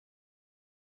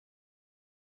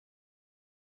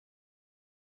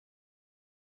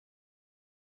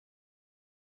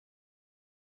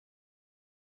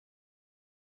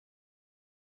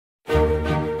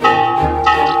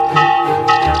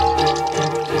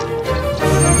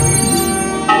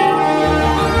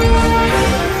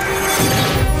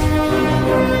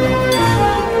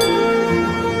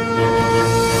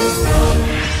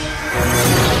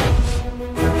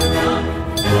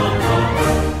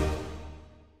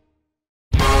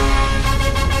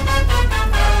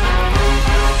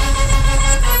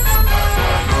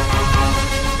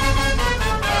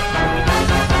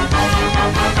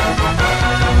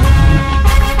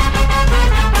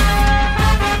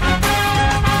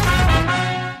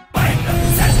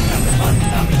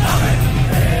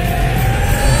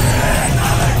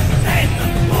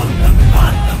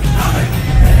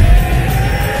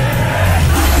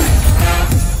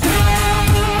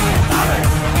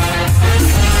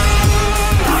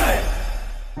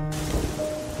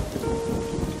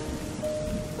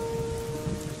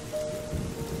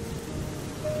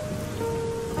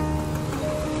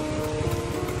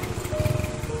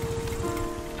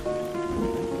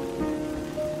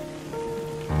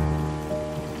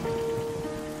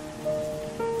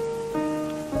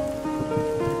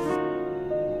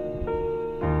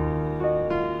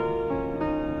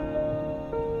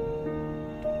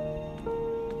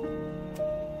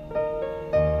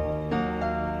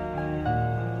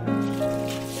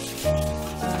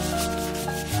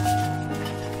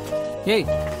ஏய்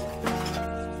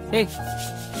ஏய்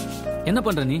என்ன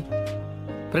பண்ற நீ?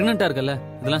 பிரெக்னண்டா இருக்கல,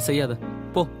 இதெல்லாம் செய்யாத.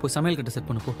 போ போய் சமையல் கட்ட செட்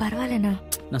பண்ணு போ. பரவாயில்லண்ணா,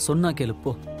 நான் சொன்னா கேளு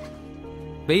போ.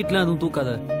 வெயிட்லாம் எதுவும் தூக்காத.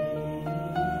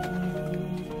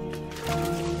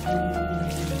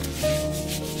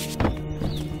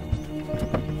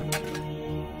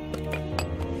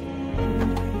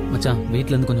 மச்சான்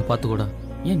வீட்ல இருந்து கொஞ்சம் பாத்துக்கூடா.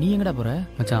 ஏன் நீ எங்கடா போற?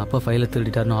 மச்சான் அப்பா ஃபைலை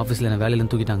திருடிட்டாருன்னு ஆஃபீஸில் என்ன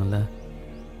வேலையிலேருந்து தூக்கிட்டாங்கல்ல.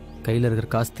 கையில் இருக்கிற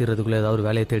காசு தீர்றதுக்குள்ளே ஏதாவது ஒரு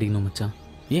வேலையை தேடிக்கணும் மச்சான்.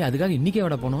 ஏன் அதுக்காக இன்றைக்கே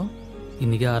விட போனோம்?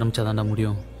 இன்றைக்கே ஆரம்பிச்சாதான்டா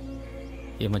முடியும்.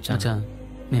 மச்சான் மச்சான்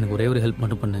நீ எனக்கு ஒரே ஒரு ஹெல்ப்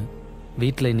மட்டும் பண்ணு.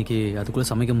 வீட்டில் இன்றைக்கி அதுக்குள்ளே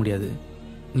சமைக்க முடியாது.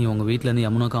 நீ உங்கள் வீட்டிலேருந்து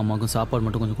யமுனாக்கும் அம்மாவுக்கும் சாப்பாடு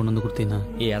மட்டும் கொஞ்சம் கொண்டு வந்து கொடுத்தீங்கன்னா.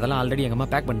 அதெல்லாம் ஆல்ரெடி எங்கள் அம்மா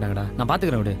பேக் பண்ணிட்டாங்கடா, நான்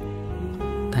பார்த்துக்கிறேன் விடு.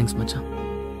 தேங்க்ஸ் மச்சான்.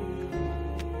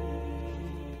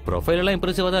 ப்ரொஃபைல் எல்லாம்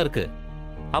இம்ப்ரெசிவாக தான் இருக்கு.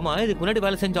 ஆமா, இதுக்கு முன்னாடி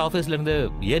வேலை செஞ்ச ஆஃபீஸ்ல இருந்து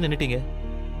ஏன் நின்னுட்டீங்க?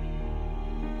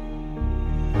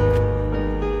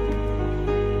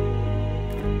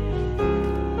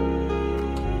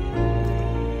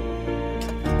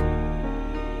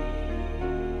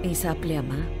 நீ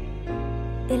சாப்பிடலையாம்மா?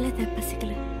 இல்லை தான்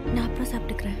பசிக்கல, நான் அப்புறம்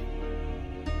சாப்பிட்டுக்கிறேன்.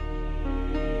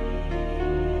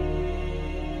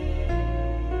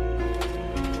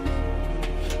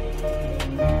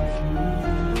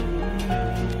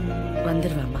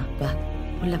 வந்துருவாம்மா, வா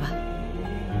உள்ள வா.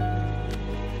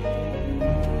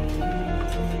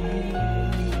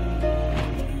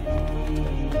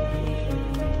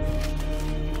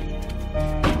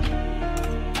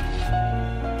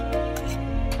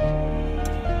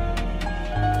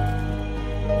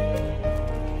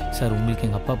 சார் உங்களுக்கு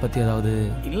எங்கள் அப்பா பற்றி ஏதாவது?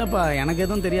 இல்லைப்பா, எனக்கு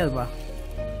எதுவும் தெரியாதுப்பா.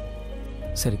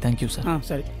 சரி தேங்க்யூ சார்.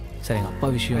 சரி சார் எங்கள் அப்பா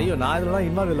விஷயம். ஐயோ நான் இதெல்லாம்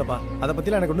இன்வால்வ் இல்லைப்பா, அதை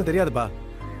பற்றிலாம் எனக்கு ஒன்றும் தெரியாதுப்பா.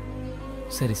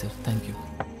 சரி சார் தேங்க்யூ.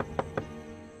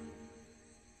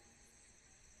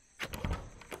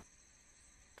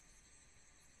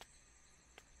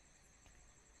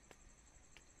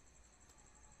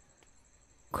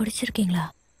 குடிச்சிருக்கீங்களா?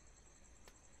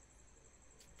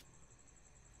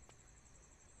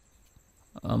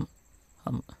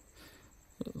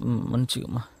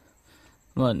 மன்னிச்சிக்கம்மா.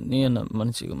 அம்மா நீ என்ன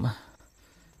மன்னிச்சிக்கம்மா.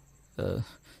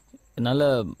 என்னால்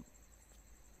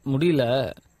முடியல,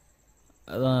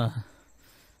 அதான்.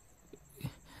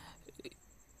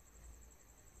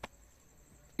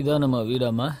 இதான் நம்ம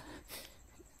வீடாம்மா?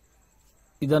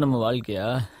 இதான் நம்ம வாழ்க்கையா?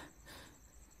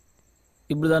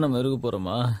 இப்படிதான் நம்ம இருக்க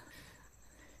போகிறோமா?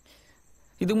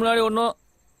 இதுக்கு முன்னாடி ஒன்றும்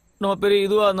நம்ம பெரிய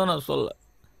இதுவாக இருந்தோம் நான் சொல்ல,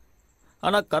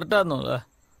 ஆனால் கரெக்டாக இருந்தோம்ல.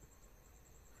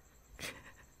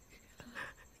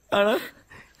 ஆனா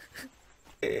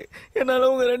என்னால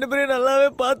உங்க ரெண்டு பேரையும் நல்லாவே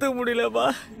பார்த்துக்க முடியலப்பா.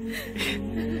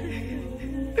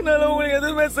 என்னால உங்களுக்கு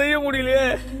எதுவுமே செய்ய முடியலையே.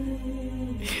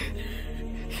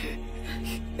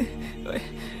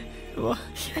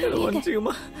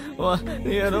 மன்னிச்சுக்குமா,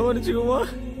 நீ யாரோ மன்னிச்சுக்குமா,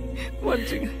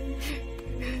 மன்னிச்சுக்க.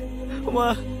 அம்மா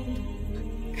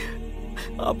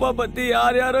அப்பா பத்தி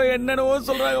யார் யாரோ என்னென்னவோ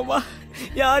சொல்றாங்கம்மா.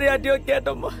 யார் யார்ட்டையோ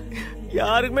கேட்டோம்மா,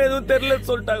 யாருக்குமே எதுவும் தெரியலன்னு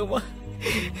சொல்லிட்டாங்கம்மா.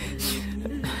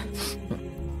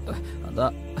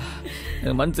 அதான்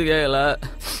எனக்கு மனசு கேட்கல,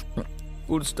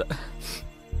 குடிச்சிட்டேன்.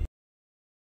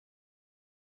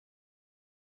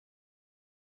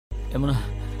 யமுனா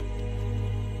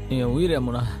நீ என் உயிர்.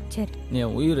 யமுனா நீ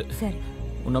என் உயிர்.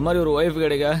 உன்ன மாதிரி ஒரு ஒய்ஃப்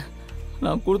கிடைக்க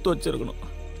நான் கொடுத்து வச்சிருக்கணும்.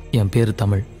 என் பேர்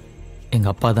தமிழ்.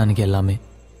 எங்கள் அப்பா தான் எனக்கு எல்லாமே.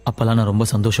 அப்போல்லாம் நான் ரொம்ப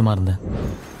சந்தோஷமாக இருந்தேன்.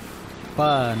 அப்பா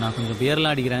நான் கொஞ்சம்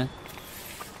பியர்லாம் அடிக்கிறேன்,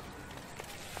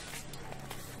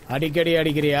 அடிக்கடி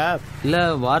அடிக்கிறியா? இல்ல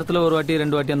வாரத்துல ஒரு வாட்டி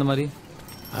 2 வாட்டி அந்த மாதிரி.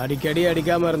 அடிக்கடி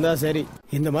அடிக்காம இருந்தா சரி.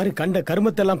 இந்த மாதிரி கண்ட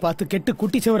கருமத்தெல்லாம் பார்த்து கெட்டு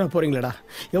குட்டி சவரா போறீங்களடா.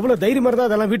 எவ்வளவு தைரியமா இருந்தா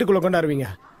அதெல்லாம் வீட்டுக்குள்ள கொண்டாடுவீங்க.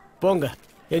 போங்க,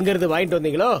 எங்க இருந்து வாங்கிட்டு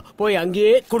வந்தீங்களோ போய்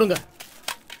அங்கேயே கொடுங்க.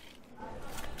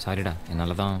 சாரிடா,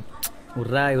 என்னாலதான்.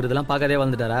 உர்ரா, இவர் இதெல்லாம் பார்க்காதே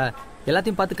வந்துட்டாரா?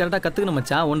 எல்லாத்தையும் பார்த்து கரெக்டா கத்துக்கணும்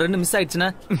மச்சான். 1-2 மிஸ் ஆயிடுச்சுன்னா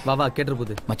வா கேட்டு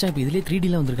போகுது மச்சான். இப்ப இதுலயே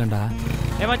 3Dல வந்திருக்கான்டா.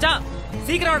 மச்சான்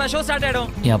சீக்கிரம் ஷோ ஸ்டார்ட் ஆயிடும்.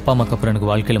 என் அப்பா அம்மாக்கு அப்புறம் எனக்கு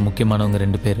வாழ்க்கையில முக்கியமானவங்க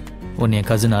 2 பேர். ஒன்னு என்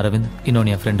கசின் அரவிந்த்,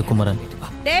 இன்னொன்னு என் ஃப்ரெண்டு குமரன்.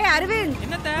 டேய் அரவிந்த்,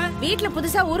 என்னத்த வீட்ல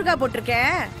புதுசா ஊறுகாய்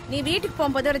போட்டுருக்கேன். நீ வீட்டுக்கு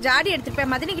போகும்போது ஒரு ஜாடி எடுத்துட்டு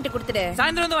போய் மதினி கிட்ட கொடுத்துடு.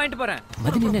 சாயந்தரம் வந்து வாங்கிட்டு போறேன்.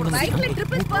 மதினி என்ன பைக்ல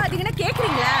ட்ரிப் போறீங்கன்னா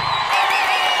கேக்குறீங்களா?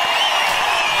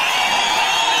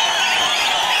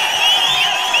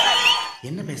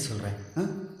 என்ன பேச சொல்கிறேன்?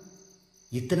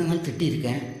 இத்தனை நாள்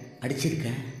திட்டியிருக்கேன்,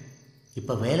 அடிச்சிருக்கேன்.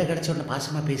 இப்போ வேலை கிடைச்ச உடனே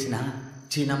பாசமாக பேசினா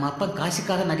நம்ம அப்பா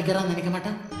காசுக்காக நடிக்கிறான்னு நினைக்க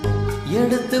மாட்டான்.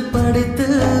 எடுத்து படித்து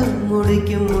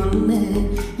முடிக்கும் முன்னே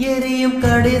எரியும்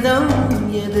கடிதம்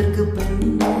எதற்கு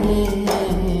பெண்ணே,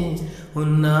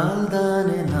 உன்னால்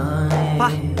தானே நானே.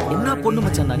 என்ன பொண்ணு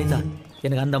மச்சான் அனிதா,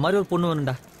 எனக்கு அந்த மாதிரி ஒரு பொண்ணு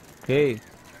வேணும்டா. ஏய்,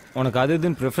 உனக்கு அது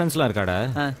இதுன்னு ப்ரிஃபரன்ஸ்லாம் இருக்காடா?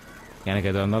 எனக்கு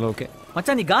எது இருந்தாலும் ஓகே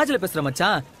மச்சான். நீ காஜில பேசுற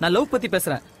மச்சான், நான் லவ் பத்தி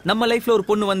பேசுறேன். நம்ம லைஃப்ல ஒரு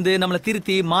பொண்ணு வந்து நம்மள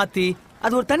திருத்தி மாத்தி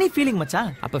அது ஒரு தனி ஃபீலிங் மச்சான்.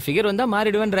 அப்ப ஃபிகர் வந்தா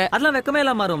மாறிடுவேன்ற? அதெல்லாம் வெக்கமே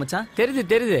எல்லாம் மாறும் மச்சான்.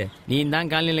 தெரியுது. நீ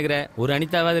தான் காலையில் இருக்கிற ஒரு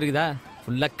அனிதாவாது இருக்குதா?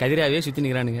 ஃபுல்லா கதிராவே சுத்தி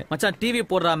நிக்கிறானுங்க மச்சான். டிவி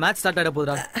போடுறா, மேட்ச் ஸ்டார்ட் ஆயிட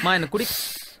போதுடா. மா என்ன குடி.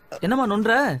 என்னமா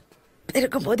நொன்ற?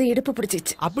 இருக்கும்போது இடுப்பு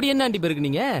பிடிச்சிச்சு. அப்படி என்ன ஆண்டி பேருக்கு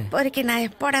நீங்க? பொறுக்கி நான்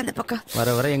எப்போட அந்த பக்கம்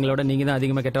வர எங்களோட நீங்க தான்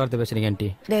அதிகமா கெட்ட வார்த்தை பேசுறீங்க ஆண்டி.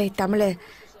 டேய் தமிழ்,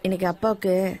 இன்னைக்கு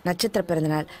அப்பாவுக்கு நட்சத்திர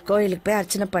பிறந்தநாள். கோயிலுக்கு போய்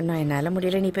அர்ச்சனை பண்ணோம். என்னால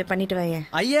முடியல, நீ போய் பண்ணிட்டு வாங்க.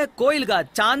 ஐயா கோயிலுக்கா?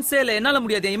 சான்ஸே இல்ல, என்னால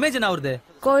முடியாது. இமேஜ் என்ன வருது?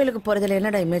 கோயிலுக்கு போறதுல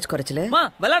என்னடா இமேஜ் குறைச்சல?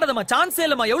 விளையாடாதமா, சான்ஸே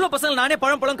இல்லமா. எவ்வளவு பசங்க நானே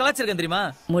பழம் கலாச்சிருக்கேன் தெரியுமா?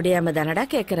 முடியாம தானடா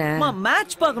கேக்குறேன்.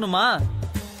 மேட்ச் பாக்கணுமா?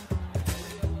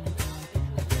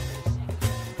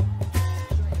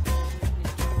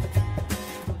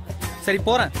 சரி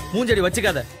போறேன். மூஞ்சடி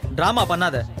வச்சுக்காத, டிராமா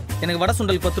பண்ணாத. எனக்கு வடை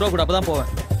சுண்டல் 10 ரூபா கூட, அப்பதான்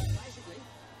போவேன்.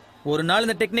 ஒரு நாள்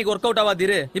இந்த டெக்னிக் ஒர்க் அவுட்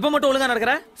ஆகாதிரு. இப்ப மட்டும் ஒழுங்கா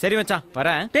நடக்கற? சரி மச்சான்,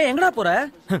 வரேன். டேய் எங்கடா போற?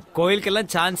 கோயிலுக்கு எல்லாம்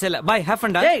சான்ஸ் இல்ல. பை, ஹேவ்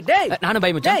ஃபன் டா. டேய் நானும்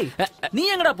பை மச்சான். நீ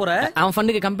எங்கடா போற? அவன்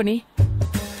ஃபன்னுக்கு கம்பெனி.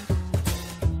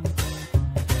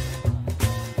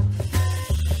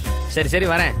 சரி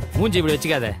வரேன். மூஞ்சி இப்படி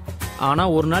வச்சுக்காத. ஆனா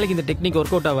ஒரு நாளைக்கு இந்த டெக்னிக்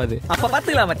ஒர்க் அவுட் ஆகாது. அப்ப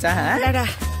பாத்துக்கலாம் மச்சான்.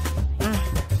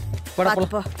 போடா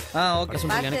போ. ஓகே.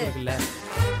 எனக்கு இருக்குல்ல.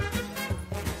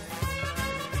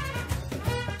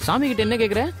 சாமி கிட்ட என்ன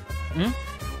கேக்குற?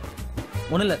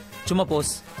 ஒண்ணு இல்ல, சும்மா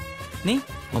போஸ். நீ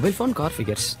மொபைல் போன், கார்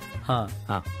ஃபிகர்ஸ்.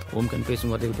 ஓம் கண்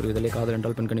பேசும் வார்த்தைகள் புரிவதில்லை, காதல்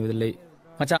என்றால் பெண் கணிவதில்லை.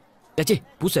 மச்சான் ஏச்சி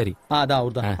பூசாரி. அதான்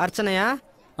அவர்தான். அர்ச்சனையா?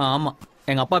 ஆமா,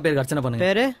 எங்க அப்பா பேருக்கு அர்ச்சனை பண்ணுங்க.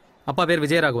 பேரு? அப்பா பேர்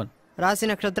விஜயராகவன்.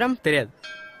 ராசி நட்சத்திரம் தெரியாது.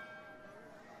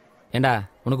 ஏண்டா,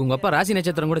 உனக்கு உங்க அப்பா ராசி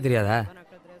நட்சத்திரம் கூட தெரியாதா?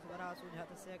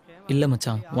 இல்ல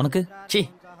மச்சான். உனக்கு? சி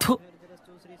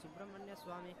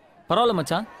பரவாயில்ல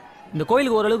மச்சான். இந்த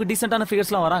கோயிலுக்கு ஓரளவுக்கு டீசென்டான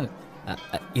ஃபிகர்ஸ்லாம் வராங்க.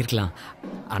 இருக்கலாம்.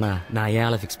 ஆனா நான் ஏன்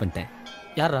ஆளை ஃபிக்ஸ் பண்ணிட்டேன்.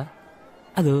 யாரா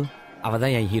அது?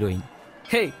 அவதான் என் ஹீரோயின்.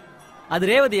 ஹே, அது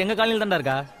ரேவதி எங்க காலனில தான்டா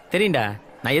இருக்கா. தெரியும்டா.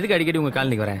 நான் எதுக்கு அடிக்கடி உங்க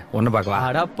காலனிக்கு வரேன்? ஒன்னு பாக்கவா?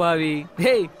 அடப்பாவி.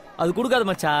 ஹே, அது கொடுக்காது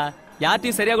மச்சான்.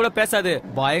 யார்ட்டையும் சரியா கூட பேசாது,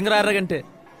 பயங்கர அரகன்ட்.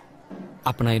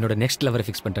 அப்ப நான் என்னோட நெக்ஸ்ட் லவரை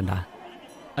ஃபிக்ஸ் பண்ணிட்டேன்டா.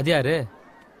 அது யாரு?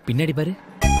 பின்னாடி பாரு.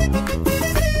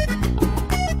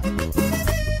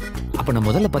 அப்ப நான்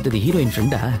முதல்ல பார்த்தது ஹீரோயின்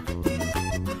ஃப்ரெண்டா?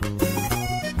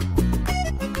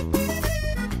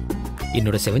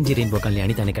 என்னோட 7G ரெயின்போ காலனி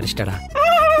அனிதானே கிடைச்சிட்டாடா.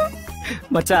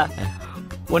 மச்சா,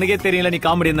 உனக்கே தெரியல நீ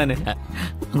காமெடி தானே.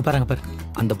 அங்க பாருங்க பாரு.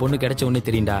 அந்த பொண்ணு கிடைச்ச உடனே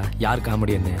தெரியும்டா யார்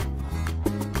காமெடின்னு.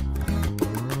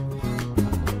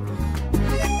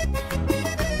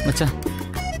 மச்சான்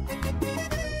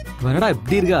வரடா,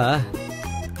 எப்படி இருக்கா?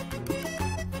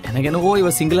 எனக்கு என்னவோ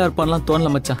இவ சிங்கிளா இருப்பான்லாம்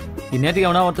தோணல மச்சான். இந்நேரத்துக்கு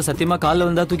அவனா ஒருத்த சத்தியமா காலில்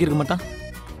வந்தா தூக்கி இருக்க மாட்டான்.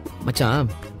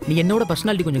 மச்சான், நீ என்னோட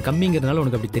பர்சனாலிட்டி கொஞ்சம் கம்மிங்கிறதுனால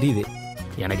உனக்கு அப்படி தெரியுது.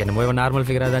 எனக்கு என்னமோ இவன் நார்மல்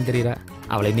ஃபிகரா தான் தெரியுறா.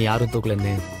 அவளை இன்னும் யாரும்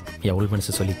தூக்கலன்னு என் உள்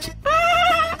மனசு சொல்லிச்சு.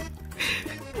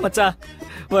 மச்சா,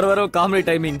 வர காமெடி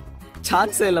டைமிங்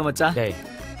சான்ஸே இல்ல மச்சா.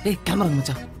 டேய் கேமரா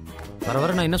மச்சான்.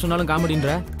 வர நான் என்ன சொன்னாலும்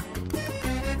காமெடின்ற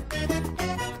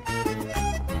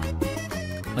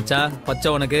மச்சா. பச்சை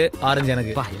உனக்கு, ஆரஞ்சு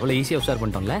எனக்கு. பா, எவ்வளவு ஈஸியா உஷார்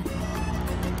பண்ணிட்டோம்ல.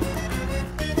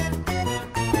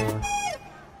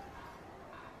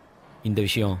 இந்த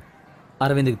விஷயம்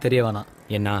அரவிந்துக்கு தெரிய வேணாம்.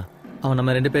 என்ன? அவன்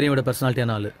நம்ம 2 பேரையும் விட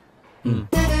பர்சனாலிட்டியான ஆளு.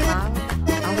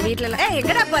 அவங்க வீட்ல எல்லாம்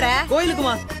எங்கடா போற?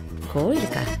 கோயிலுக்குமா?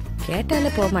 கோயிலுக்கா? கேட்டாலே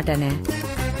போக மாட்டானே.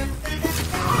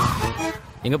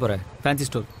 எங்க போற? Fancy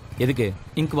store. எதுக்கு?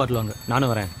 இங்க் பாட்டில் வாங்க.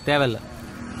 நானும் வரேன். தேவையில்ல.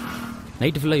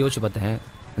 நைட்டு ஃபுல்லா யோசிச்சு பார்த்தேன்.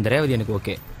 அந்த ரேவதி எனக்கு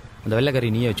ஓகே. அந்த வெள்ளைக்கறி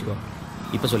நீயே வச்சுக்கோ.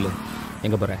 இப்ப சொல்லு,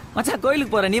 எங்க போற? மச்சான்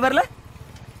கோயிலுக்கு போற, நீ வரல?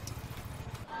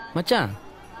 மச்சான்,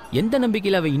 எந்த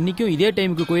நம்பிக்கையில் அவ இன்னைக்கும் இதே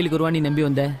டைமுக்கு கோயிலுக்கு வருவான்னு நம்பி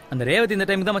வந்த? அந்த ரேவதி இந்த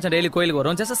டைமுக்கு தான் மச்சான் டெய்லி கோயிலுக்கு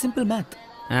வரும். Just simple math.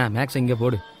 மேக்ஸ் இங்கே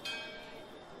போடு.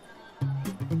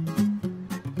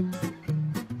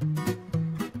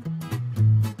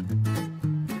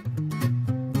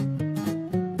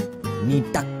 நீ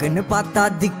டக்குன்னு பார்த்தா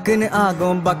திக்குன்னு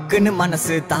ஆகும், பக்குன்னு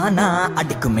மனசு தானா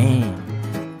அடிக்குமே.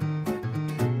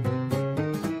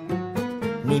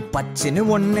 நீ பச்சுன்னு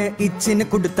ஒண்ணு இச்சுன்னு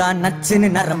கொடுத்தா நச்சுன்னு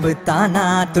நரம்பு தானா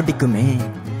துடிக்குமே.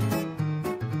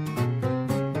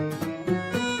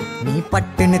 நீ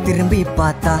பட்டுன்னு திரும்பி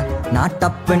பார்த்தா நான்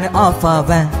டப்புன்னு ஆஃப்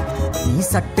ஆவேன். நீ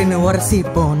சட்டுன்னு உரசி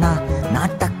போனா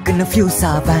நான் டக்குன்னு ஃபியூஸ்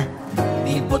ஆவேன்.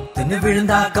 நீ பொத்துன்னு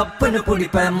விழுந்தா கப்புன்னு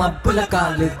குடிப்ப, மப்புல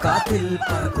காலு காத்தில்.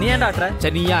 நீ ஏன்டா ஆட்டுற?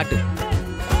 சரி நீ ஆட்டு.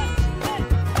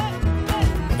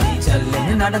 நீ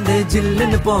ஜல்லுன்னு நடந்து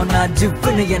ஜில்லுன்னு போனா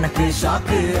ஜிப்புன்னு எனக்கு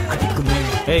ஷாக்கு அடிக்குமே.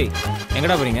 ஏய்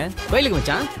எங்கடா போறீங்க? கோயிலுக்கு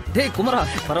மச்சான். டேய் குமரா,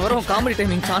 வர காமெடி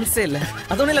டைமிங் சான்ஸே இல்ல.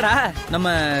 அது ஒண்ணு இல்லடா, நம்ம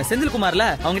செந்தில் குமார்ல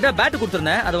அவங்ககிட்ட பேட்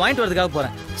கொடுத்துருந்தேன், அதை வாங்கிட்டு வரதுக்காக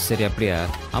போறேன். சரி அப்படியா?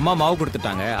 அம்மா மாவு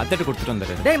கொடுத்துட்டாங்க, அத்தட்டு கொடுத்துட்டு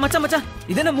வந்துரு. டேய் மச்சான் மச்சான்,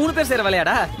 இது என்ன 3 பேர் செய்யற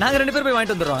வேலையாடா? நாங்க 2 பேர் போய்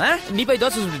வாங்கிட்டு வந்துடுறோம். நீ போய்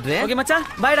தோசை சுட்டுட்டு. ஓகே மச்சான்,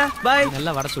 பாய்டா பாய்.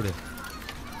 நல்லா வர சுடு.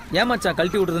 ஏன் மச்சான்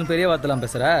கழட்டி விடுறதுன்னு பெரிய வார்த்தைலாம்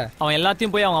பேசுற? அவன்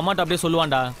எல்லாத்தையும் போய் அவங்க அம்மாட்ட அப்படியே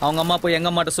சொல்லுவான்டா. அவங்க அம்மா போய் எங்க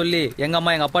அம்மாட்ட சொல்லி, எங்க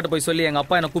அம்மா எங்க அப்பாட்ட போய் சொல்லி, எங்க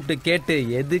அப்பா என்ன கூப்பிட்டு கேட்டு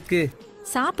எதுக்கு?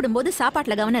 சாப்பிடும்போது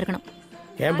சாப்பாட்டுல கவனம் இருக்கணும்.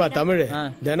 ஏன்பா தமிழ்,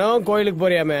 தினம் கோயிலுக்கு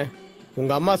போறியாமே,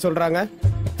 உங்க அம்மா சொல்றாங்க?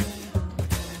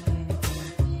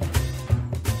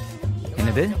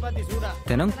 என்னது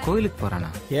தினம் கோயிலுக்கு போறானா?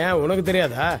 ஏன் உனக்கு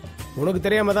தெரியாதா? உனக்கு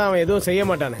தெரியாம தான் அவன் எதுவும் செய்ய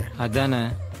மாட்டானே. அதானே,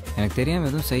 எனக்கு தெரியாம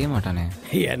எதுவும் செய்ய மாட்டானே.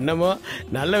 என்னமோ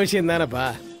நல்ல விஷயம் தானேப்பா.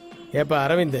 ஏப்பா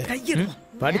அரவிந்த்,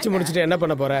 படிச்சு முடிச்சுட்டு என்ன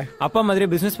பண்ண போற? அப்பா மாதிரி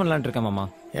பிசினஸ் பண்ணலான்னு இருக்கேன் மாமா.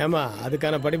 ஏமா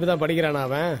அதுக்கான படிப்பு தான் படிக்கிறானா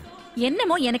அவன்?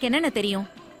 என்னமோ எனக்கு என்னென்ன தெரியும்.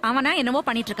 அவனா என்னமோ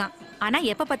பண்ணிட்டு இருக்கான். ஆனா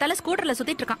எப்ப பார்த்தாலும் ஸ்கூட்டர்ல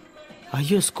சுத்திட்டு இருக்கான்.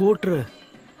 ஐயோ ஸ்கூட்டர்,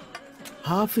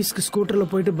 ஆபீஸ்க்கு ஸ்கூட்டர்ல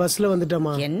போயிட்டு பஸ்ல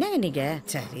வந்துட்டோமா? என்னங்க நீங்க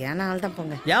சரியான ஆள் தான்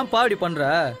போங்க. ஏன் பாடி பண்ற?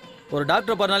 ஒரு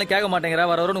டாக்டர் பண்ணாலும் கேட்க மாட்டேங்கிற,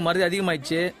 வர வர மருந்து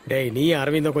அதிகமாயிடுச்சு. டேய் நீ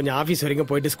அரவிந்தம் கொஞ்சம் ஆபீஸ் வரைக்கும்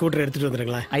போயிட்டு ஸ்கூட்டர் எடுத்துட்டு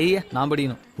வந்துருங்களா? ஐயா நான்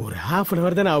படிக்கணும். ஒரு ½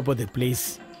 hour தானே ஆக போகுது, ப்ளீஸ்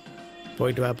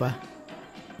போயிட்டு வாப்பா.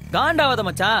 காண்டாவாத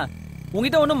மச்சான்,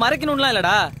 உங்ககிட்ட ஒன்னும் மறைக்கணும்லாம்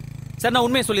இல்லடா. சரி நான்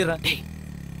உண்மையை சொல்லிடுறேன்.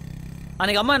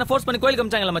 அன்னைக்கு அம்மா என்ன ஃபோர்ஸ் பண்ணி கோயிலுக்கு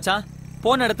அமிச்சாங்கல்ல மச்சான்,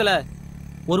 போன இடத்துல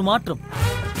ஒரு மாற்றம்,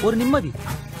 ஒரு நிம்மதி,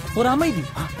 ஒரு அமைதி,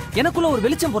 எனக்குள்ள ஒரு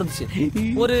வெளிச்சம் பிறந்துச்சு,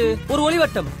 ஒரு ஒரு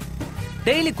ஒளிவட்டம்.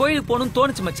 டெய்லி கோயிலுக்கு போகணும்னு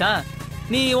தோணுச்சு மச்சான்.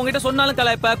 நீ உங்ககிட்ட சொன்னாலும்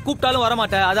கலாய்ப்ப, கூப்பிட்டாலும்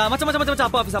வரமாட்ட. அதான் மச்சா மச்சா மச்சா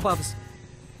அப்பா ஆஃபீஸ் அப்பா ஆஃபீஸ்.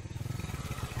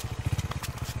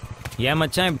 ஏன்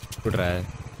மச்சான் விடுற?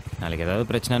 நாளைக்கு ஏதாவது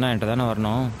பிரச்சனைனா என்கிட்ட தானே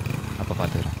வரணும், அப்ப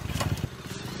பாத்துக்கிறேன்.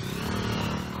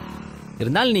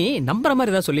 இருந்தாலும் நீ நம்புற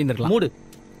மாதிரி ஏதாவது சொல்லி இருந்திருக்கலாம். மூடு,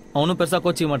 அவனும் பெருசா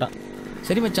கோச்சிக்க மாட்டான்.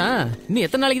 சரி மச்சான், இன்னும்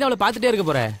எத்தனை நாளைக்கு தான் அவளை பார்த்துட்டே இருக்க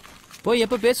போற? போய்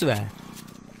எப்ப பேசுவ?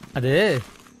 அது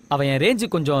அவன் என் ரேஞ்சு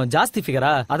கொஞ்சம் ஜாஸ்தி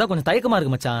ஃபிகரா, அதான் கொஞ்சம் தயக்கமா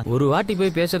இருக்கு மச்சான். ஒரு வாட்டி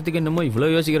போய் பேசுறதுக்கு என்னமோ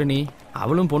இவ்வளவு யோசிக்கிற நீ?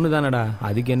 அவளும் பொண்ணு தானடா,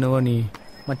 அதுக்கு என்னவோ நீ.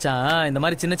 மச்சான் இந்த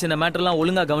மாதிரி சின்ன சின்ன மேட்டர்லாம்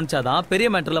ஒழுங்கா கவனிச்சாதான் பெரிய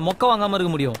மேட்டர்ல மொக்க வாங்காம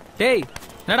இருக்க முடியும். டேய்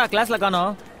என்னடா கிளாஸ்ல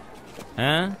காணோம்?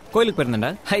 கோயிலுக்கு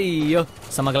போயிருந்தேன்டா. ஐயோ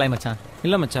சமகலாய் மச்சான்.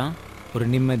 இல்ல மச்சான், ஒரு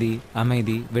நிம்மதி,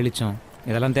 அமைதி, வெளிச்சம்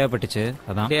இதெல்லாம் தேவைப்பட்டுச்சு,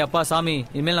 அதான். டேய் அப்பா சாமி,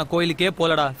 இனிமேல் நான் கோயிலுக்கே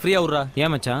போலடா, ஃப்ரீயா விடுறா.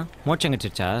 ஏன் மச்சான் மோட்சம்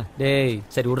கிடைச்சிருச்சா? டேய்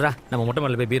சரி விடுறா, நம்ம மொட்டை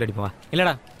மேல போய் பீர் அடிப்போம்.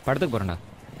 இல்லடா படத்துக்கு போறேன்டா.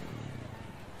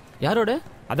 யாரோட?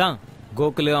 அதான்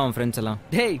கோகுலு அவன் ஃப்ரெண்ட்ஸ் எல்லாம்.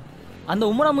 டேய் அந்த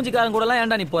உம்மனா மூஞ்சிக்காரன் கூட எல்லாம்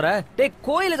ஏன்டா நீ போற? டேய்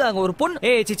கோயிலுக்காக ஒரு பொண்ணு.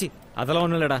 ஏய் சிச்சி அதெல்லாம்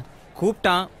ஒண்ணும் இல்லடா,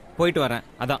 கூப்பிட்டான் போயிட்டு வரேன்,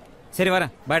 அதான். சரி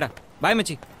வரேன், பாய்டா. பாய்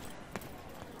மச்சி.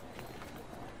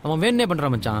 அவன் வேணே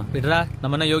பண்றான் மச்சான். விடுறா,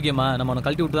 நம்ம என்ன யோகியமா? நம்ம அவனை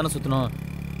கழட்டி விட்டு தானே சுத்தணும்.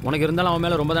 உனக்கு இருந்தாலும் அவன்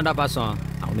மேல ரொம்ப தாண்டா பாசம்.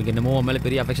 அவனுக்கு என்னமோ அவன் மேல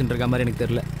பெரிய அஃபெக்ஷன் இருக்க மாதிரி எனக்கு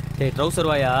தெரியல. டேய் ட்ரௌசர்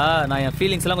வாயா, நான் என்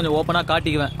ஃபீலிங்ஸ் எல்லாம் கொஞ்சம் ஓப்பனா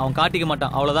காட்டிக்குவேன், அவன் காட்டிக்க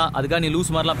மாட்டான், அவ்வளவுதான். அதுக்காக நீ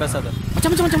லூஸ் மாதிரிலாம் பேசாத.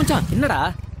 மச்சான் மச்சான் மச்சான் மச்சான். என்னடா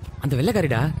அந்த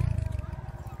வெள்ளைக்காரிடா?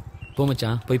 போ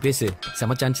மச்சான் போய் பேசு,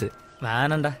 செம சான்ஸ்.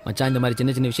 வேணாண்டா மச்சான், இந்த மாதிரி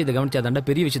சின்ன சின்ன விஷயத்தை கவனிச்சாதாண்டா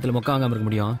பெரிய விஷயத்துல மொக்க வாங்காம இருக்க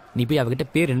முடியும். நீ போய் அவகிட்ட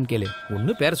பேர் என்னன்னு கேளு.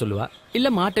 ஒண்ணு பேரை சொல்லுவா, இல்ல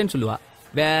மாட்டேன்னு சொல்லுவா,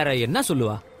 வேற என்ன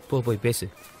சொல்லுவா? போ போய் பேசு,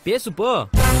 பேசு போ.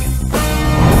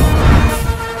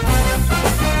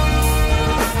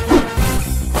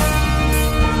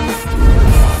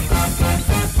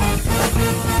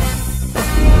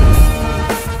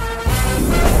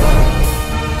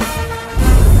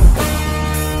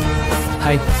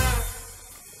 ஹாய்,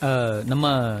 நம்ம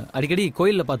அடிக்கடி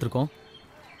கோயிலில் பார்த்துருக்கோம்.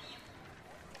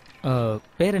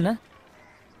 பேர் என்ன?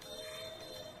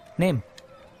 நேம்?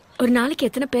 ஒரு நாளைக்கு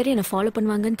எத்தனை பேர் என்னை ஃபாலோ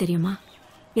பண்ணுவாங்கன்னு தெரியுமா?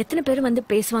 எத்தனை பேர் வந்து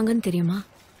பேசுவாங்கன்னு தெரியுமா?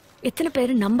 எத்தனை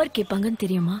பேர் நம்பர் கேட்பாங்கன்னு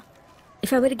தெரியுமா?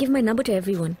 If I were to give my number to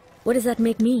everyone, what does that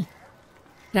make me?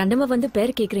 ரேண்டமாக வந்து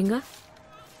பேர் கேட்குறீங்க?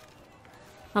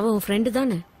 அவன் உன் ஃப்ரெண்டு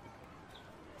தானே,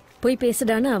 போய்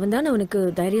பேசுடான்னு அவன் தானே உனக்கு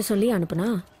தைரியம் சொல்லி அனுப்புனா?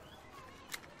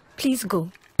 Please go.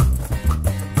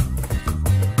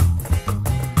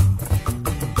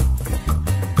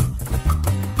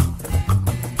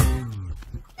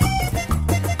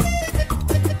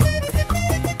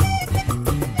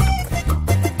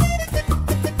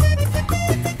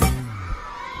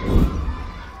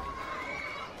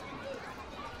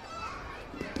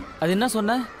 அது என்ன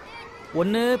சொன்ன?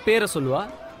 ஒன்னு பேரை சொல்லுவா,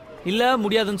 இல்ல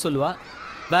முடியாதுன்னு சொல்லுவா,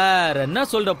 வேற என்ன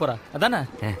சொல்ற போறா அதானே?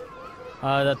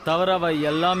 அத தவிர அவ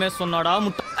எல்லாமே சொன்னாடா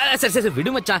முட்டை. சரி சரி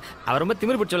விடு மச்சான், அவ ரொம்ப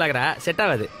திமிரு பிடிச்சி விளாக்குறா, செட்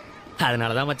ஆகாது.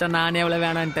 அதனாலதான் மச்சான் நானே எவ்வளவு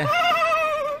வேணான்ட்டேன்.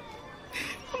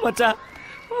 மச்சான்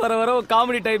வர வர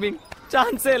காமெடி டைமிங்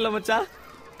சான்ஸே இல்ல மச்சான்.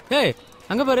 ஏய்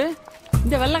அங்க பாரு,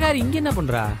 இந்த வெள்ளக்காரி இங்க என்ன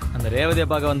பண்றா? அந்த ரேவதியை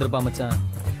பார்க்க வந்திருப்பா மச்சான்.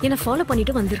 என்ன ஃபாலோ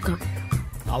பண்ணிட்டு வந்திருக்கான்.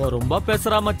 அவ ரொம்ப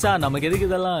பேசுறா மச்சான், நமக்கு எதுக்கு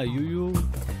இதெல்லாம்? ஐயோ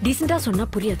டீசெண்டா சொன்னா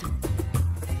புரியாது.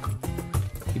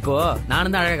 இப்போ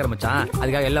நானும் தான் அழகாக்கிற மச்சான்,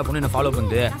 அதுக்காக எல்லா பொண்ணும் என்ன ஃபாலோ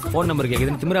பண்ணுது, ஃபோன் நம்பர்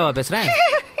கேக்குதுன்னு திமிராவா பேசுறேன்.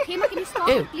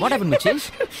 ஏய் வாட் ஹேப்பன் மச்சி?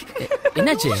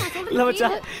 என்னாச்சு? இல்ல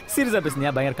மச்சான் சீரியஸா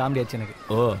பேசுனியா? பயங்கர காமெடி ஆச்சு எனக்கு.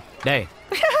 ஓ டேய்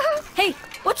Hey,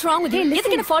 what's wrong with you?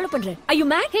 எதுக்கு என்ன ஃபாலோ பண்ற? Are you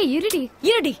mad? Hey,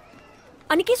 இருடி.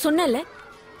 அன்னைக்கே சொன்னல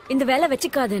இந்த வேலை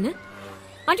வெச்சுக்காதேன்னு.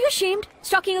 Aren't you ashamed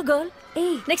stalking a girl?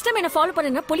 Hey, next time என்ன ஃபாலோ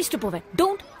பண்ணனா போலீஸ்க்கு போவேன்.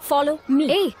 Don't follow me.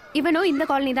 Hey, இவனோ இந்த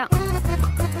காலனி தான்.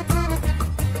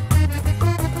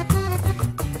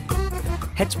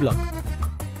 H block.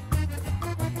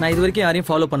 நான் இது வரைக்கும் யாரையும்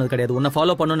ஃபாலோ பண்ணது கிடையாது. உன்னை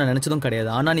ஃபாலோ பண்ணணும்னு நான் நினைச்சதும் கிடையாது.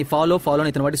 ஆனா நீ ஃபாலோ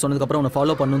இத்தனை வாட்டி சொன்னதுக்கு அப்புறம் உன்னை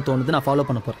ஃபாலோ பண்ணணும்னு தோணுது. நான் ஃபாலோ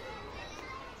பண்ண போறேன்.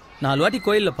 4 வாட்டி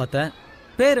கோயில்ல பார்த்தேன்,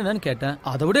 பேர் என்னன்னு கேட்டேன்.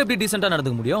 அதை விட எப்படி டீசெண்டா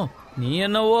நடந்துக்க முடியும்? நீ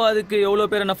என்னவோ அதுக்கு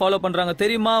எவ்வளவு பேர் என்ன ஃபாலோ பண்றாங்க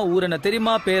தெரியுமா, ஊர் என்ன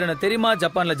தெரியுமா, பேர் என்ன தெரியுமா,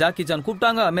 ஜப்பான்ல ஜாக்கி சான்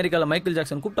கூப்பிட்டாங்க, அமெரிக்கால மைக்கேல்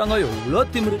ஜாக்சன் கூப்பிட்டாங்க, எவ்வளோ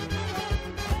திமிரு.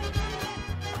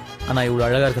 ஆனா இவ்வளவு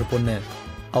அழகா இருக்கிற பொண்ணு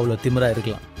அவ்வளவு திமிரா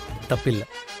இருக்கலாம், தப்பில்லை.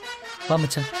 வா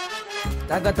மச்சான்.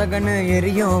 தக தகன்னு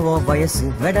எரியும் ஓ வயசு,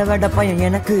 வெட வெட பையன்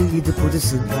எனக்கு இது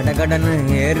புதுசு, கடகடன்னு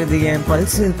ஏறுது என்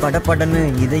பல்சு, படபடன்னு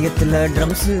இதயத்துல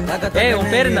ட்ரம்ஸ். ஏய் உன்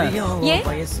பேர் என்ன?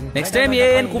 நெக்ஸ்ட் டைம்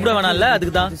ஏன்னு கூப்பிட வேணாம்ல,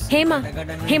 அதுக்கு தான்.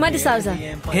 ஹேமா டிசௌசா.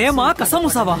 ஹேமா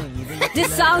கசமுசாவா?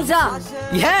 டிசௌசா.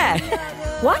 ஏ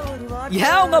வாட்?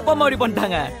 ஏன் உங்க அப்பா அம்மா அப்படி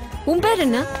பண்ணிட்டாங்க? உன் பேர்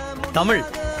என்ன? தமிழ்.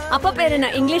 அப்பா பேர்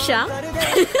என்ன? இங்கிலீஷா?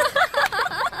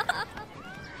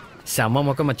 செம்ம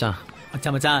மொக்க மச்சான்.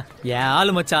 மச்சான் மச்சான் ஏன்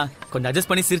ஆளு மச்சான், கொஞ்சம் அட்ஜஸ்ட்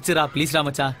பண்ணி சிரிச்சுடா ப்ளீஸ்டா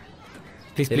மச்சான்.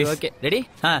 Please please. Okay ready?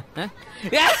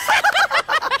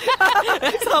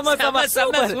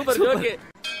 Super okay.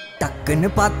 டக்குன்னு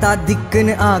பார்த்தா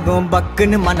திக்குன்னு ஆகும்,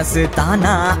 பக்குன்னு மனசு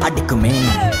தானா அடிக்குமே.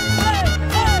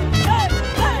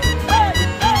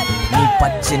 நீ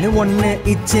பச்சுன்னு ஒண்ணு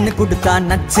இச்சுன்னு கொடுத்தா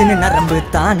நச்சுன்னு நரம்பு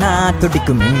தானா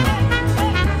துடிக்குமே.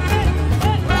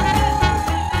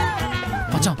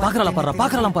 மச்சான் பாக்குறலாம் பாரு.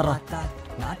 பாக்குறேன் பாரு.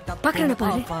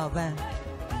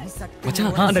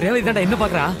 மச்சான் அந்த ரேவதி தான்டா என்ன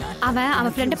பாக்குறா?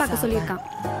 அவன் ஃப்ரெண்ட பார்க்க சொல்லிருக்கான்.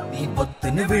 நீ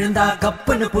பொத்துன்னு விழுந்தா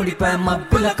கப்புன்னு புடிப்ப,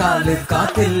 மப்புல காலு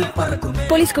காத்தில் பறக்குமே.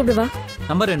 போலீஸ் கூப்பிடுவா.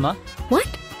 நம்பர் வேணுமா?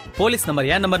 வாட்? போலீஸ் நம்பர்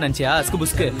ஏன் நம்பர் நினைச்சியா? அஸ்கு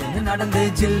புஸ்கு. நடந்து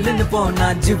ஜில்லுன்னு போனா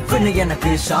ஜிப்புன்னு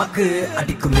எனக்கு shock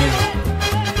அடிக்குமே.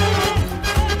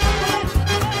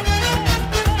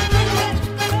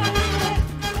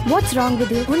 What's wrong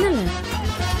with you? ஒண்ணுல.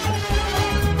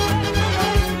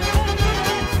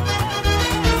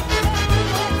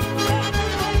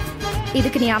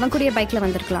 இதுக்கு நீ அவன் கூடயே பைக்ல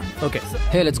வந்திருக்கலாம். Okay.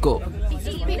 Hey let's go.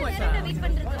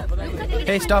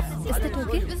 Hey stop. Is that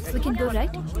okay? We can go,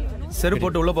 right? செரு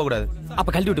போட்டு உள்ள போக கூடாது. அப்ப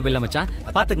கழட்டி விட்டு போயிடலாம் மச்சான்.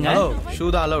 பாத்துங்க. ஹலோ ஷூ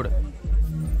தான் அலௌட்.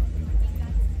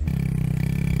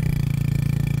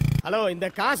 ஹலோ இந்த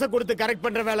காசை கொடுத்து கரெக்ட்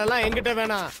பண்ற வேலை எல்லாம் எங்கிட்ட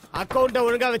வேணாம். அக்கவுண்ட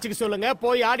ஒழுங்கா வச்சுக்க சொல்லுங்க,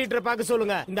 போய் ஆடிட்டரை பார்க்க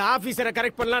சொல்லுங்க. இந்த ஆபீசரை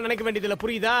கரெக்ட் பண்ணலாம் நினைக்க வேண்டியதுல,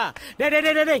 புரியுதா?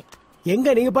 டேய் எங்க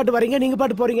நீங்க பாட்டு வரீங்க, நீங்க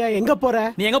பாட்டு போறீங்க, எங்க போற?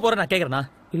 நீ எங்க போற? நான் கேக்குறேனா?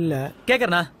 இல்ல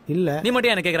கேக்குறனா? இல்ல நீ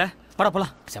மட்டும் என்ன கேக்குற? பட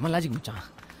போலாம். செம லாஜிக் மச்சான்.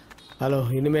 ஹலோ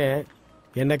இனிமே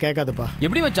என்ன கேட்காதப்பா.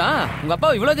 எப்படி மச்சான் உங்க அப்பா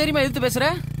இவ்வளவு தைரியமா எதிர்த்து பேசுற?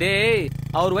 டேய்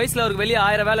அவர் வயசுல அவருக்கு வெளியே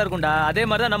 1000 வேலை இருக்கும்டா, அதே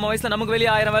மாதிரிதான் நம்ம வயசுல நமக்கு வெளியே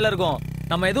 1000 வேலை இருக்கும்.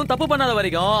 நம்ம எதுவும் தப்பு பண்ணாத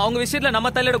வரைக்கும் அவங்க விஷயத்துல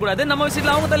நம்ம தள்ளிட கூடாது, நம்ம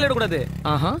விஷயத்துல அவங்க தள்ளிட கூடாது.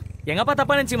 எங்க அப்பா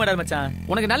தப்பா நினைச்சு மாட்டாரு மச்சான்.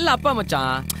 உனக்கு நல்ல அப்பா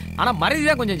மச்சான், ஆனா மரியாதை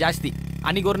தான் கொஞ்சம் ஜாஸ்தி.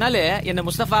 அன்னைக்கு ஒரு நாள் என்ன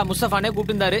முஸ்தபானே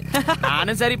கூப்பிட்டு இருந்தாரு,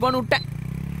 நானும் சரி போன்னு விட்டேன்.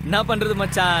 என்ன பண்றது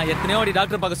மச்சான், எத்தனையோ வாட்டி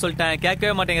டாக்டர் பார்க்க சொல்லிட்டேன்,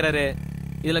 கேட்கவே மாட்டேங்கிறாரு.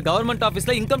 இதுல கவர்மெண்ட்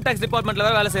ஆபீஸ்ல இன்கம் டாக்ஸ் டிபார்ட்மெண்ட்ல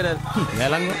வேலை செய்யறாரு.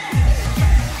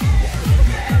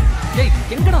 ஏய்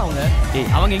எங்கடா அவங்க?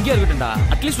 ஏய் அவங்க எங்கேயா இருக்கட்டும்டா,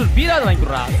 அட்லீஸ்ட் ஒரு பீராவது வாங்கி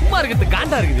கொடுறா, சும்மா இருக்கிறது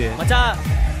காண்டா இருக்குது. மச்சான்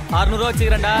 600 ரூபா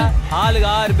வச்சுக்கிறேன்டா, ஆளுக்கு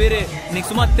 6 பேரு, இன்னைக்கு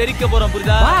சும்மா தெரிக்க போறோம்,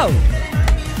 புரியுதா?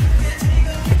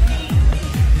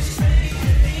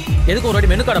 எதுக்கு ஒரு வாட்டி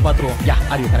மெனு கார்டை பாத்துருவோம். யா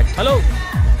are you correct? Hello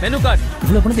menu card.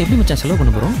 இவ்வளவு பணத்தை எப்படி மச்சான் செலவு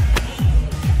பண்ண போறோம்?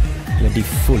 லட்டி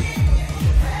ஃபுல்.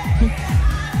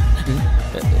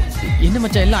 என்ன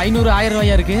மச்சான் எல்லாம் 500 1000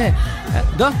 ரூபாயா இருக்கு?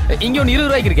 தோ இங்க ஒன்னு 20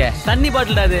 ரூபாய்க்கு இருக்கே. தண்ணி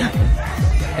பாட்டில்டா அது.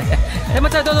 ஏ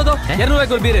மச்சான் தோ 200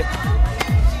 ரூபாய்க்கு ஒரு பீர்.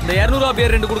 இந்த 200 ரூபாய்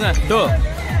பீர் 2 கொடுங்க. தோ.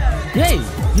 ஏய்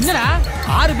என்னடா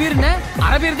 6 பீர்னே,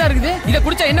 அரை பீர் தான் இருக்குது. இத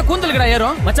குடிச்சா என்ன கூந்தலுக்குடா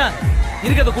ஏறும்? மச்சான்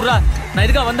இருக்கத குடுறா, நான்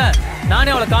இதுக்கா வந்தேன்.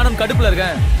 நானே அவளை காணும் கடுப்புல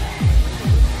இருக்கேன்.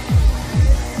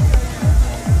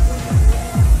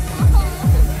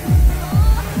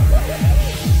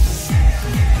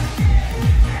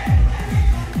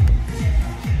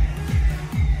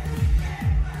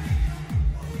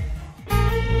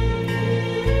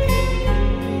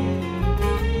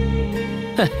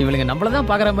 இவளுங்க நம்மளதான்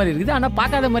பாக்குற மாதிரி இருக்குது, ஆனா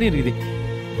பார்க்காத மாதிரி இருக்குது.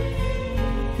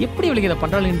 எப்படி இவளுக்கு இதை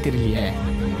பண்றாளுன்னு தெரியலையே.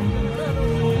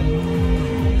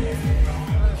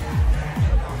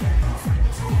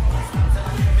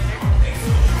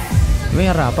 இவன்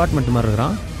யாரா அபார்ட்மெண்ட் மாதிரி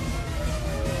இருக்கிறான்?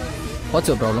 What's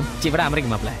your problem? சிவடா அமெரிக்க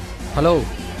மாப்ள. Hello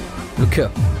look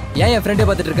here. ஏன் என் ஃப்ரெண்டே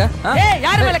பார்த்துட்டு இருக்க? ஏய்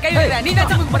யார் மேல கை வைக்கிற? நீ தான்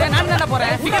சம்புக்கு போற, நான் தான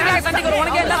போறேன். ஃபிகர்காக சண்டைக்கு வர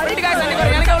உனக்கு எல்லாம் ஃப்ரெண்டுகாக சண்டைக்கு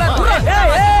வர எனக்கு எவ்வளவு தூரம்?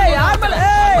 ஏய் யார் மேல?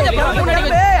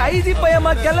 ஏய் ஐஜி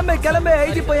பையமா கிளம்பு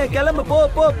ஐஜி பையன் கிளம்பு போ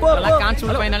போ போ. எல்லாம்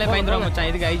கான்ஸ்டபிள் பையனாலே பயந்துறோம் மச்சான்.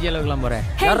 இதுக்கு ஐஜி அளவுக்குலாம் போறேன்.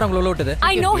 யார் உங்களை உள்ள விட்டது?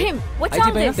 I know him. What's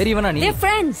all this? தெரியவனா நீ? They're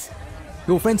friends.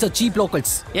 Your friends are cheap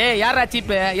locals. ஏய் யாரா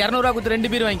சீப்? 200 ரூபாய் கொடுத்து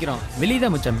 2 பீர் வாங்கிக்கிறோம். வெளிய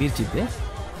தான் மச்சான் பீர் சீப்.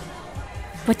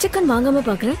 வச்சக்கன் வாங்காம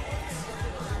பாக்குற?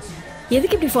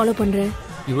 எதுக்கு இப்படி ஃபாலோ பண்ற?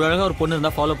 இவ்வளவு அழகா ஒரு பொண்ணு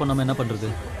இருந்தா ஃபாலோ பண்ணாம என்ன பண்றது?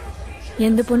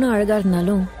 எந்த பொண்ணு அழகா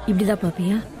இருந்தாலும் இப்படிதான்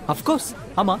பாப்பியா? ஆஃப் கோர்ஸ்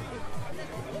ஆமா.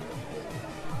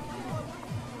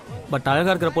 பட்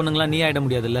அழகா இருக்கிற பொண்ணுங்களா நீ ஆயிட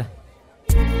முடியாதுல்ல.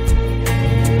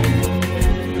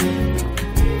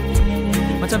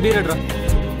 மச்சான் பீர் எடுறா.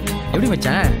 எப்படி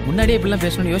மச்சான் முன்னாடியே இப்படிலாம்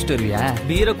பேசணும்னு யோசிச்சு வருவியா?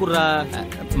 பீரை குடுறா.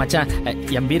 மச்சான்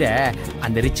என் பீரை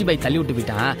அந்த ரிச்சி பை தள்ளி விட்டு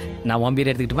போயிட்டான். நான் உன் பீரை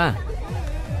எடுத்துக்கிட்டுமா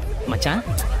மச்சான்?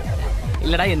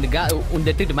 இல்லடா இந்த உன்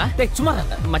எடுத்துக்கிட்டுமா? டேய் சும்மா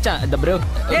மச்சான் இந்த ப்ரோ.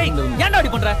 ஏய் ஏன்டா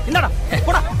அப்படி பண்ற? இந்தாடா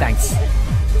போடா. தேங்க்ஸ்.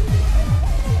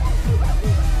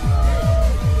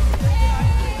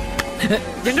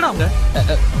 எங்கடா அவங்க?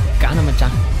 காணோம்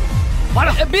மச்சான்.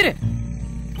 வாடா பீர்.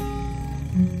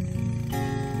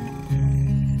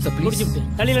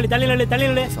 தள்ளி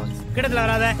கிடத்துல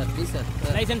வராத.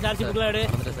 லைசென்ஸ் ஆர்சி புக்ல எடு.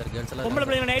 பொம்பளை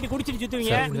பிள்ளைங்க நைட் குடிச்சிட்டு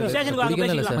சுத்துவீங்க. ஸ்டேஷனுக்கு வாங்க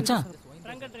பேசிக்கலாம். மச்சான்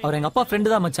அவர் எங்க அப்பா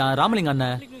ஃப்ரெண்ட் தான் மச்சான், ராமலிங்க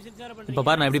அண்ணன். இப்ப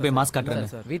பாரு நான் எப்படி போய் மாஸ்க் காட்டுறேன்.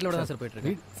 வீட்லோட தான் சார் போயிட்டு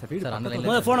இருக்கு. சார் அந்த லைன்ல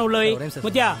முதல்ல போன் உள்ள வை.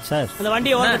 முத்தியா சார் அந்த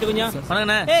வண்டியை ஓரட்டு கொஞ்சம்.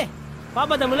 வணங்கண்ணே. ஏய்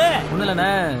பாப்பா தமிழ். ஒண்ணு இல்லண்ணே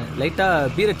லைட்டா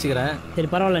பீர் அடிச்சுக்கிறேன். சரி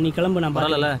பரவாயில்ல நீ கிளம்பு. நான்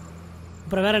பரவாயில்ல.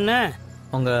 அப்புறம் வேற என்ன?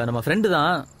 அவங்க நம்ம ஃப்ரெண்டு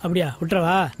தான். அப்படியா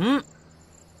விட்டுறவா?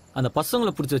 அந்த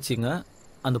பசங்களை பிடிச்சி வச்சுங்க.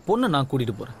 அந்த பொண்ணை நான்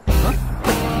கூட்டிட்டு போறேன்.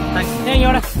 இங்க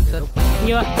வாடா சார்.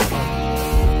 இங்க வா.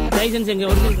 லைசென்ஸ் எங்க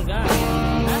ஒரிஜினல் இருக்கா?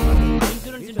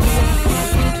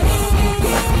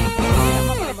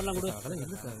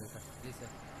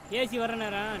 ஏசி வர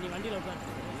நேரம் நீ வண்டியில உட்காரு.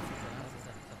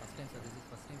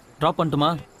 டிராப் பண்ணட்டுமா?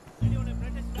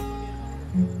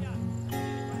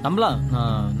 நம்பலாம்.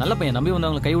 நான் நல்ல பையன், நம்பி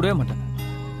வந்தவங்களை கை விடவே மாட்டேன்.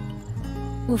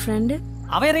 உன் ஃப்ரெண்டு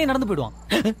அவன் யாரையும் நடந்து போயிடுவான்.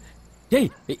 ஏய்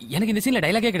எனக்கு இந்த சீன்ல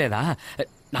டைலாகே கிடையாதா?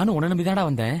 நானும் உன்னை நம்பி தான்டா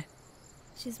வந்தேன்.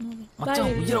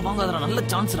 மச்சான் உயிரை வாங்காதடா, நல்ல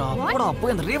சான்ஸ்டா. போடா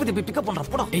போய் அந்த ரேவதி போய் பிக்கப் பண்றா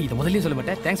போடா. ஏய் இத முதல்லயே சொல்ல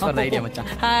மாட்டேன். தேங்க்ஸ் ஃபார் தி ஐடியா மச்சான்.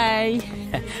 ஹாய்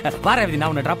வா ரேவதி,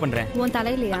 நான் உன்னை டிராப் பண்றேன். உன்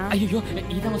தலையிலையா? ஐயோ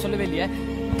இத நான் சொல்லவே இல்லையே.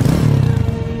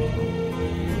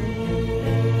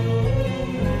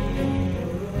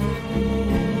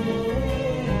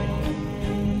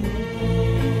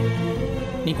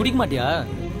 நீ குடிக்க மாட்டியா?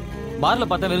 பார்ல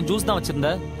பார்த்தா வெறும் ஜூஸ் தான் வச்சிருந்த.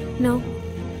 நோ.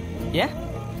 ஏன்?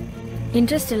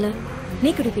 இன்ட்ரெஸ்ட் இல்ல. நீ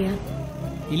குடிப்பியா?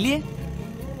 இல்லையே.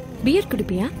 பியர்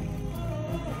குடிப்பியா?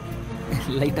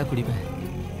 லைட்டா குடிப்பேன்.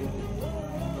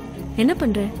 என்ன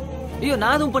பண்ற? ஐயோ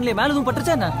நான் எதுவும் பண்ணல. மேல எதுவும்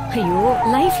பட்டுச்சா என்ன? ஐயோ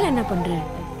லைஃப்ல என்ன பண்ற?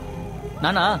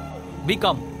 நானா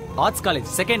BCom arts college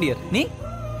second year. நீ?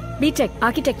 BTech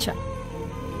architecture.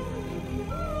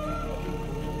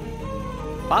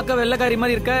 பார்க்க வெள்ளக்காரி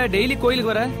மாதிரி இருக்க. டெய்லி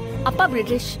கோயிலுக்கு வர. அப்பா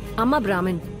பிரிட்டிஷ், அம்மா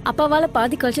பிராமின். அப்பாவால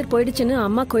பாதி கல்ச்சர் போயிடுச்சுன்னு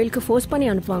அம்மா கோயிலுக்கு ஃபோர்ஸ் பண்ணி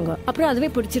அனுப்புவாங்க. அப்புறம் அதுவே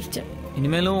பிடிச்சிருச்சு.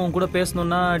 இனிமேலும் உன் கூட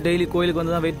பேசணும்னா டெய்லி கோயிலுக்கு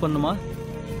வந்து தான் வெயிட் பண்ணுமா?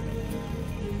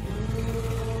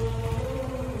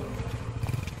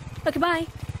 Okay bye.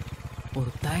 ஒரு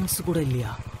தேங்க்ஸ் கூட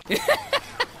இல்லையா?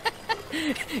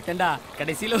 ஏண்டா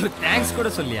கடைசியில ஒரு தேங்க்ஸ்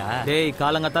கூட சொல்லியா? டேய்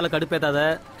காலங்கத்தால கடுப்பேத்தாத.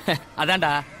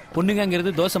 அதான்டா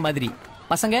பொண்ணுங்கிறது தோசை மாதிரி,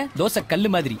 பசங்க தோசை கல்லு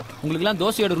மாதிரி. உங்களுக்கு எல்லாம்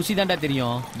தோசையோட ருசி தான்டா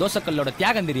தெரியும், தோசை கல்லோட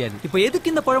தியாகம் தெரியாது. இப்போ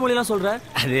எதுக்கு இந்த பழமொழி எல்லாம் சொல்ற?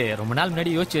 அது ரொம்ப நாள்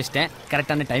முன்னாடி யோசிச்சு வச்சிட்டேன்.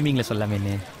 கரெக்டான டைமிங்ல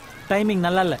சொல்லாமேன்னு. டைமிங்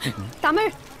நல்லா இல்ல.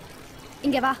 தமிழ்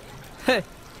இங்க வா.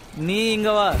 நீ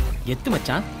இங்க வா. எத்து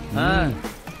மச்சான்.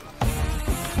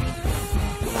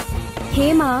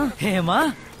 ஹேமா. ஹேமா?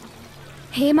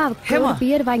 ஹேமாவுக்கு ஒரு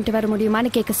பியர் வாங்கிட்டு வர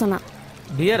முடியுமான்னு கேட்க சொன்னான்.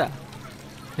 பியரா?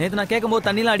 நேத்து நான் கேட்கும்போது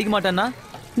தண்ணிலாம் அடிக்க மாட்டேன்னா?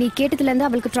 நீ கேட்டதுல இருந்து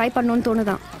அவளுக்கு ட்ரை பண்ணணும்னு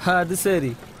தோணுதான். அது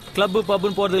சரி. கிளப்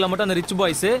பப்னு போறதுல மட்டும் அந்த ரிச்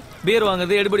பாய்ஸ் பீர்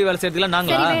வாங்குறது, எடுபடி வேலை செய்யறதுல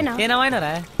நாங்களா? ஏய் நான்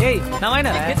வாங்கினறேன். ஏய் நான்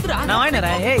வாங்கினறேன். நான்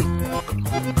வாங்கினறேன். ஏய்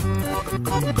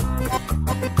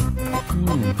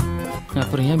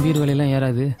அப்புறம் ஏன் பீர் வேலையெல்லாம்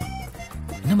ஏறாது?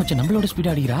 என்ன மச்சான் நம்மளோட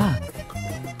ஸ்பீடா அடிக்கிறா?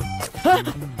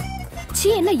 சீ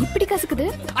என்ன இப்படி கசக்குது?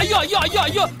 ஐயோ ஐயோ ஐயோ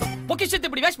ஐயோ பொக்கிஷத்தை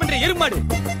இப்படி வேஸ்ட் பண்ற எருமாடு.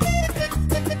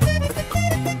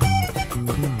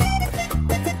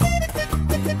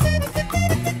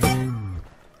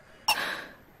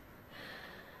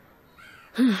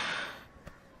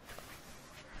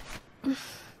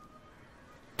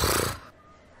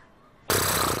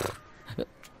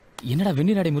 என்னடா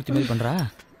வெந்நீராடை மூர்த்தி மாதிரி பண்றா?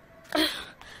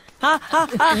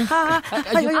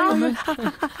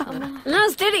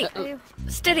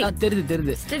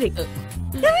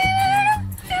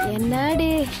 என்னடி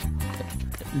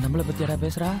நம்மள பத்தி யாரா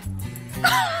பேசுறா?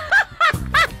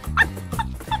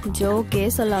 ஜோக்கே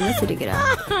சொல்லாம சிரிக்கிறா.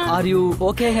 Are you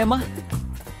okay, Hema?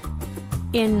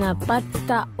 என்ன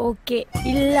பார்த்தா ஓகே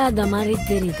இல்லாத மாதிரி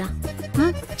தெரியுதா?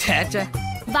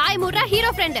 பாய் முர்ரா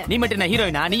ஹீரோ ஃப்ரெண்ட். நீ மட்டும் என்ன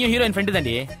ஹீரோயினா? நீயும் ஹீரோயின் ஃப்ரெண்ட்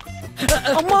தாண்டி.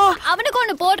 அம்மா அவனுக்கு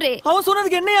ஒன்னு போடுறே. அவன்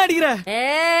சொன்னதுக்கு என்னைய அடிக்கிற?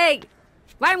 ஏய்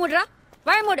வாய் மூடுடா,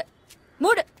 வாய் மூடு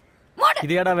மூடு மூடு.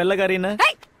 இது ஏடா வெள்ளக்காரின்னு?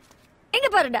 ஏய் இங்க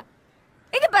பாருடா,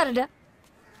 இங்க பாருடா.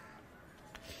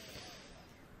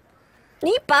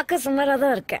 நீ பார்க்க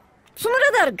சுமாராதான் இருக்க,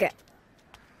 சுமாராதான் இருக்க.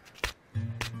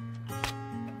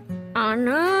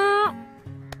 ஆனா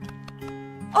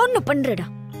ஒண்ணு பண்றடா,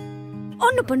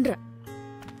 ஒண்ணு பண்ற.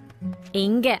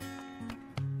 இங்க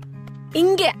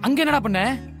இங்க அங்க என்னடா பண்ண?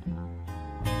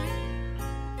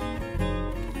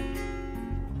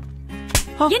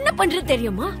 என்ன பண்ற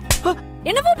தெரியுமா?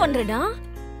 என்னவோ பண்றடா.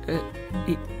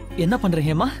 என்ன பண்ற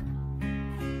ஹேமா?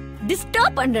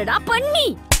 டிஸ்டர்ப் பண்றடா பண்ணி.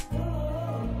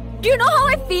 Do you know how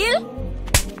I feel?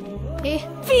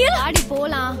 feel ஆடி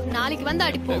போலாம். நாளைக்கு வந்து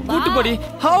அடி போ. கூட்டி போடி.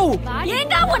 How?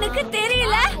 ஏண்டா உனக்கு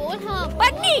தெரியல?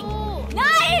 பண்ணி.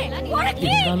 நாயே உனக்கு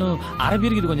இருந்தாலும்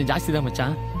அரபியருக்கு இது கொஞ்சம் ஜாஸ்தி தான்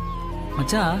மச்சான்.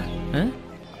 மச்சான்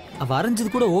அவ அரைஞ்சது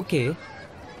கூட ஓகே.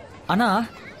 ஆனா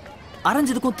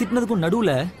அரைஞ்சதுக்கும் திட்டினதுக்கும்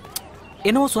நடுவுல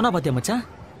என்னவோ சொன்னா பாத்தியா மச்சான்?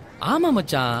 ஆமா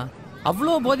மச்சான்,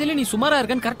 அவ்வளோ போதையில நீ சுமாரா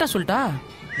இருக்கன்னு கரெக்டா சொல்லிட்டா.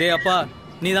 டேய் அப்பா,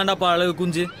 நீ தாண்டாப்பா அழகு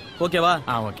குஞ்சு. ஓகேவா?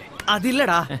 ஓகே. அது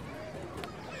இல்லடா,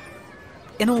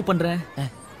 என்னவோ பண்ற,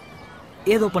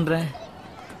 ஏதோ பண்ற,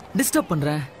 டிஸ்டர்ப்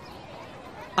பண்ற,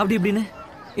 அப்படி இப்படின்னு.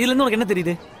 இதுல இருந்து உனக்கு என்ன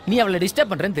தெரியுது? நீ அவளை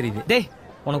டிஸ்டர்ப் பண்றேன்னு தெரியுது. டேய்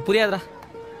உனக்கு புரியாதுடா.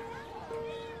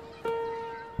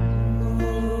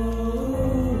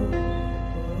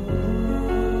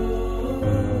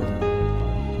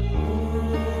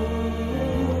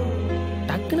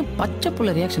 டக்குன்னு பச்சை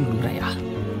புள்ள ரியாக்ஷன் கொடுக்குறாயா?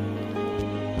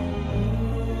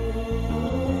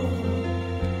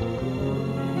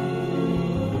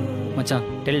 மச்சான்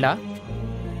டெல்டா,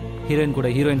 ஹீரோயின் கூட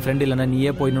ஹீரோயின் ஃப்ரெண்ட் இல்லைன்னா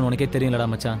நீயே போயிடணும்னு உனக்கே தெரியும்லடா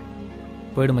மச்சான்.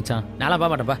 போயிடு மச்சான். நானா பா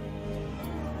மாட்டேப்பா.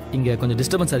 இங்க கொஞ்சம்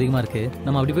டிஸ்டர்பன்ஸ் அதிகமா இருக்கு.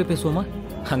 நம்ம அப்படி போய் பேசுவோமா?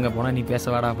 அங்க போனா நீ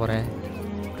பேசவாடா போற.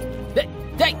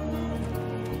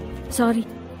 சாரி,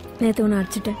 நேத்து உன்னை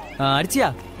அடிச்சிட்டேன். அடிச்சியா?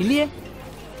 இல்லையே.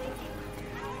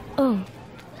 ஓ,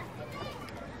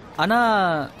 ஆனா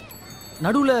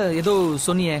நடுவுல ஏதோ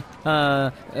சொன்னியே,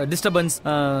 டிஸ்டர்பன்ஸ்,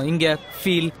 இங்க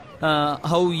ஃபீல்,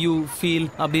 ஹவ் யூ ஃபீல்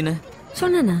அப்படின்னு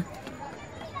சொன்னா?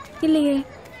 இல்லையே.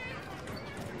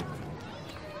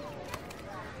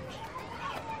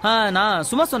 நான்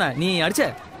சும்மா சொன்னேன், நீ அடிச்ச.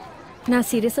 நான்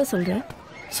சீரியஸா சொல்றேன்,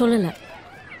 சொல்லல.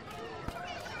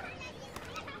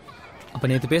 அப்ப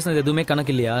நேத்து பேசுனது எதுவுமே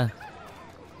கணக்கு இல்லையா?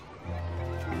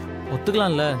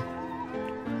 ஒத்துக்கலாம்ல?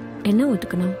 என்ன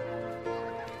ஒத்துக்கணும்?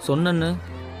 சொன்னன்னு.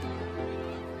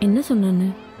 என்ன சொன்னு?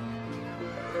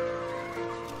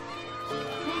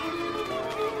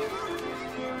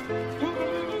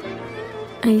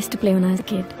 I used to play when I was a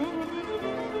kid.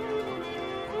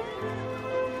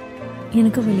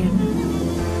 எனக்கு விளையாடணும்.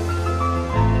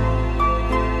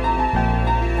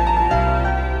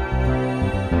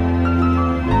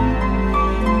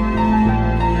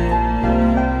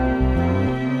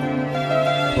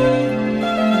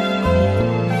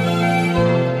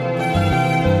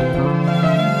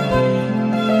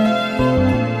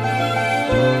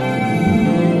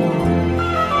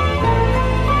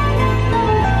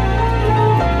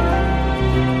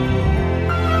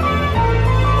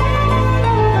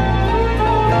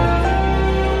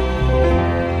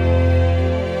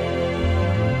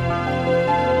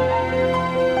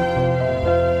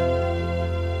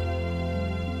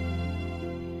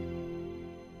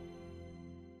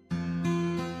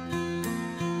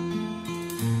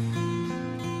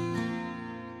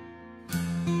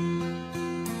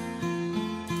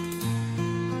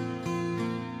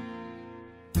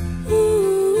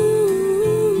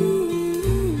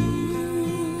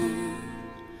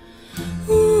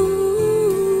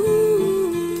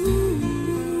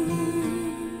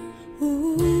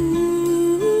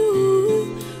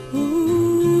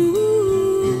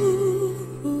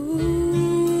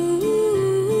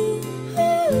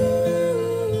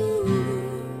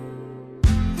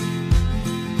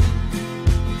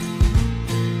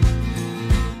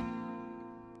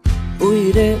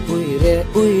 உயிரே உயிரே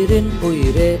உயிரின்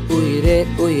உயிரே உயிரே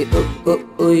உயிர்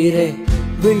உயிரே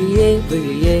விழியே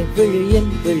விழியே விழியின்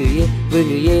விழியே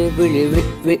விழியே விழி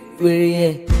விழியே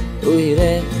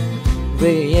உயிரே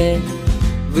விழியே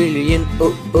விழியின்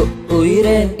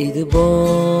உயிரே இது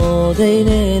போதை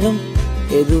நேரம்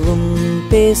எதுவும்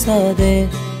பேசாதே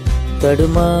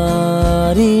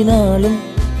தடுமாறினாலும்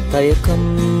தயக்கம்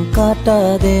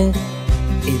காட்டாதே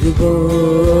இது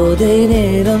போதை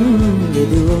நேரம்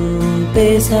எதுவும்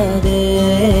பேசாதே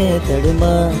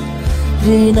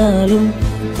தடுமாறினாலும்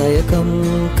தயக்கம்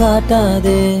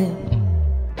காட்டாதே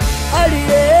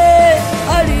அடியே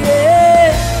அடியே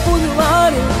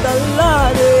புதுவானில்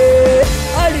தள்ளாதே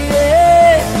அடியே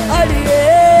அடியே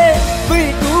விழி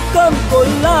தூக்கம்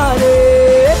கொள்ளாதே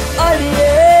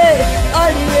அடியே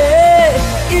அடியே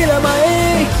இளமை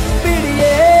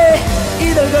பிடியே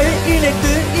இதழ்கள்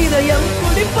இணைத்து இதயம்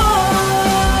குடிப்பா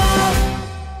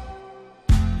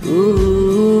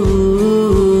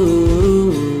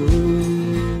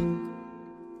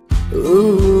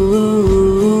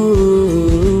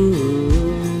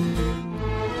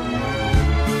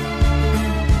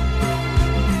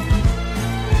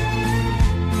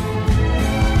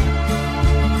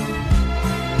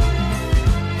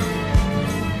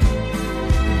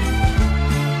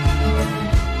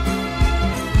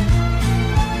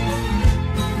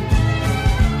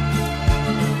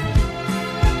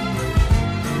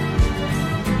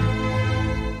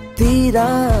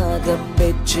தீராத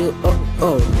பேச்சு ஓ ஓ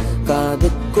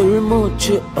காதுக்குள்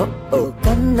மூச்சு ஓ ஓ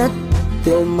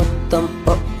கன்னத்தில் முத்தம்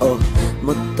ஓ ஓ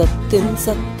முத்தத்தின்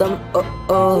சத்தம் ஓ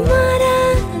ஓ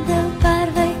மாறாத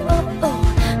பார்வை ஓ ஓ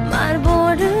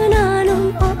மார்போடு நானும்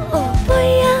ஓ ஓ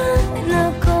பொய்யான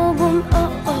கோபம் ஓ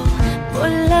ஓ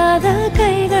பொல்லாத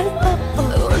கைகள் ஓ ஓ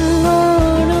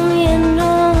உன்னோடும்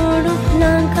என்னோடும்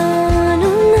நான்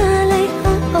காணும் நாளை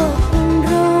ஓ ஓ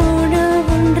ஒன்றோடு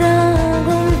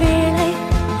ஒன்றாகும் வேளை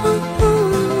ஓ ஓ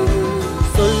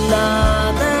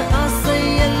சொல்லாத ஆசை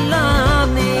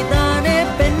எல்லாம் நீதானே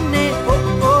பெண்ணே ஓ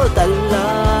ஓ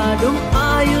தள்ளாடும்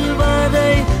ஆயுள்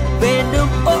வரை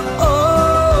வேண்டும் ஓ ஓ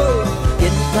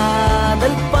என்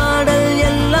காதல் பாடல்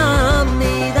எல்லாம்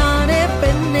நீதானே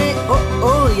பெண்ணே ஓ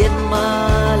ஓ என்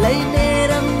மாலை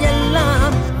நேரம்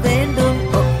எல்லாம் வேண்டும்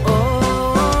ஓ ஓ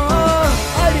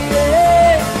அடியே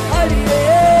அடியே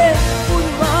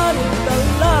புல்வானில்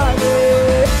தள்ளாதே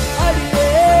அடியே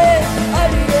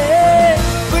அடியே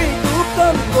விழி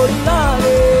தூக்கம்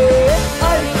கொள்ளாதே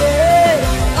அடியே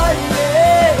அடியே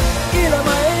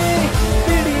இளமை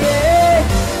பிடியே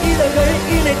இதழ்கள்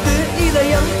இணைத்து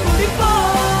இதயம் குடிப்பா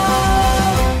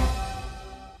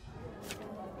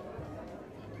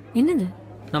என்னது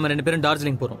நம்ம 2 பேரும்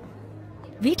டார்ஜிலிங் போறோம்.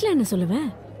 வீட்ல என்ன சொல்லுவேன்?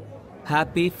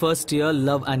 Happy first year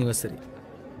love anniversary.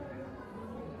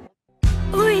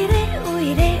 உயிரே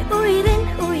உயிரே உயிரின்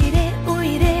உயிரே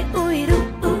உயிரே உயிரும்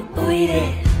உயிரே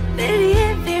வெறியே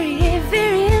வெறியே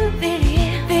வெறியின் வெறியே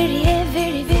வெறியே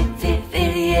வெறி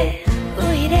வெறியே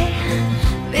உயிரே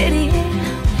வெறியே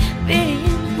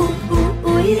வெறியின்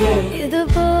உயிரே இது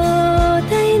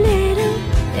போதை நேரம்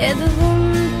எதுவும்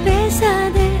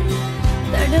பேசாதே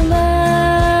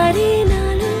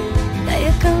தடுமாறினாலும்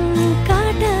தயக்கம்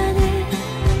காட்டாதே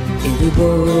இது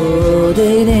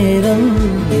போதை நேரம்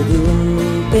எதுவும்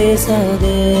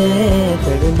பேசாதே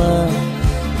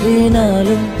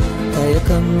தடுமாறினாலும்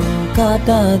தயக்கம்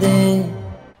காட்டாதே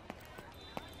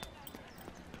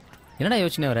என்னடா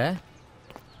யோசனை வர?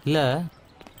 இல்ல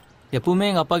எப்பவுமே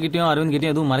எங்க அப்பா கிட்டயும் அரவிந்த்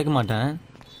கிட்டயும் எதுவும் மறைக்க மாட்டேன்.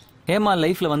 ஹேமா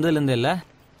லைஃப்ல வந்ததுலேருந்து இல்ல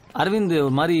அரவிந்த்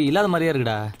ஒரு மாதிரி இல்லாத மாதிரியா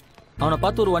இருக்குடா. அவனை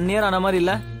பார்த்து ஒரு 1 year ஆன மாதிரி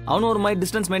இல்ல அவனும் ஒரு மாதிரி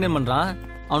டிஸ்டன்ஸ் மெயின்டைன் பண்றான்.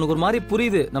 அவனுக்கு ஒரு மாதிரி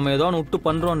புரியுது நம்ம ஏதோ அவனை விட்டு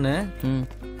பண்றோன்னு.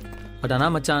 பட் ஆனா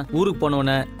மச்சான் ஊருக்கு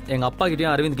போனோடனே எங்க அப்பா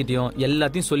கிட்டயும் அரவிந்த் கிட்டயும்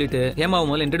எல்லாத்தையும் சொல்லிட்டு ஹேமாவை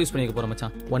முதல்ல இன்ட்ரடியூஸ் பண்ணிக்க போறோம்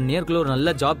மச்சான். 1 yearக்குள்ள ஒரு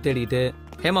நல்ல ஜாப் தேடிட்டு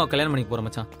ஹேமாவை கல்யாணம் பண்ணிக்க போறோம்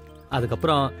மச்சான்.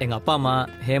 அதுக்கப்புறம் எங்க அப்பா அம்மா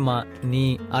ஹேமா நீ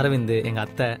அரவிந்த் எங்க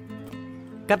அத்தை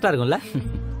கரெக்டா இருக்கும்ல?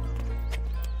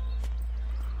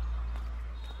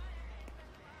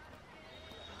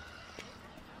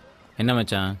 என்ன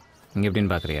மச்சான் இங்கே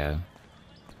எப்படின்னு பார்க்குறியா?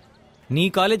 நீ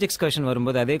காலேஜ் எக்ஸ்கர்ஷன்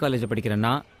வரும்போது அதே காலேஜில்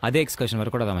படிக்கிறேன்னா அதே எக்ஸ்கர்ஷன்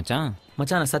வரக்கூடாதா மச்சான்?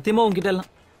 மச்சான் நான் சத்தியமாக உங்ககிட்ட எல்லாம்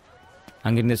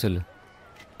அங்கிருந்தே சொல்லு,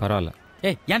 பரவாயில்ல.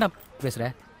 ஏய் ஏன்டா பேசுகிற?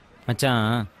 மச்சான்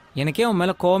எனக்கே உன்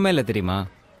மேலே கோவமே இல்லை தெரியுமா?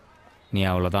 நீ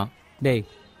அவ்வளோதான். டேய்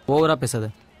ஓவரா பேசாத,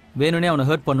 வேணும்னே அவனை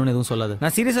ஹர்ட் பண்ணணும்னு எதுவும் சொல்லாத.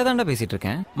 நான் சீரியஸாக தான்டா பேசிகிட்டு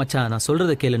இருக்கேன். மச்சான் நான்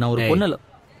சொல்கிறத கேளு, நான் ஒரு பொண்ணு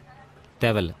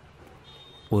தேவையில்ல,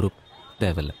 ஒரு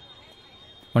தேவையில்ல.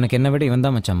 உனக்கு என்ன விட இவன்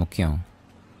தான் மச்சான் முக்கியம்.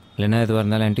 இல்லைன்னா எதுவாக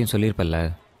இருந்தாலும் என்கிட்டையும் சொல்லியிருப்பல்ல.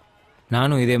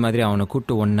 நானும் இதே மாதிரி அவனை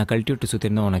கூப்பிட்டு ஒன்றை கழட்டி விட்டு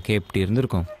சுற்றிருந்தா உனக்கே எப்படி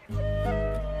இருந்திருக்கும்?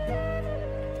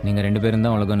 நீங்கள் 2 பேரும்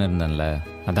தான் உலகம்னு இருந்தேன்ல,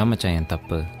 அதான் மச்சான் என்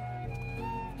தப்பு.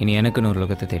 இனி எனக்குன்னு ஒரு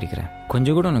உலகத்தை தேடிக்கிறேன்.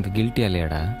 கொஞ்சம் கூட உனக்கு கில்ட்டியா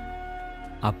இல்லையாடா?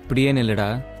 அப்படியே நில்லுடா,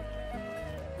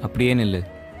 அப்படியே நில்லு.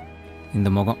 இந்த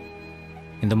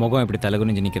முகம் இப்படி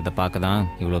தலகுனிஞ்சு நிற்கிறத பார்க்க தான்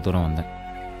இவ்வளோ தூரம் வந்தேன்.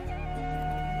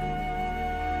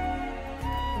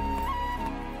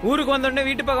 ஊருக்கு வந்தோடனே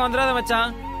வீட்டு பக்கம் வந்துடாத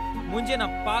மச்சான். மூஞ்சியை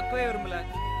நான் பார்க்கவே விரும்பல.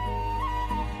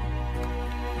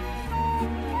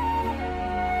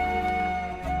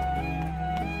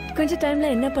 கொஞ்ச டைம்ல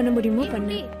என்ன பண்ண முடியுமோ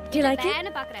பண்ணு. Do you like it?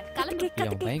 நான் பாக்குறேன். கிளம்பு.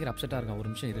 அவன் பயங்கர அப்செட்டா இருக்கான். ஒரு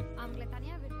நிமிஷம் இரு. அவங்கள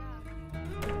தனியா விடுறா.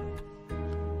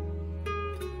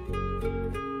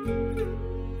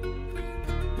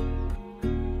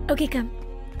 Okay, come.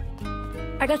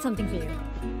 I got something for you.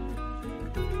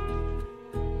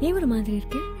 ஏன் ஒரு மாதிரி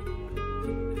இருக்கு?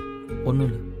 ஒண்ணும்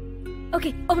இல்ல.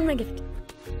 Okay, open my gift.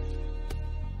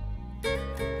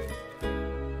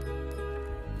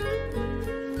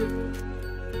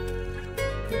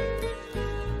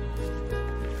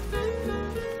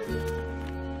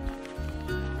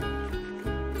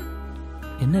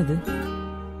 என்னது?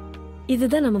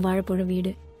 இதுதான் நம்ம வாழ போற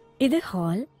வீடு. இது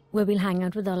hall where we'll hang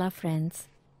out with all our friends.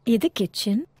 இது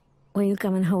kitchen where you'll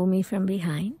come and hold me from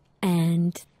behind.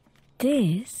 And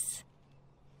this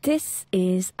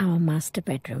is our master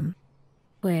bedroom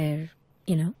where,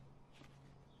 you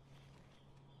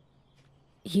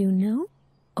know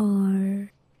or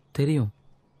தெரியும்.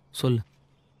 சொல்லு.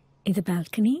 இது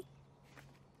balcony.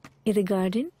 இது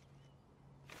garden.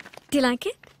 Do you like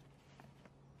it?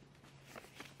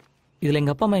 இதுல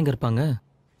எங்க அப்பா அம்மா எங்க இருப்பாங்க?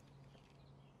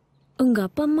 உங்க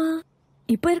அப்பா அம்மா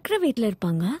இப்ப இருக்கிற வீட்ல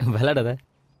இருப்பாங்க. விளையாடாத.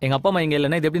 எங்க அப்பா அம்மா இங்க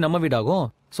இல்லைன்னா இது எப்படி நம்ம வீடாகும்?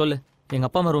 சொல்லு. எங்க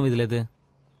அப்பா அம்மா ரூம் இதுல எது?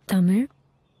 தமிழ்,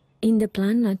 இந்த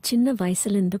பிளான் நான் சின்ன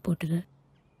வயசுல இருந்து போட்டது.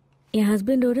 என்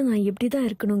ஹஸ்பண்டோட நான் எப்படிதான்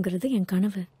இருக்கணுங்கிறது என்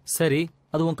கனவு. சரி,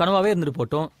 அது உன் கனவாவே இருந்துட்டு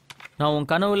போட்டோம். நான் உன்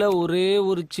கனவுல ஒரே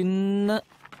ஒரு சின்ன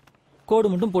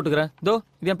கோடு மட்டும் போட்டுக்கிறேன். இதோ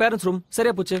இது என் பேரண்ட்ஸ் ரூம்.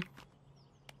 சரியா போச்சு.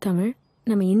 தமிழ்,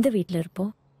 நம்ம இந்த வீட்ல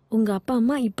இருப்போம். உங்க அப்பா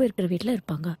அம்மா இப்ப இருக்கிற வீட்ல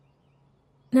இருப்பாங்க.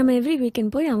 நம்ம எவ்ரி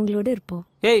வீக்கெண்ட் போய் அவங்களோட இருப்போம்.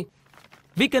 ஏய்,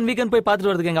 வீக்கெண்ட் போய் பார்த்துட்டு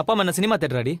வரதுக்கு எங்க அப்பா அம்மா என்ன சினிமா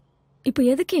தேட்டராடி? இப்போ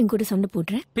எதுக்கு என் கூட சண்டை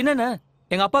போடுறேன்? பின்ன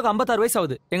எங்க அப்பாக்கு 56 வயசு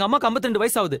ஆகுது, எங்க அம்மாக்கு 52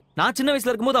 வயசு ஆகுது. நான் சின்ன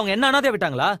வயசுல இருக்கும்போது அவங்க என்ன அனாதையா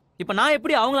விட்டாங்களா? இப்ப நான்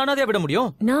எப்படி அவங்கள அனாதையா விட முடியும்?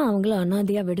 நான் அவங்கள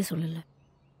அனாதையா விட சொல்லல.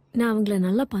 நான் அவங்கள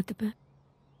நல்லா பார்த்துப்பேன்,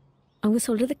 அவங்க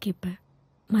சொல்றத கேட்பேன்,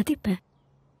 மதிப்பேன்.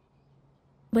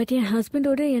 பட் என்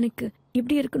ஹஸ்பண்டோட எனக்கு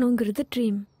இப்படி இருக்கணுங்கிறது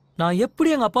ட்ரீம். நான் எப்படி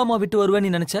எங்க அப்பா அம்மா விட்டு வருவேன் நீ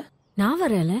நினைச்ச? நான்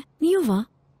வரல, நீயும் வா.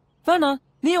 வேணா,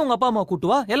 நீ உங்க அப்பா அம்மா கூட்டு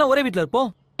வா, எல்லாம் ஒரே வீட்ல இருப்போம்.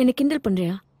 என்ன கிண்டல்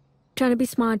பண்றியா? Trying to be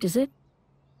smart, is it?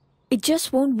 It just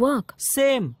won't work.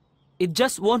 Same. It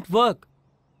just won't work.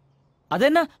 அது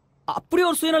என்ன அப்படி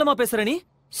ஒரு சுயநலமா பேசுற நீ?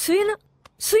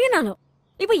 சுயநலம்?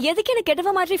 இப்போ எதுக்கு என்ன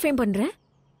கெட்டவ மாதிரி ஃப்ரேம் பண்ற?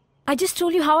 I just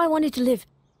told you how I wanted to live.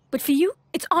 But for you,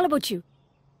 it's all about you.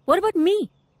 What about me?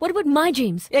 What about my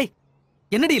dreams? ஏய்,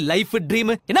 என்னடி லைஃப்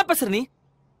ட்ரீம்? என்ன பேசுற நீ?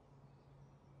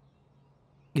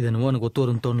 இது என்னவோ எனக்கு ஒத்து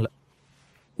வரும்னு தோணல.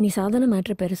 நீ சாதாரண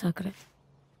மேட்டர் பெருசாக்குற.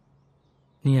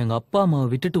 நீ எங்க அப்பா அம்மாவை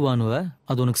விட்டுட்டு வானுவ,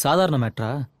 அது உனக்கு சாதாரண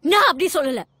மேட்டரா? நான் அப்படி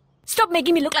சொல்லல. Stop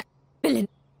making me look like a villain.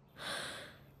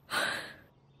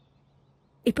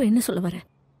 இப்போ என்ன சொல்ல வர?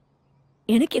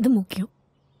 எனக்கு எது முக்கியம்?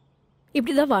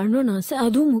 இப்படிதான் வாழணும்னு ஆசை,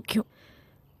 அதுவும் முக்கியம்.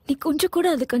 நீ கொஞ்சம் கூட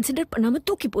அதை கன்சிடர் பண்ணாம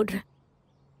தூக்கி போடுற.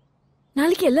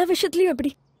 நாளைக்கு எல்லா விஷயத்துலயும்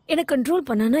அப்படி என்ன கண்ட்ரோல்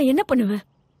பண்ணானா என்ன பண்ணுவ?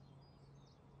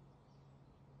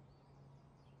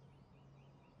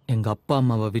 எங்க அப்பா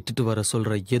அம்மாவை விட்டுட்டு வர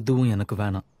சொல்ற எதுவும் எனக்கு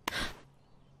வேணாம்.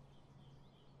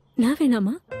 நான்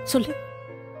வேணாமா? சொல்லு,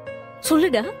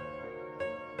 சொல்லுடா.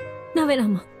 நான்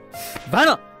வேணாமா?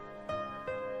 வேணாம்.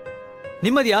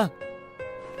 நிம்மதியா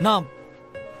நான்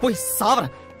போய்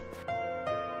சாவறேன்.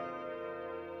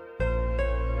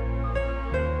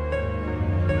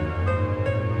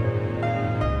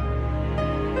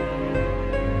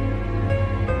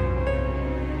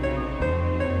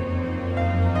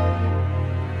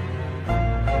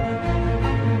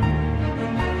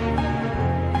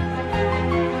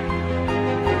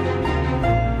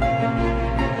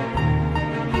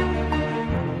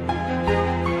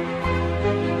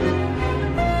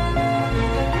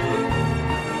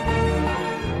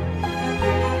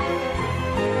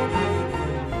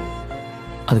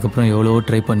 அதுக்கப்புறம் எவ்வளவோ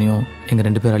ட்ரை பண்ணியும் எங்கள்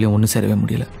 2 பேராலையும் ஒன்றும் சேரவே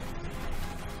முடியல.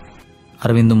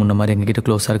 அரவிந்தும் முன்ன மாதிரி எங்ககிட்ட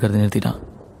க்ளோஸாக இருக்கிறத நிறுத்திட்டான்.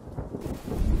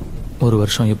 ஒரு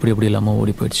வருஷம் எப்படி எப்படி இல்லாமல்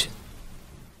ஓடி போயிடுச்சு.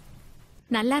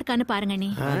 நல்லா இருக்கான்னு பாருங்க நீ.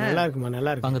 நல்லா இருக்குமா?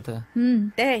 நல்லா இருக்கு. வாங்கத்த.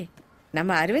 டேய்,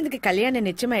 நம்ம அரவிந்துக்கு கல்யாணம்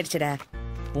நிச்சயமாயிடுச்சுடா.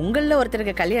 உங்கள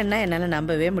ஒருத்தருக்கு கல்யாணம்னா என்னால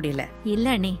நம்பவே முடியல. இல்ல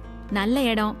அண்ணி, நல்ல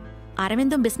இடம்.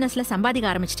 அரவிந்தும் பிசினஸ்ல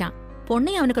சம்பாதிக்க ஆரம்பிச்சிட்டான்.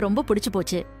 பொண்ணையும் அவனுக்கு ரொம்ப பிடிச்சு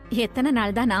போச்சு. எத்தனை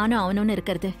நாள் தான் நானும் அவனும்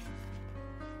இருக்கிறது?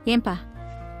 ஏன்பா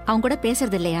அவன் கூட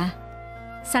பேசுறது இல்லையா?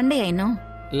 சண்டையா இன்னும்?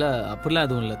 இல்லை, அப்படிலாம்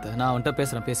எதுவும் இல்லை. நான் அவன்கிட்ட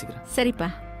பேசிக்கிறேன். சரிப்பா.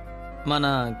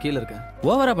 நான் கீழே இருக்கேன்.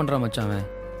 ஓவரா பண்றான் மச்சான் அவன்.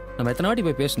 நம்ம எத்தனை வாட்டி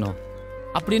போய் பேசணும்?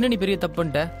 அப்படின்னு நீ பெரிய தப்பு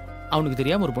பண்ணிட்ட. அவனுக்கு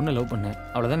தெரியாம ஒரு பொண்ணை லவ் பண்ண,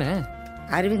 அவ்வளவுதானே?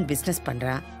 அரவிந்த் பிசினஸ்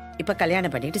பண்றான், இப்ப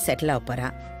கல்யாணம் பண்ணிட்டு செட்டில் ஆக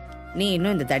போறான். நீ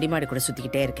இன்னும் இந்த தடிமாடு கூட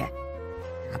சுத்திக்கிட்டே இருக்க.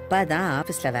 அப்பா தான்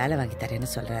ஆபீஸ்ல வேலை வாங்கி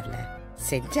தரேன்னு சொல்றாருல,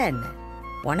 செஞ்சா என்ன?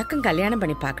 உனக்கும் கல்யாணம்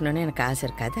பண்ணி பார்க்கணும்னு எனக்கு ஆசை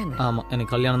இருக்காது? ஆமா,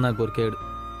 எனக்கு கல்யாணம் தான் இப்போ ஒரு கேடு.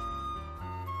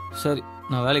 சரி,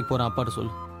 நான் வேலைக்கு போறேன். அப்பாட்ட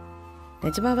சொல்லு.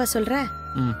 நிஜமாவா சொல்ற?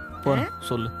 போறேன்,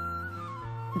 சொல்லு.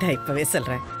 இப்பவே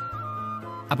சொல்றேன்.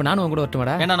 அப்ப நானும் உன் கூட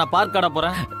வரட்டுமாடா? ஏன்னா நான் பார்க் காட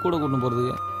போறேன், கூட கூட்டு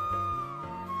போறதுக்கு.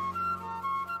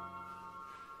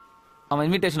 அவன்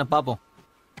இன்விடேஷனை பார்ப்போம்.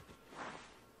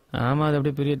 ஆமா, அது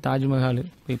அப்படியே பெரிய தாஜ்மஹால்,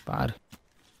 போய் பாரு.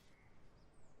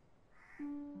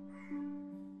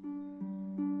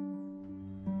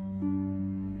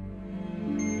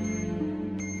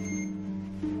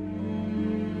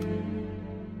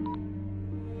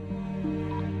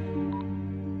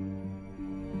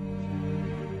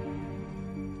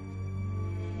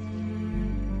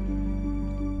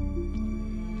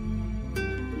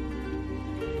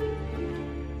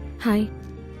 ஹாய்.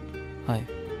 ஹாய்.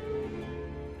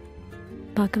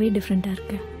 பார்க்கவே டிஃப்ரெண்ட்டாக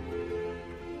இருக்கு.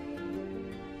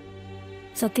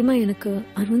 சத்தியமாக எனக்கு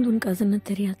அரவிந்த் உன் கசன்னு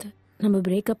தெரியாது. நம்ம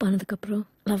பிரேக்கப் ஆனதுக்கப்புறம்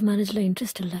லவ் மேரேஜில்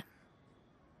இன்ட்ரெஸ்ட் இல்லை.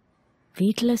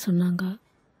 வீட்டில் சொன்னாங்க,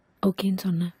 ஓகேன்னு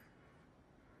சொன்னேன்.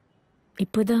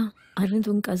 இப்போ தான்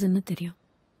அரவிந்த் உன் கசன்னு தெரியும்.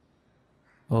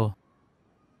 ஓ.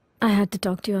 ஐ had to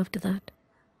talk to you after that.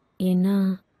 ஏன்னா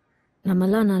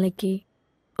நம்மலாம் நாளைக்கு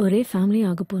ஒரே ஃபேமிலி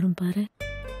ஆக போகிறோம் பாரு.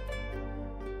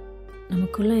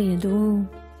 நமக்குள்ள எதுவும்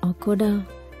ஆக்வர்டா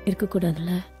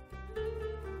இருக்கக்கூடாதுல்ல?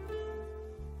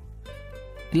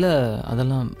 இல்லை,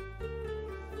 அதெல்லாம்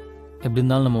எப்படி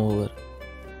இருந்தாலும் நம்ம over.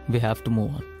 We have to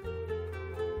move on.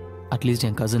 At least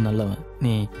N cousin நல்லவன்,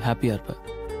 நீ ஹாப்பியாக இருப்ப.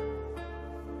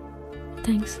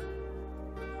 தேங்க்ஸ்.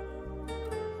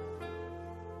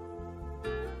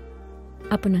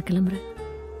 அப்போ நான் கிளம்புறேன்.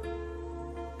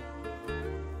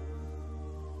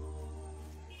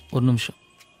 ஒரு நிமிஷம்.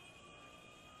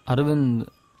 அரவிந்த்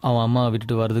அவன் அம்மா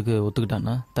விட்டுட்டு வர்றதுக்கு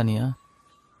ஒத்துக்கிட்டானா தனியா?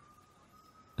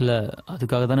 இல்லை,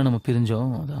 அதுக்காக தானே நம்ம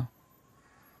பிரிஞ்சோம். அதான்.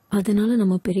 அதனால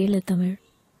நம்ம பிரியல தமிழ்.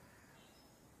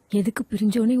 எதுக்கு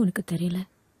பிரிஞ்சோன்னே உனக்கு தெரியல.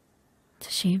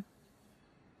 It's shame.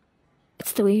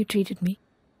 It's the way you treated me.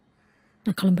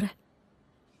 நான் கிளம்புறேன்.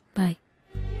 பாய்.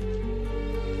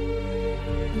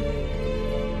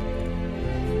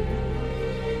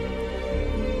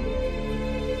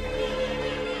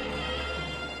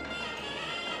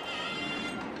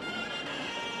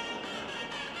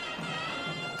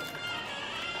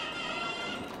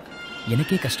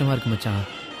 எனக்கே கஷ்டமா இருக்கு மச்சான்.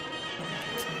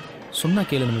 சொன்னா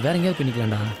கேளு, நம்ம வேற எங்கேயாவது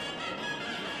பண்ணிக்கலாம்டா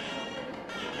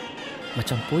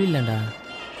மச்சான். போயிடலாம்டா.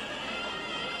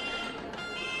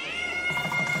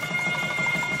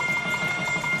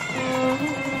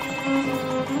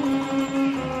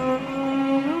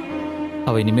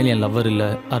 அவள் இனிமேல் என் லவ்வர் இல்லை,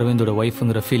 அரவிந்தோட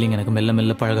ஒய்ஃபுங்கிற ஃபீலிங் எனக்கு மெல்ல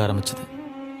மெல்ல பழக ஆரம்பிச்சது.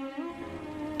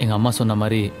 எங்கள் அம்மா சொன்ன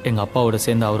மாதிரி எங்கள் அப்பாவோட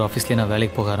சேர்ந்து அவர் ஆஃபீஸ்லேயே நான்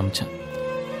வேலைக்கு போக ஆரம்பித்தேன்.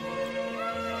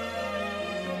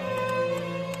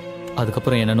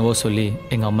 அதுக்கப்புறம் என்னென்னவோ சொல்லி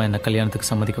எங்கள் அம்மா என்னை கல்யாணத்துக்கு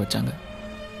சம்மதிக்க வச்சாங்க.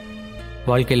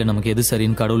 வாழ்க்கையில் நமக்கு எது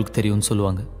சரின்னு கடவுளுக்கு தெரியும்னு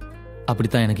சொல்லுவாங்க.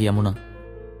 அப்படித்தான் எனக்கு யமுனா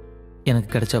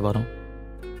எனக்கு கிடைச்ச வரம்.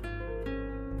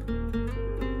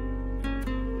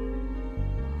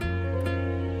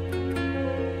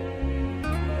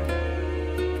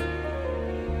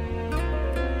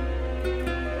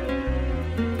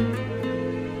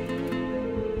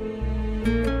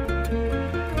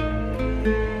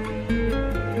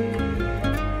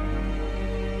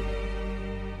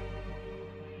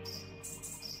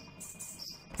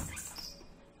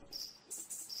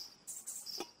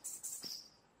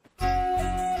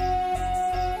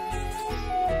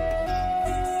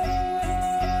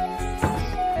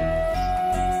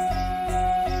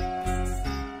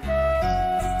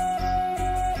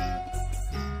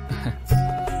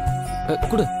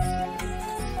 குடு.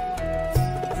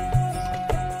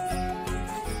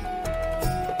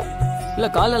 இல்ல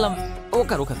காலெல்லாம்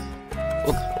உட்கார் உட்கார்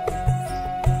உட்கார்.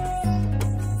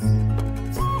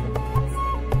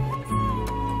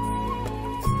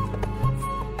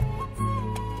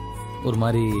 ஒரு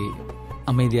மாதிரி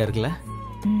அமைதியா இருக்குல்ல?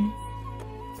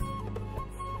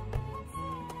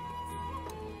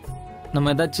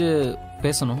 நம்ம ஏதாச்சும்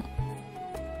பேசணும்.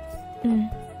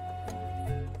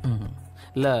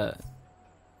 இல்ல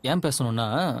ஏன் பேசணும்னா,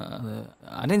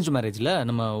 அரேஞ்ச் மேரேஜில்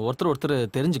நம்ம ஒருத்தர்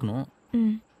தெரிஞ்சுக்கணும்.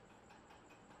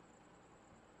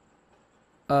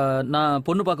 நான்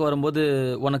பொண்ணு பார்க்க வரும்போது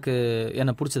உனக்கு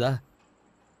என்ன பிடிச்சதா?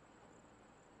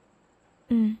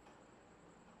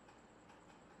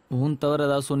 உன் தவிர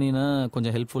ஏதாவது சொன்னீங்கன்னா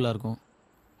கொஞ்சம் ஹெல்ப்ஃபுல்லாக இருக்கும்.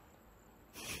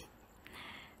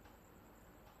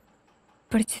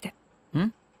 பிடிச்சது.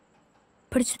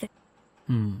 பிடிச்சது.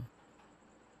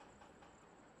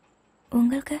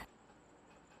 உங்களுக்கு?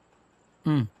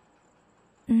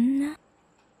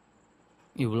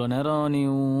 இவ்வளோ நேரம் நீ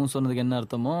சொன்னதுக்கு என்ன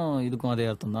அர்த்தமோ இதுக்கும் அதே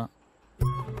அர்த்தம் தான்.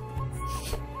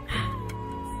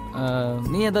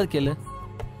 நீ ஏதாவது கேளு.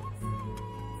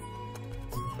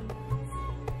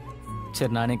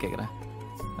 சரி நானே கேட்குறேன்.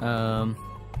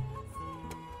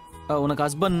 உனக்கு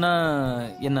ஹஸ்பண்ட்னா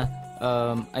என்ன?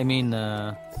 ஐ மீன்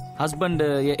ஹஸ்பண்ட்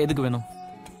எதுக்கு வேணும்?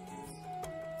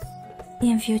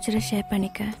 என் ஃபியூச்சரை ஷேர்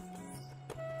பண்ணிக்க,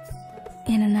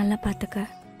 என்னை நல்லா பார்த்துக்க,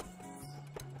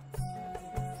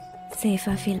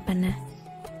 சேஃபாக ஃபீல் பண்ண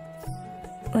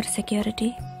ஒரு செக்யூரிட்டி.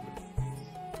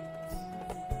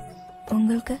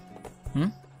 உங்களுக்கு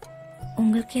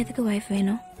உங்களுக்கு எதுக்கு ஒய்ஃப்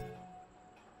வேணும்?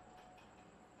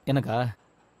 எனக்கா?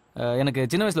 எனக்கு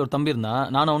சின்ன வயசில் ஒரு தம்பி இருந்தான்.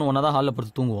 நானும் அவனும் ஒன்றா தான் ஹாலில்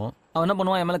படுத்து தூங்குவோம். அவன் என்ன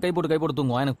பண்ணுவான், என் மேலே கை போட்டு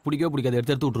தூங்குவான். எனக்கு பிடிக்கவே பிடிக்காது,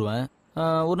 எடுத்து விட்ருவேன்.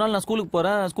 ஒரு நாள் நான் ஸ்கூலுக்கு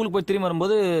போகிறேன். ஸ்கூலுக்கு போய் திரும்பி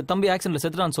வரும்போது தம்பி ஆக்சிடென்ட்ல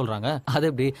செத்துட்டான்னு சொல்கிறாங்க. அது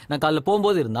எப்படி? நான் காலையில்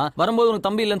போகும்போது இருந்தான், வரும்போது உனக்கு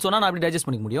தம்பி இல்லைன்னு சொன்னால் நான் அப்படி டைஜஸ்ட்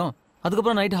பண்ணிக்க முடியும்?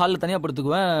 அதுக்கப்புறம் நைட்டு ஹாலில் தனியாக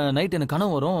படுத்துக்குவேன். நைட் எனக்கு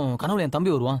கனவு வரும். கனவுல என்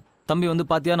தம்பி வருவான். தம்பி வந்து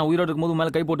பாத்தியா நான் உயிரோடு இருக்கும்போது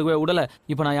மேலே கை போட்டுக்குவே உடலை,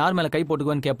 இப்போ நான் யார் மேலே கை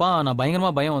போட்டுக்குவேன்னு கேட்பான். நான்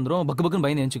பயங்கரமாக பயம் வந்துடும், பக்குன்னு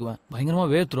பயந்து நினைச்சுக்குவேன், பயங்கரமாக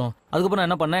வேர்த்துரும். அதுக்கப்புறம் நான்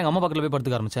என்ன பண்ணேன், எங்கள் அம்மா பக்கத்தில் போய்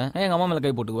படுத்துக்க ஆரம்பிச்சேன். எங்கள் அம்மா மேலே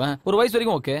கை போட்டுக்குவேன். ஒரு வயசு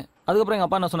வரைக்கும் ஓகே. அதுக்கப்புறம் எங்கள்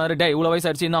அப்பா என்ன சொன்னார், டே இவ்வளோ வயசு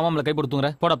ஆயிடுச்சு, இன்னும் அம்மா மேலே கை போட்டுங்குற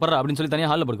போட படுற அப்படின்னு சொல்லி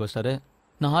தனியாக ஹாலில் படுக்க வச்சாரு.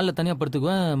 நான் ஹாலில் தனியாக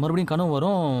படுத்துக்குவேன். மறுபடியும் கனவு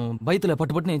வரும், பயத்தில்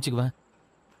பட்டு நினைச்சுக்குவேன்.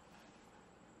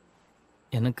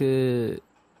 எனக்கு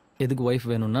எதுக்கு ஒய்ஃப்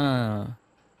வேணும்னா,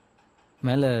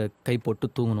 மேலே கை போட்டு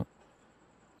தூங்கணும்.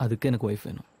 அதுக்கு எனக்கு ஒய்ஃப்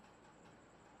வேணும்.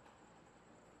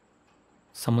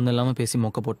 சம்மந்தம் இல்லாமல் பேசி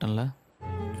மொக்க போட்டேன்ல.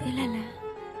 இல்லை இல்லை,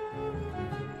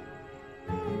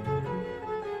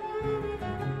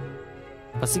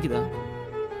 பசிக்குதா?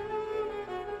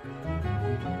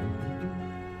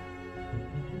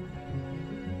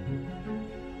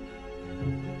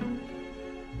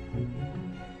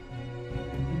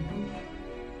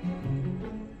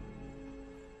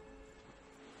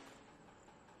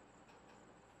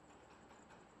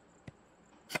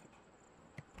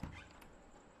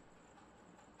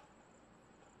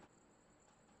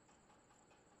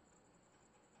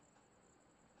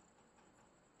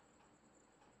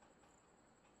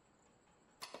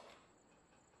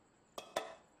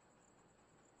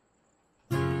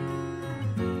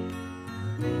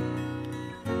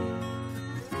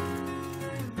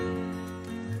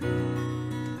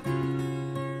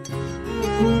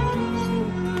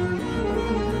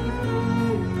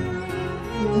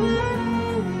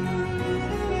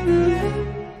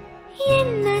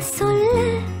 என்ன சொல்ல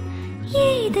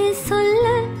ஏது சொல்ல,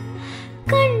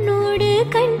 கண்ணோடு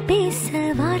கண் பேச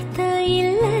வார்த்தை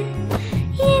இல்ல,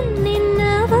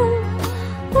 என்னென்னவும்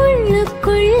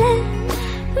உள்ளுக்குள்ள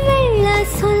வெள்ள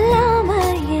சொல்லாம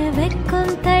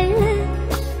வெக்கம் தள்ள,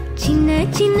 சின்ன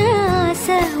சின்ன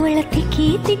ஆசை உள்ள திக்கி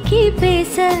திக்கி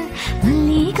பேச,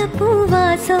 மல்லிகை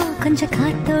பூவாசம் கொஞ்சம்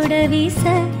காத்தோட வீச,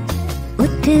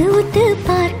 உத்து உத்து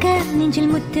பார்க்க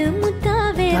நெஞ்சில் முத்து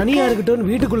முத்தாவே. தனியா இருக்கட்டும்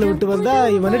வீட்டுக்குள்ள விட்டு வந்தா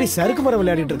இவனடி சறுக்கு மரம்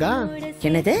விளையாடிட்டு இருக்கான்.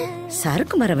 என்னது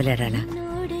சறுக்கு மரம் விளையாடலாம்?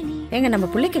 எங்க நம்ம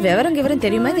பிள்ளைக்கு விவரம்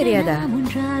தெரியுமா தெரியாதா?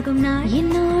 ஒன்றாகும் நாள்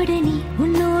என்னோடு நீ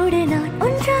உன்னோடு நான்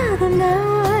ஒன்றாகும்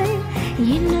நாள்,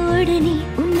 என்னோடு நீ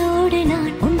உன்னோடு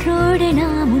நான் ஒன்றோடு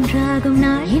நாம் ஒன்றாகும்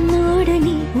நாள், என்னோடு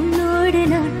நீ உன்னோடு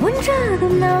நான்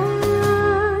ஒன்றாகும் நாள்.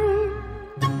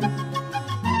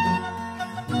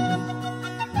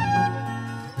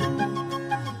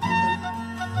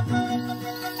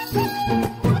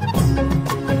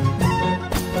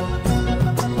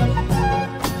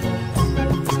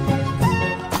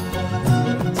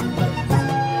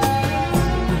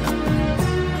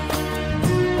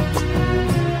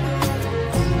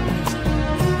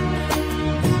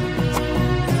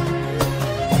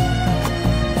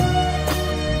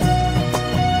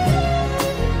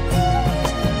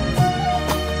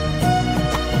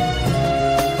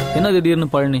 என்ன திடீர்னு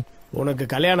பழனி? உனக்கு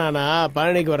கல்யாணம் ஆனா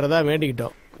பழனிக்கு வர்றதா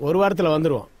வேண்டிக்கிட்டோம். ஒரு வாரத்துல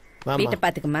வந்துருவோம். வீட்டை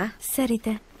பாத்துக்குமா?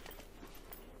 சரிதா.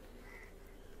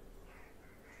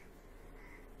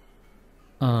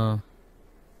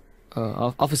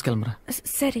 ஆஃபீஸ் கிளம்புறேன்.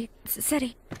 சரி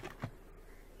சரி.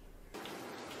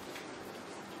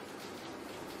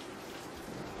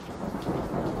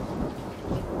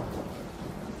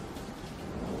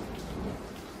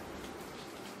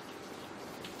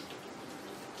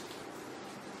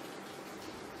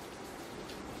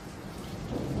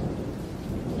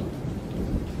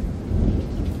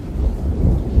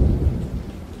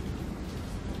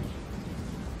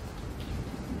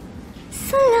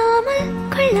 சொல்லாமல்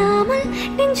கொள்ளாமல்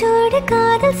நெஞ்சோடு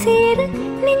காதல் சேர,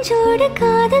 நெஞ்சோடு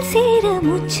காதல் சேர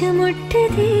மூச்சு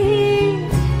முட்டுதே.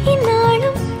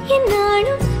 இந்நாளும்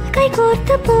இந்நாளும்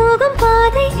கைகோர்த்து போகும்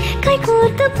பாதை,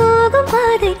 கைகோர்த்து போகும்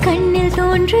பாதை கண்ணில்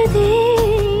தோன்றுதே.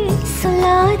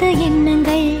 சொல்லாத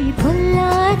எண்ணங்கள்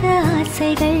பொல்லாத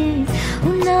ஆசைகள்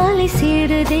உன்னாலை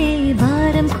சேருதே,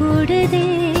 பாரம் கூடுதே.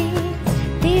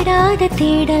 தேடாத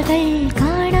தேடல்கள்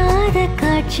காணாத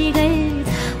காட்சிகள்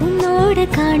உன்னோடு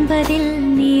காண்பதில்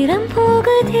நேரம்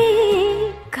போகுதே.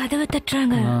 கதவை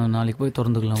தட்டுறாங்க. நாளைக்கு போய்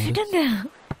திறந்துக்கலாம். விடுங்க.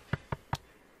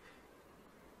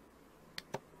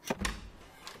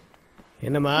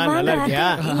 என்னம்மா நல்லா இருக்கியா?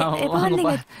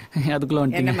 அதுக்குள்ள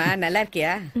என்னம்மா நல்லா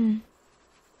இருக்கியா?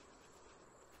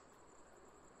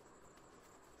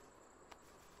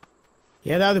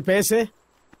 ஏதாவது பேசு.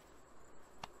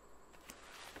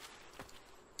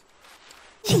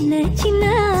 சின்ன சின்ன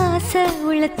ஆசை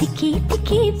உள்ள திக்கி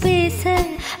திக்கி பேச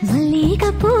மல்லிகை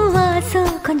பூ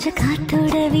வாசம் கொஞ்சம்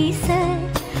காத்தோட வீச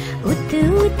உத்து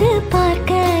உத்து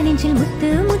பார்க்க நெஞ்சில் முத்து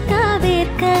முத்தா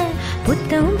வேர்க்க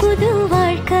புத்தம் புது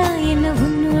வாழ்க்கை என்ன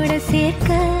உன்னோட சேர்க்க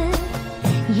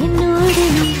என்னோடு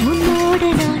நீ உன்னோடு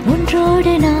நான்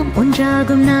ஒன்றோடு நாம்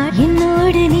ஒன்றாகும் நாள்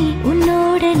என்னோடு நீ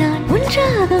உன்னோடு நான்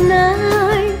ஒன்றாகும்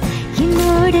நாள்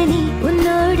என்னோடு நீ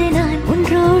உன்னோடு நான்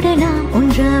ஒன்றோடு நாம்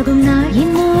ஒன்றாகும் நாள்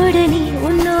என்னோடு நீ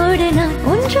உன்னோடு நான்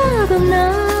ஒன்றாகும்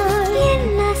நாள்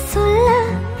என்ன சொல்ல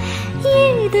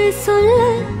ஏது சொல்ல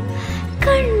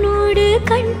கண்ணோடு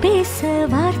கண் பேச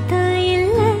வார்த்தை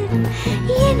இல்லை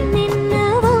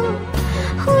என்னென்னவோ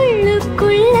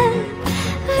உள்ளுக்குள்ள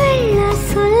வெள்ள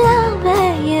சொல்லாம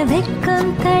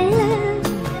வெட்கம் தள்ள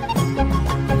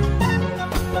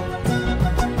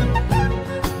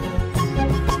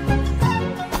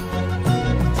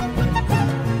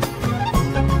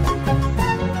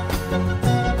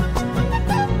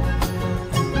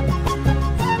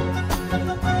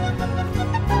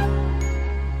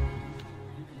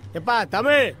எப்பா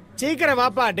தமிழ் சீக்கிரம்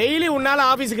வாப்பா. டெய்லி உன்னால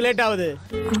ஆபீஸ்க்கு லேட் ஆகுது.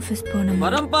 ஆபீஸ் போகணும்.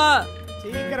 வரம்பா.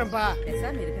 சீக்கிரம்ப்பா.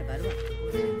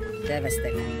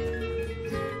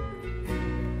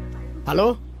 ஹலோ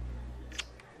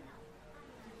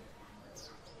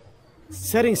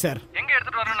சரிங்க சார். எங்க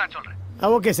எடுத்துட்டு வரணும்னு நான் சொல்றேன்.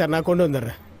 ஓகே சார், நான் கொண்டு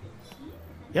வந்துடுறேன்.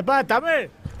 எப்பா தமிழ்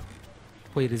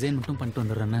போய் ரிசைன் மட்டும் பண்ணிட்டு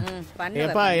வந்துடுறேன்.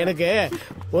 எப்பா எனக்கு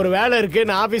ஒரு வேலை இருக்கு,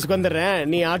 நான் ஆபீஸ்க்கு வந்துடுறேன்.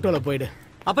 நீ ஆட்டோல போயிடு.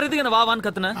 அப்புறம் எதுக்கு என்ன வாவான்னு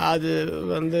கத்துன? அது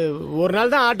வந்து ஒரு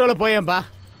நாள் தான் ஆட்டோல போயேன்ப்பா.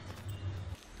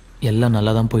 எல்லாம்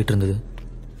நல்லா தான் போயிட்டு இருந்தது.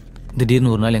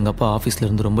 திடீர்னு ஒரு நாள் எங்க அப்பா ஆபீஸ்ல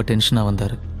இருந்து ரொம்ப டென்ஷனா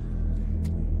வந்தாரு.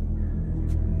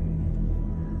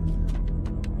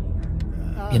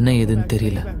 என்ன ஏதுன்னு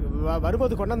தெரியல.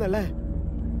 வரும்போது கொண்டாந்தல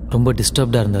ரொம்ப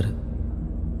டிஸ்டர்ப்டா இருந்தாரு.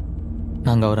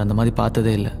 நாங்க அவர் அந்த மாதிரி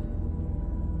பார்த்ததே இல்லை.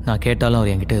 நான் கேட்டாலும்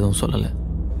அவர் என்கிட்ட எதுவும் சொல்லலை.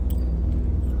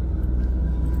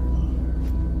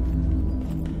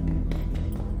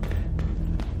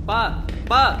 பா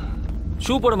பா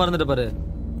ஷூ போட மறந்துட்ட பாரு.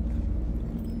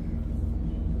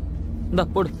 இந்தா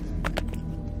போடு.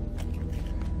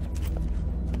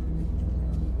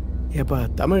 ஏப்பா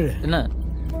தமிழ் என்ன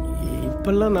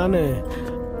இப்பெல்லாம் நான்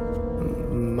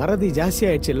மறதி ஜாஸ்தி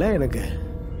ஆயிடுச்சுல்ல எனக்கு.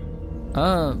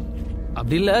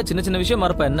 அப்படி இல்ல, சின்ன சின்ன விஷயம்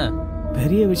மறப்ப. என்ன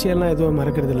பெரிய விஷயம்லாம் எதுவும்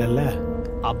மறக்கிறது இல்லைல்ல?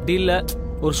 அப்படி இல்ல,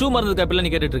 ஒரு ஷூ மறந்ததுக்கு அப்பெல்லாம்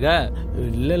நீ கேட்டுட்டு இருக்க?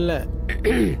 இல்ல இல்ல,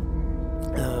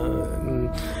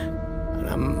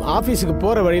 ஆபீஸுக்கு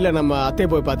போற வழியில நம்ம அத்தையை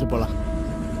போய் பார்த்து போலாம்.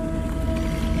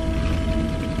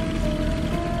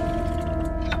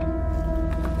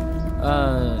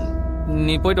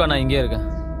 நீ போயிட்டு வா, நான் இங்கே இருக்கேன்.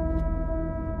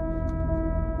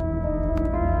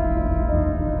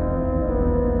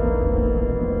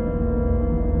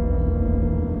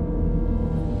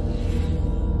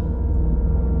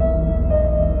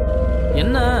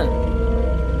 என்ன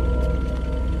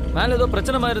மேல ஏதோ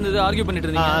பிரச்சனை மாதிரி இருந்தது, ஆர்கியூ பண்ணிட்டு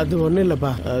இருந்தீங்க. அது ஒண்ணும்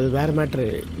இல்லப்பா, அது வேற மேட்ரு.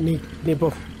 நீ போ.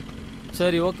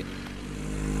 சரி ஓகே.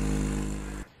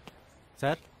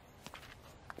 சார்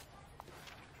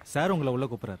சார் உங்களை உள்ள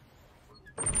கூப்பிடுறாரு.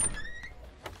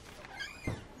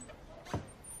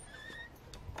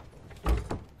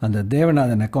 அந்த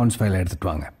தேவநாதன் அக்கௌண்ட்ஸ் ஃபைலை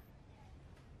எடுத்துட்டு வாங்க.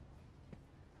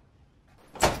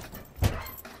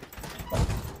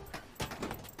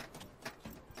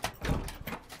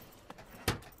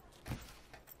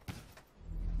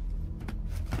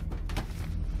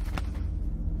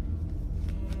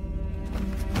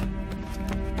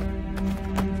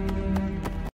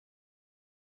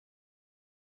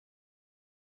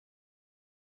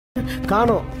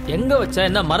 காணோம். எங்க வச்ச?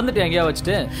 என்ன மறந்துட்டு எங்கேயா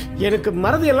வச்சுட்டு? எனக்கு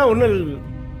மறதி எல்லாம் ஒண்ணு.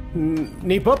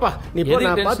 நீ போப்பா, நீ போ.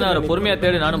 நான் பாத்து பொறுமையா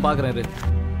தேடு, நானும் பாக்குறேன்.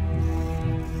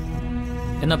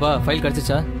 என்னப்பா ஃபைல்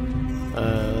கிடைச்சிச்சா?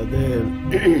 அது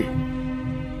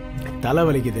தலை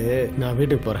வலிக்குது, நான்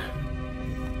வீட்டுக்கு போறேன்.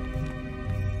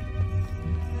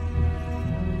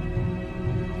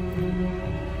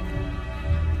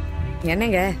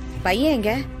 என்னங்க பையன்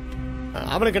எங்க?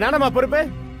 அவனுக்கு நானம்மா பொறுப்பு.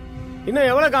 இன்னும்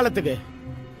எவ்வளவு காலத்துக்கு?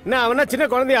 என்ன அவனா சின்ன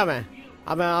குழந்தைய?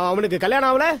 அவனுக்கு கல்யாணம்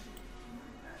ஆகல.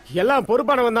 எல்லாம்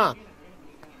பொறுப்பானவன் தான்,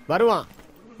 வருவான்.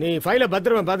 நீ ஃபைல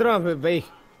பத்திரமா வை.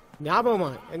 ஞாபகமா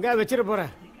எங்க வச்சிட போற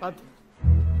பார்த்து.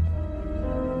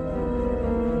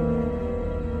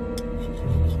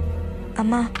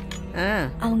 அம்மா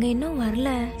அவங்க இன்னும் வரல.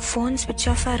 ஃபோன் ஸ்விட்ச்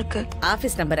ஆஃபா இருக்கு.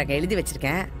 ஆபீஸ் நம்பர் அங்க எழுதி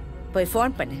வச்சிருக்கேன், போய்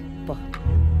ஃபோன் பண்ணு போ.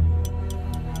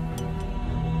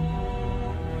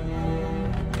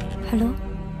 ஹலோ,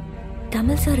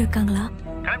 தமிழ் சார் இருக்காங்களா?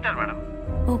 கிளம்பிட்டார் மேடம்.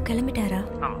 ஓ, கிளம்பிட்டாரா?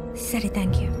 சரி,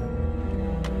 தேங்க்யூ.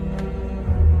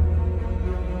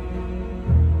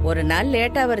 ஒரு நாள்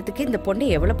லேட்டா வரதுக்கு இந்த பொண்ணு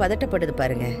எவ்வளவு பதட்டப்படுது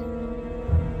பாருங்க.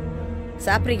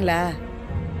 சாப்பிடுறீங்களா?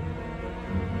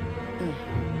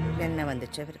 என்ன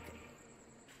வந்துச்சு அவருக்கு?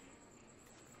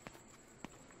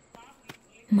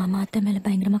 மாமா அத்தை மேல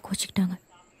பயங்கரமா கோச்சிக்கிட்டாங்க.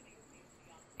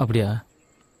 அப்படியா?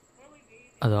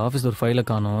 அது ஆஃபீஸ் ஒரு ஃபைலை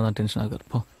காணோம், தான் டென்ஷன் ஆகுது.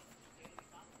 போ.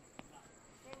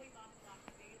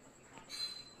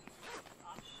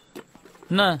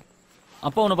 என்ன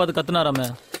அப்பா உன்னை பார்த்து கத்துனாராமே?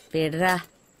 விடுறா,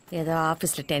 ஏதோ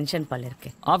ஆபீஸ்ல டென்ஷன் போல இருக்கு.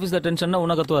 ஆஃபீஸ்ல டென்ஷன்னா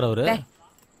உன்னை கத்துவார் அவரு?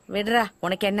 விடுறா,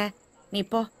 உனக்கு என்ன? நீ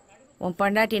போ. உன்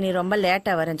பொண்டாட்டி நீ ரொம்ப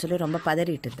லேட்டா வரேன்னு சொல்லி ரொம்ப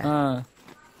பதறிட்டு இருந்தா.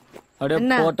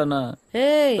 அப்படியே போட்டனா?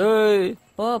 ஏய்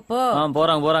போ போ.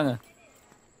 போறாங்க போறாங்க.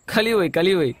 கழிவை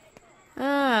கழிவை.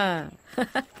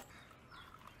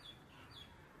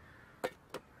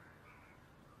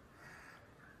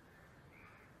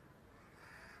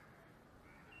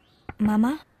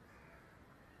 மாமா,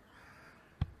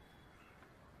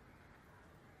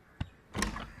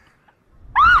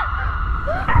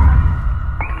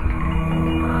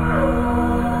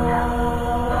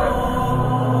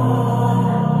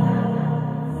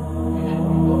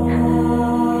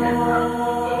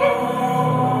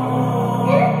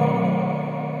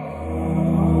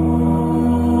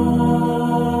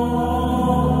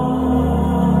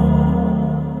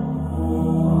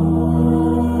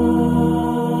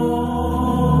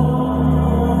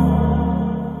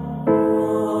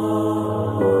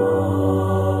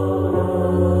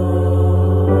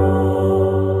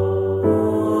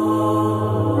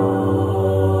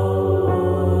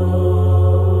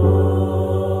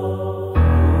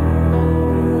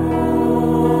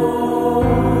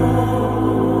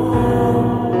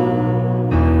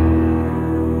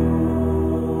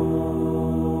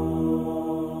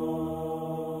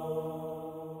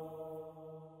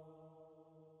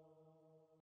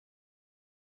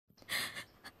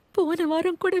 போன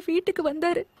வாரம் கூட வீட்டுக்கு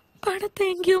வந்தாரு. பணத்தை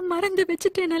எங்கேயோ மறந்து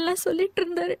வச்சுட்டேன்னு எல்லாம் சொல்லிட்டு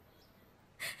இருந்தாரு.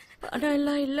 பணம்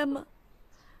எல்லாம் இல்லம்மா,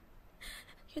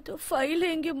 ஏதோ ஃபைல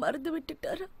எங்கேயோ மறந்து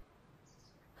விட்டுட்டாரா.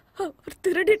 அவர்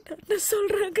திருடிட்டார்னு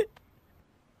சொல்றாங்க.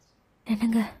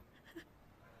 என்னங்க?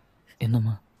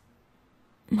 என்னம்மா?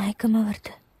 மயக்கமா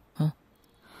வருது.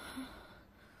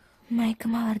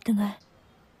 மயக்கமா வருதுங்க.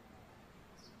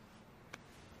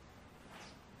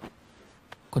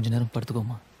 கொஞ்ச நேரம்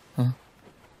படுத்துக்கோமா.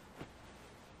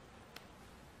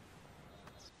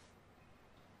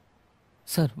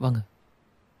 சார் வாங்க.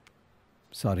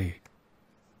 சாரி.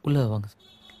 உள்ள வாங்க.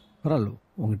 பரவாயில்ல,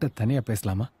 உங்ககிட்ட தனியாக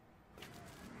பேசலாமா?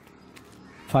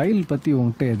 ஃபைல் பற்றி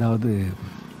உங்ககிட்ட ஏதாவது?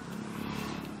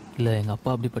 இல்லை, எங்கள்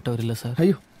அப்பா அப்படிப்பட்டவர் இல்லை சார்.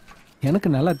 ஐயோ, எனக்கு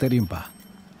நல்லா தெரியும்ப்பா.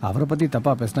 அவரை பற்றி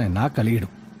தப்பாக பேசினா நான்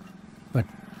கழியிடும்.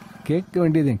 பட் கேட்க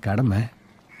வேண்டியது என் கடமை.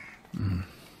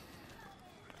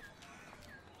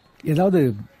 ஏதாவது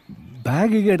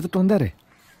பேகு எடுத்துகிட்டு வந்தார்?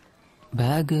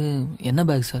 பேகு? என்ன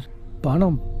பேக் சார்?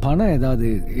 பணம் ஏதாவது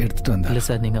எடுத்துகிட்டு வந்தார்? இல்லை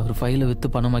சார், நீங்கள் அவர் ஃபைலை விற்று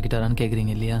பணமாக்கிட்டாரான்னு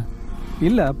கேட்குறீங்க இல்லையா?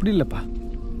 இல்லை, அப்படி இல்லைப்பா.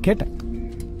 கேட்டேன்.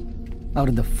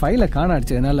 அவர் இந்த ஃபைலை காண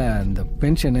அடிச்சதுனால இந்த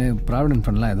பென்ஷனு ப்ராவிடென்ட்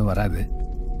ஃபண்ட்லாம் எதுவும் வராது.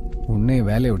 உன்னையும்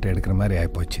வேலையை விட்டு எடுக்கிற மாதிரி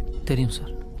ஆகிப்போச்சு. தெரியும்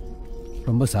சார்.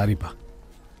 ரொம்ப சாரிப்பா.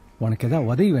 உனக்கு எதாவது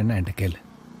உதவி வேணா என்கிட்ட கேளு.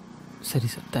 சரி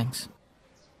சார், தேங்க்ஸ்.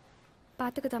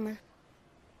 பார்த்துக்க தமிழ்.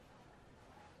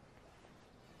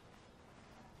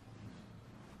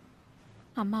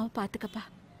 அம்மாவை பார்த்துக்கப்பா.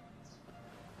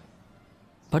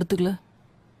 படுத்துக்கல?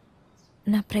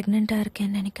 நான் பிரெக்னெண்டா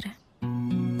இருக்கேன்னு நினைக்கிறேன்.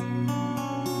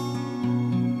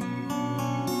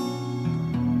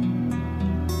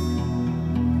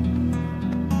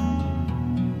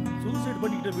 சூசைட்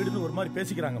பண்ணிக்கிட்ட வீடுன்னு ஒரு மாதிரி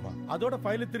பேசிக்கிறாங்கம்மா. அதோட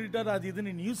ஃபைல திருடிட்டாரு அது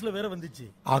இதுன்னு நியூஸ்ல வேற வந்துச்சு.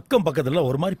 அக்கம் பக்கத்துல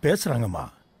ஒரு மாதிரி பேசுறாங்கம்மா.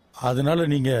 அதனால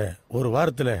நீங்க ஒரு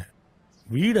வாரத்துல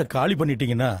வீட காலி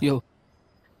பண்ணிட்டீங்கன்னா. யோ,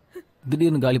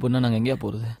 திடீர்னு காலி பண்ணா நாங்க எங்கேயா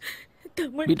போறது?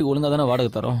 வீட்டுக்கு ஒழுங்கா தானே வாடகை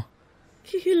தரோம்.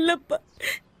 இல்லப்பா,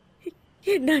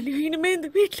 என்னால இனிமே இந்த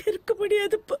வீட்டுல இருக்க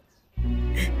முடியாதுப்பா.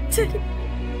 சரி,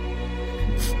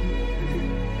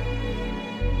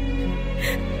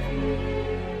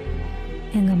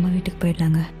 எங்க அம்மா வீட்டுக்கு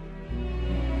போயிடலாங்க.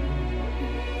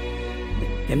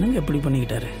 என்னங்க எப்படி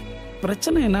பண்ணிக்கிட்டாரு?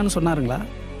 பிரச்சனை என்னன்னு சொன்னாருங்களா?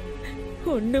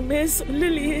 ஒண்ணுமே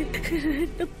சொல்லலையே.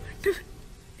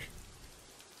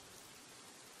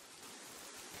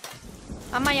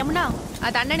 அம்மா யமுனா,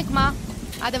 அது அண்ணனுக்குமா,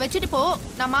 அதை வச்சுட்டு போ.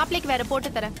 நான் மாப்பிள்ளைக்கு வேற போட்டு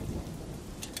தரேன்.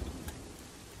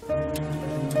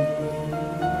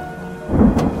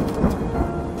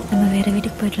 நம்ம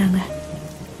போயிடலாங்க.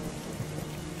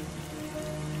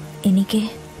 இன்னைக்கு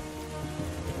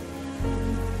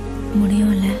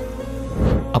முடியும் இல்லை.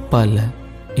 அப்பா இல்லை,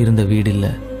 இருந்த வீடு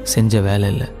இல்லை, செஞ்ச வேலை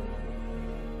இல்லை,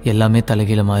 எல்லாமே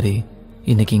தலைகீழ மாறி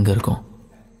இன்னைக்கு இங்க இருக்கோம்.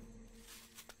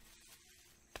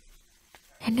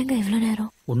 என்னங்க இவ்வளோ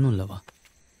நேரம்? ஒன்றும் இல்லைவா.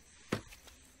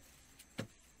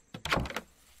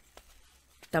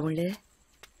 தமிழ்,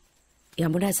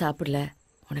 யமுனா சாப்பிடல,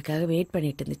 உனக்காக வெயிட்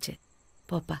பண்ணிட்டு இருந்துச்சு.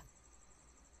 போப்பா.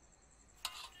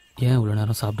 ஏன் இவ்வளோ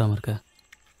நேரம் சாப்பிடாம இருக்க?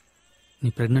 நீ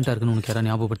ப்ரெக்னெண்ட்டாக இருக்குன்னு உனக்கு யாராவது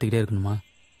ஞாபகப்படுத்திக்கிட்டே இருக்கணுமா?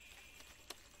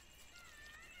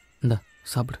 இந்தா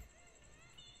சாப்பிடு.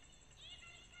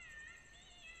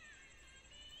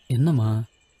 என்னம்மா?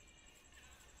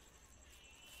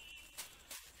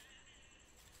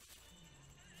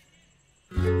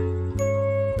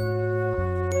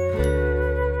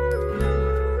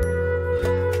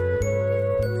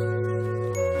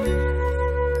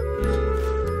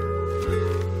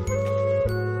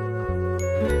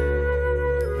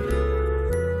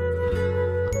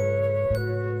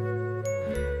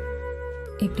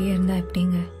 இப்படியே இருந்தா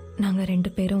எப்படிங்க? நாங்கள் 2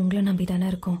 பேரும் உங்களை நம்பி தானே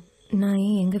இருக்கோம். நான்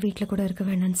ஏன் எங்கள் வீட்டில் கூட இருக்க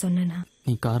வேண்டாம்னு சொன்னேன்னா?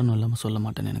 நீ காரணம் இல்லாமல் சொல்ல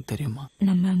மாட்டேன்னு எனக்கு தெரியுமா.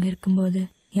 நம்ம அங்கே இருக்கும்போது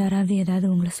யாராவது ஏதாவது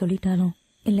உங்களை சொல்லிட்டாலும்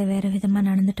இல்லை வேற விதமாக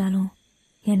நடந்துட்டாலும்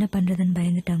என்ன பண்ணுறதுன்னு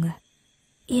பயந்துட்டாங்க.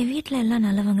 என் வீட்டில் எல்லாம்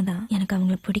நல்லவங்க தான், எனக்கு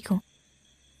அவங்கள பிடிக்கும்.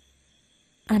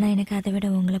 ஆனால் எனக்கு அதை விட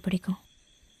உங்களை பிடிக்கும்.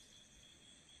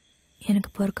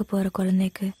 எனக்கு பொறுக்க போகிற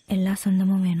குழந்தைக்கு எல்லா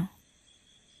சொந்தமும் வேணும்.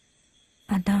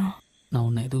 அதான் நான்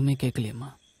உன்னை எதுவுமே கேட்கலையம்மா.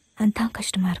 அதான்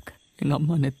கஷ்டமாக இருக்கு. எங்கள்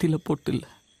அம்மா நெத்தியில் போட்டு இல்லை.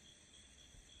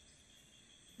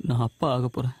 நான் அப்பா ஆக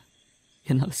போகிறேன்,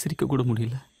 என்னால் சிரிக்க கூட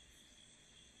முடியல.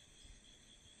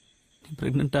 நீ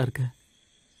ப்ரெக்னெண்ட்டாக இருக்க,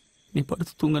 நீ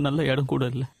படுத்து தூங்க நல்ல இடம்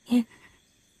கூட இல்லை.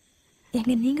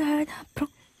 எங்க நீங்கள் அழுத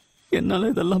அப்புறம்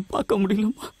என்னால் இதெல்லாம் பார்க்க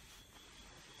முடியலம்மா,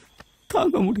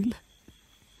 தாங்க முடியல.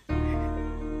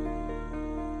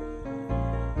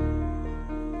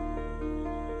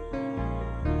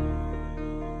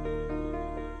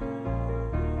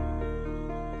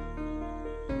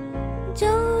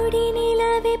 ஜோடி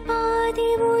நிலவே பாதி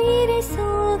உயிரை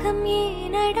சோகம்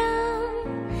ஏனடா,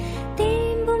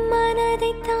 தேம்பும்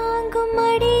மனதை தாங்கும்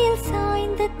அடியில்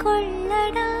சாய்ந்து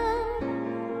கொள்ளடா.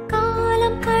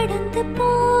 காலம் கடந்து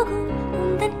போகும்,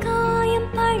 உந்தன் காயம்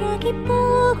பழகி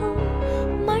போகும்,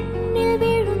 மண்ணில்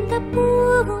விழுந்த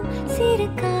பூவும் சிறு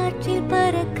காற்றில்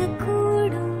பறக்க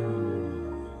கூடும்.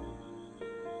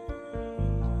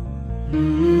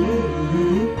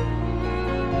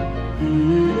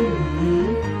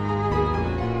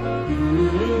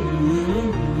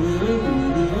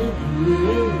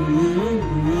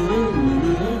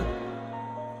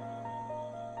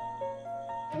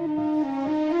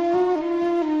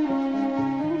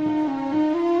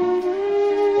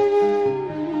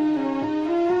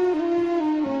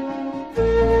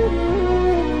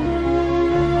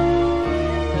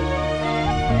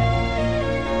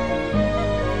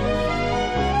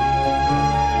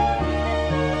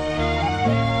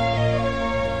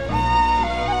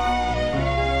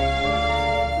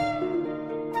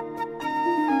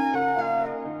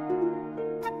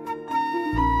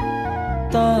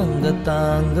 தாங்க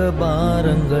தாங்க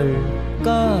பாரங்கள்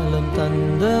காலம்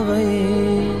தந்தவை,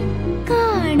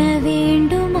 காண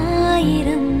வேண்டும்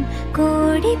 1000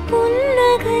 கோடி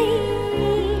புன்னகை.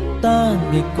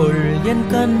 தாங்கிக் கொள் என்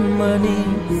கண்மணி,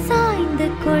 சாய்ந்து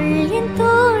கொள் என்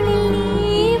தோளில் நீ.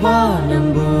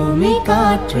 வானம் பூமி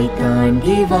காற்றை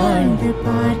தாண்டி வாழ்ந்து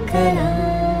பார்க்கலாம்.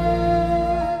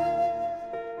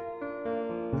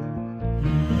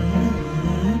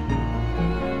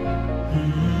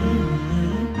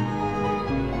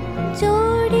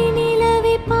 ஜோடி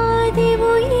நிலவே பாதி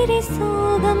உயிரை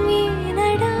சோகம்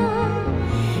ஏனடா,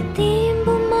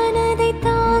 தேம்பும் மனதை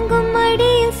தாங்கும்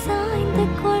அடியில் சாய்ந்து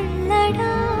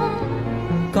கொள்ளடா.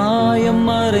 காயம்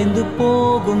மறைந்து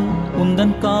போகும்,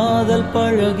 உந்தன் காதல்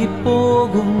பழகி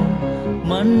போகும்,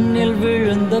 மண்ணில்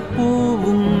விழுந்த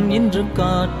பூவும் இன்று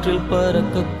காற்றில்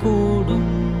பறக்க கூடும்.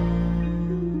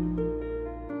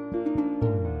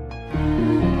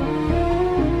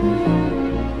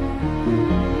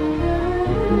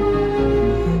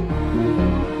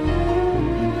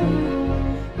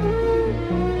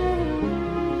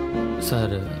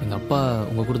 சார், எங்கள் அப்பா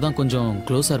உங்கள் கூட தான் கொஞ்சம்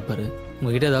க்ளோஸாக இருப்பார்.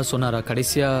 உங்ககிட்ட ஏதாவது சொன்னாரா?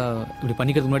 கடைசியாக இப்படி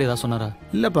பண்ணிக்கிறதுக்கு முன்னாடி ஏதாவது சொன்னாரா?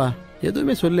 இல்லைப்பா,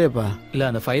 எதுவுமே சொல்லேப்பா. இல்லை,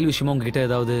 அந்த ஃபைல் விஷயமா உங்ககிட்ட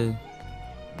ஏதாவது?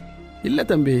 இல்லை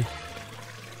தம்பி.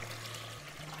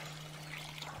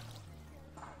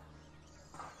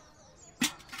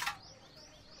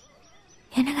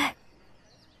 என்னங்க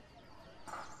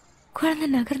குழந்தை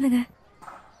நகர்ந்துங்க,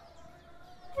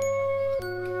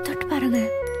 தொட்டு பாருங்க.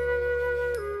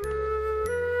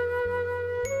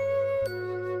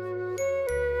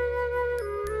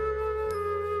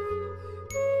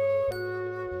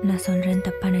 நான் சொல்றேன்னு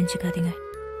தப்பா நினைச்சுக்காதீங்க.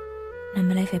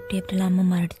 நம்ம லைஃப் எப்படிலாம் அம்மா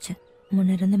மாறிடுச்சு.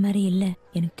 முன்ன இருந்த மாதிரி இல்லை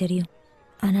எனக்கு தெரியும்.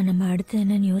 ஆனா நம்ம அடுத்து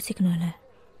என்னன்னு யோசிக்கணும்ல.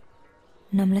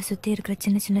 நம்மளை சுத்தி இருக்கிற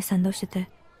சின்ன சின்ன சந்தோஷத்தை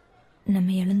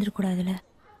நம்ம இழந்துடக்கூடாதுல.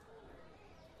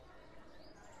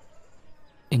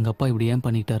 எங்க அப்பா இப்படி ஏன்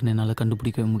பண்ணிக்கிட்டாருன்னு என்னால்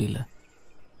கண்டுபிடிக்கவே முடியல.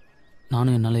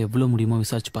 நானும் என்னால் எவ்வளோ முடியுமோ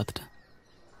விசாரிச்சு பார்த்துட்டேன்.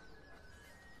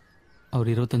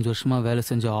 அவர் 25 வருஷமா வேலை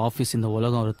செஞ்ச ஆஃபீஸ், இந்த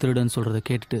உலகம் அவர் திருடன்னு சொல்கிறத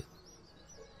கேட்டுட்டு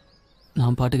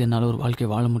நான் பாட்டுக்கு என்னால் ஒரு வாழ்க்கையை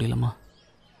வாழ முடியலம்மா.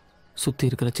 சுற்றி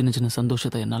இருக்கிற சின்ன சின்ன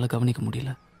சந்தோஷத்தை என்னால் கவனிக்க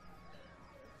முடியல.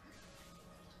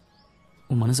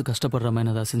 உன் மனசு கஷ்டப்படுற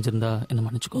மாதிரி ஏதாவது செஞ்சிருந்தா என்ன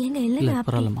மன்னிச்சுக்கோ. இல்லை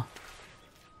பரவாயில்லம்மா.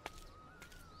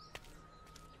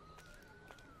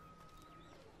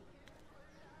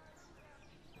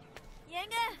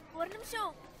 ஏங்க ஒரு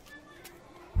நிமிஷம்.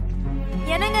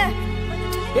 என்னங்க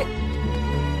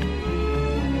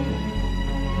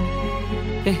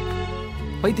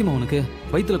பைத்தியமா உனக்கு?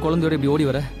 வயிற்றுல குழந்தையோட இப்படி ஓடி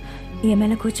வர? என்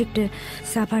மேல கோச்சிக்கிட்டு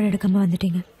சாப்பாடு எடுக்காம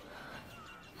வந்துட்டீங்க.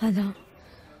 அதான்.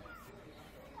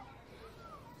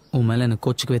 உன் மேல எனக்கு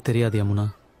கோச்சிக்கவே தெரியாது யமுனா.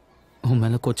 உன்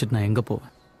மேல கோச்சிட்டு நான் எங்க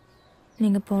போவேன்?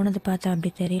 நீங்க போனது பார்த்தா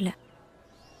அப்படி தெரியல.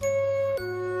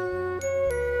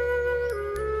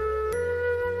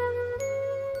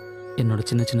 என்னோட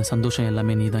சின்ன சின்ன சந்தோஷம்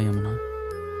எல்லாமே நீதான் யமுனா.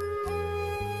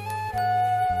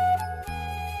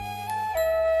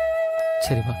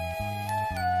 சரி வா.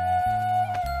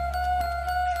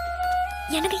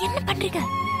 எனக்கு என்ன பண்றீங்க?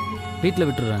 வீட்டில்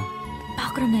விட்டுறேன்.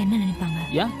 பாக்குறவங்க என்ன நினைப்பாங்க?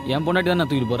 ஏன் என் பொண்டாட்டி தான் நான்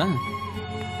தூக்கிட்டு போறேன்.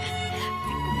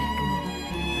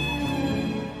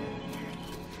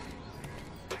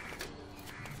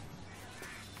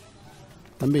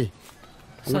 தம்பி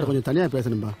சார் கொஞ்சம் தனியாக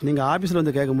பேசணும்பா. நீங்கள் ஆஃபீஸில்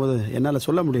வந்து கேட்கும்போது என்னால்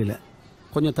சொல்ல முடியல.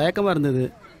 கொஞ்சம் தயக்கமாக இருந்தது.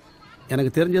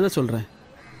 எனக்கு தெரிஞ்சதை சொல்கிறேன்.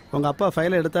 உங்கள் அப்பா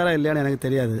ஃபைலை எடுத்தாரா இல்லையான்னு எனக்கு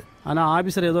தெரியாது. ஆனால்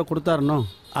ஆஃபீஸர் ஏதோ கொடுத்தாருனோ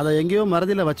அதை எங்கேயோ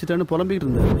மறதியில் வச்சுட்டேன்னு புலம்பிக்கிட்டு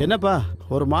இருந்தார். என்னப்பா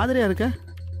ஒரு மாதிரியாக இருக்க?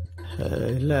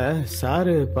 இல்லை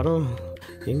சாரு பணம்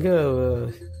எங்கே?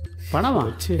 பணமா?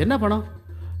 என்ன பணம்?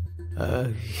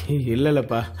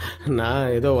 இல்லைல்லப்பா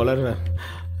நான் ஏதோ வளர்றேன்.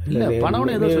 இல்லை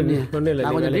பணம்னு ஏதோ சொன்னீங்க.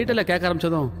 நான் கொஞ்சம் டீட்டெயிலாக கேட்க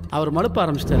ஆரம்பிச்சதும் அவர் மழுப்ப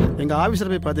ஆரம்பிச்சிட்டாரு. எங்கள்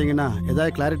ஆஃபீஸர் போய் பார்த்தீங்கன்னா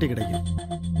ஏதாவது கிளாரிட்டி கிடைக்கும்.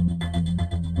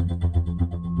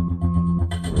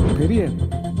 பெரிய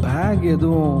பேக்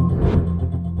எதுவும்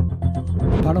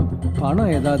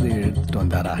பணம் ஏதாவது எடுத்துட்டு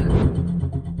வந்தாரா?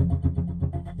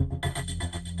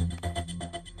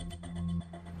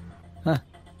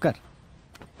 உட்கார்.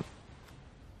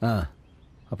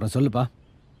 அப்புறம் சொல்லுப்பா.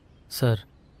 சார்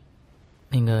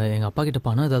நீங்கள் எங்கள் அப்பா கிட்ட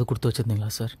பணம் ஏதாவது கொடுத்து வச்சுருந்தீங்களா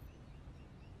சார்?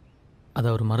 அதை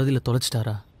அவர் மறதியில்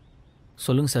தொலைச்சிட்டாரா?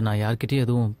 சொல்லுங்கள் சார். நான் யார்கிட்டையும்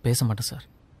எதுவும் பேச மாட்டேன் சார்.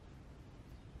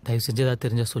 தயவு செஞ்சு ஏதாவது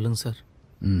தெரிஞ்சால் சொல்லுங்கள் சார்.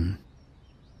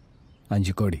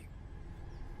 5 கோடி.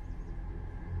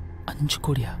 5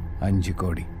 கோடியா? 5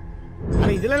 கோடி.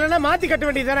 இதுல இல்லைன்னா மாற்றி கட்ட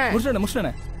வேண்டியதானே?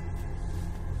 முடிச்சுட்டேன்.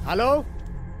 Hello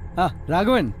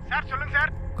Raghavan sir. சொல்லுங்க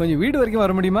சார். கொஞ்சம் வீடு வரைக்கும்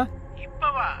வர முடியுமா?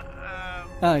 இப்போவா?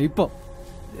 இப்போ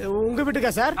உங்க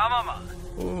வீட்டுக்கா சார்? ஆமாமா.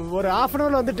 ஒரு ½ அன்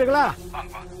ஹவர்ல வந்துட்டுங்களா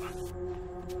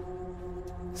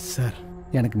சார்?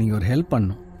 எனக்கு நீங்க ஒரு ஹெல்ப்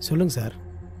பண்ணணும். சொல்லுங்க சார்.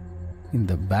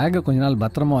 இந்த பேக்கை கொஞ்ச நாள்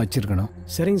பத்திரமா வச்சிருக்கணும்.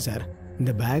 சரிங்க சார்.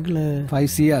 இந்த பேக்ல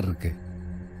 5 CR இருக்கு.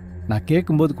 நான்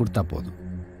கேட்கும்போது கொடுத்தா போதும்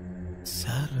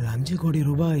சார். 5 கோடி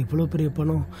ரூபாய் இவ்வளோ பெரிய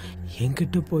பணம்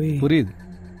என்கிட்ட போய். புரியுது.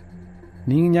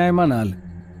 நீங்க நியாயமான ஆள்.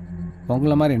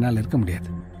 உங்களை மாதிரி என்னால் இருக்க முடியாது.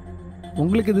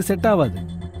 உங்களுக்கு இது செட் ஆகாது.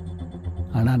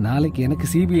 ஆனால் நாளைக்கு எனக்கு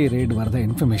CBI ரெய்டு வரதா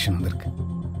இன்ஃபர்மேஷன் வந்திருக்கு.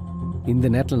 இந்த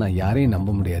நேரத்தில் நான் யாரையும் நம்ப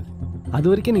முடியாது. அது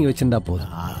வரைக்கும் நீங்கள் வச்சிருந்தா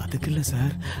போதும். அதுக்கு இல்லை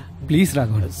சார். ப்ளீஸ்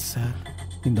ராகவன் சார்,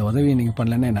 இந்த உதவியை நீங்கள்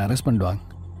பண்ணலன்னா என்னை அரெஸ்ட் பண்ணுவாங்க.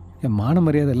 என் மான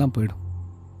மரியாதை எல்லாம் போயிடும்.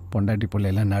 பொண்டாட்டி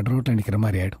பிள்ளையெல்லாம் நடு ரோட்டில் நிற்கிற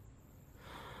மாதிரி ஆகிடும்.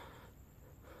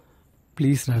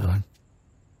 ப்ளீஸ் ராகவன்.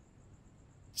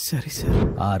 சரி சார்.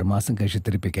 6 மாதம் கழிச்சு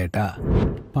திருப்பி கேட்டா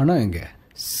பணம் எங்க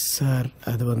சார்?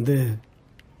 அது வந்து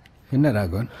என்ன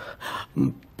ராகவன்?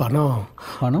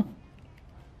 பணம்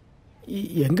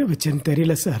எங்க வச்சேன்னு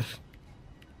தெரியல சார்.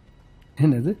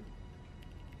 என்னது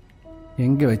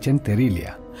எங்க வச்சேன்னு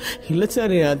தெரியலையா? இல்லை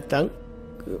சார்.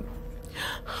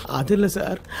 அது இல்லை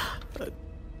சார்.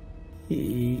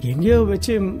 எங்கேயோ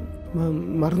வச்சு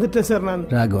மறந்துட்டேன் சார் நான்.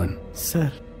 ராகவன்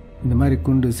சார், இந்த மாதிரி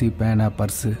குண்டூசி, பேனா,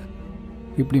 பர்ஸு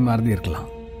இப்படி மறந்து இருக்கலாம்.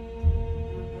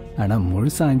 ஆனால்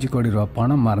முழுசா 5 கோடி ரூபா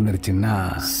பணம் மறந்துருச்சுன்னா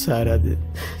சார் அது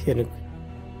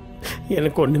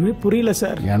எனக்கு ஒன்றுமே புரியல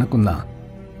சார். எனக்கும் தான்.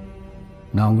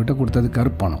 நான் உங்ககிட்ட கொடுத்தது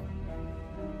கருப்பணம்.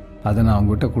 அதை நான்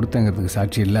உங்ககிட்ட கொடுத்தேங்கிறதுக்கு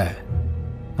சாட்சி இல்லை.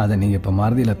 அதை நீங்கள் இப்போ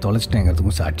மறதியில்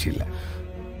தொலைச்சிட்டேங்கிறதுக்கும் சாட்சி இல்லை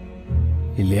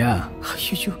இல்லையா?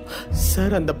 ஐயோ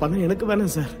சார், அந்த பணம் எனக்கு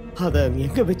வேணாம் சார். அதை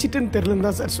எங்கே வச்சுட்டேன்னு தெரியலன்னு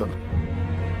தான் சார் சொன்னேன்.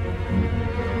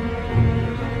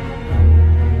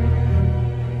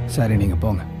 சரி, நீங்கள்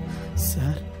போங்க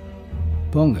சார்.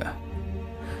 போங்க.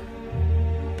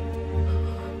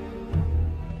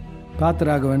 பார்த்து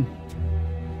ராகவன்,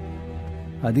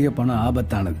 அதிக பணம்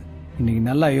ஆபத்தானது. இன்னைக்கு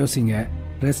நல்லா யோசிங்க,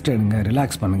 ரெஸ்ட் எடுங்க,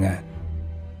 ரிலாக்ஸ் பண்ணுங்க.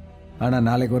 ஆனால்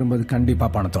நாளைக்கு வரும்போது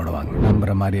கண்டிப்பாக பணத்தோட வாங்க.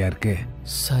 நம்புற மாதிரியா இருக்கு?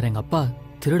 சார் எங்க அப்பா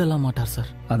திருடலாம் மாட்டார்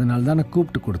சார். அதனால தான் நான்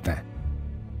கூப்பிட்டு கொடுத்தேன்.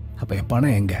 அப்போ என்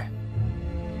பணம் எங்க?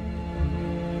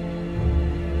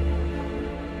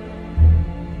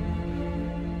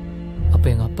 அப்ப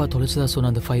எங்க அப்பா தொலைச்சதா சொன்ன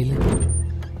அந்த ஃபைல்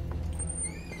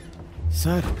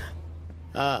சார்,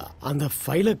 அந்த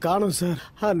ஃபைலை காணும் சார்.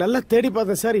 நல்லா தேடி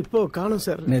பார்த்தேன் சார், இப்போ காணும்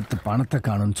சார். நேற்று பணத்தை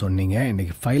காணும்னு சொன்னீங்க,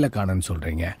 இன்னைக்கு ஃபைலை காணும்னு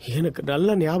சொல்றீங்க. எனக்கு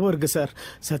நல்ல ஞாபகம் இருக்கு சார்.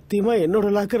 சத்தியமா என்னோட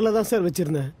லாக்கர்ல தான் சார்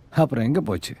வச்சிருந்தேன். அப்புறம் எங்க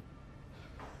போச்சு?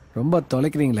 ரொம்ப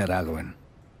தொலைக்கிறீங்களே ராகவன்.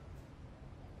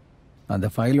 அந்த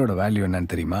ஃபைலோட வேல்யூ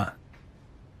என்னன்னு தெரியுமா?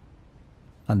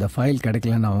 அந்த ஃபைல்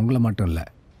கிடைக்கலன்னா உங்களை மட்டும் இல்லை,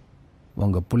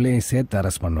 உங்கள் பிள்ளையும் சேர்த்து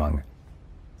அரெஸ்ட் பண்ணுவாங்க.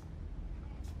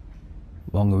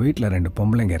 உங்கள் வீட்டில் 2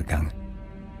 பொம்பளைங்க இருக்காங்க.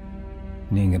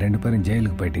 நீங்கள் 2 பேரும்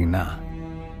ஜெயிலுக்கு போயிட்டீங்கன்னா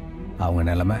அவங்க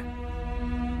நிலைமை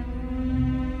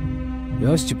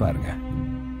யோசிச்சு பாருங்க.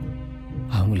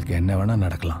 அவங்களுக்கு என்ன வேணா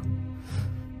நடக்கலாம்.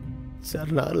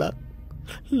 சார் நான்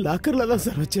லாக்கர்ல தான்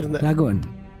சார் வச்சிருந்தேன். ராகவன்,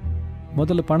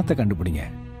 முதல்ல பணத்தை கண்டுபிடிங்க.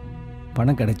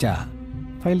 பணம் கிடைச்சா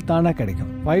ஃபைல் தானா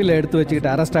கிடைக்கும். ஃபைலை எடுத்து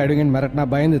வச்சுக்கிட்டு அரெஸ்ட் ஆயிடுங்கன்னு மிரட்டினா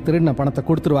பயந்து திருடின பணத்தை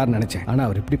கொடுத்துருவார்னு நினைச்சேன். ஆனால்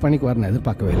அவர் இப்படி பண்ணிக்குவார்னு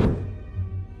எதிர்பார்க்கவே இல்லை.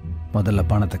 முதல்ல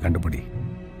பணத்தை கண்டுபிடி,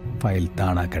 ஃபைல்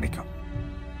தானா கிடைக்கும்.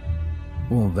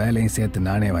 உன் வேலையும் சேர்த்து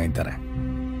நானே வாங்கி தரேன்.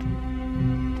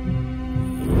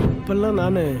 இப்பெல்லாம்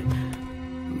நான்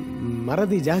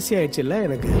மறதி ஜாஸ்தி ஆயிடுச்சுல்ல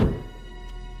எனக்கு.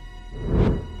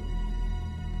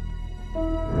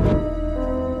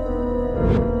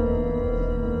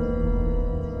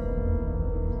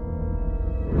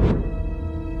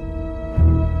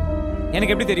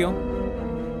 எனக்கு எப்படி தெரியும்?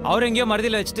 அவர் எங்கேயோ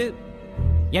மருதியில் வச்சுட்டு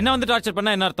என்ன வந்து டார்ச்சர்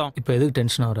பண்ணா என்ன அர்த்தம்? இப்போ எதுக்கு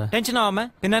டென்ஷன் ஆகுற? டென்ஷன் ஆகாம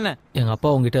என்னென்ன? எங்க அப்பா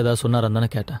உங்ககிட்ட ஏதாவது சொன்னாரான்னு தானே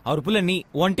கேட்டேன். அவர் புள்ள நீ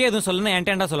ஒன்ட்டே எதுவும் சொல்லணும்,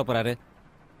 என்டேண்டா சொல்ல போறாரு.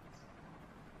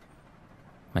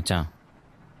 மச்சான்,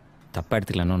 தப்பா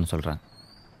எடுத்துக்கலன்னு ஒன்று சொல்கிறேன்.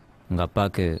 உங்கள்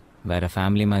அப்பாவுக்கு வேற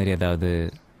ஃபேமிலி மாதிரி ஏதாவது,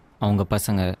 அவங்க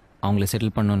பசங்க அவங்கள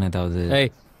செட்டில் பண்ணணுன்னு ஏதாவது?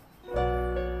 ஏய்,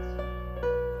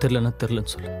 தெரிலன்னா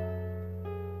தெரிலன்னு சொல்லு.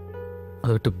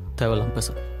 அதை விட்டு தேவையில்லாம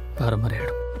பேச வேற மாதிரி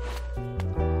ஆயிடும்.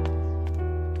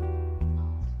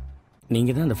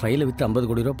 நீங்கள் தான் அந்த ஃபைலை விற்று 50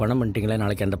 கோடி ரூபா பணம் பண்ணிட்டீங்களா?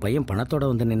 நாளைக்கு அந்த பையன் பணத்தோட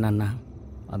வந்து நின்னான்னா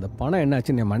அந்த பணம்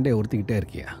என்னாச்சுன்னு என் மண்டையை உறுத்திக்கிட்டே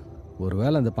இருக்கியா?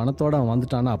 ஒருவேளை அந்த பணத்தோட அவன்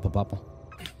வந்துட்டானா அப்போ பார்ப்போம்.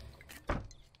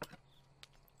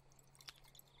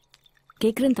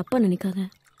 கேட்குறேன்னு தப்பா நினைக்காத.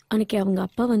 அன்னைக்கு அவங்க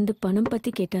அப்பா வந்து பணம்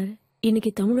பற்றி கேட்டாரு,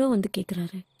 இன்னைக்கு தமிழோ வந்து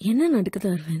கேட்குறாரு. என்ன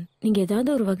நடக்குது அரவிந்த்? நீங்கள் ஏதாவது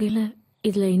ஒரு வகையில்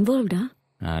இதில் இன்வால்வ்டா?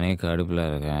 நானே கடுப்பில்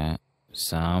இருக்கேன்.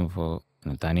 சாம்போ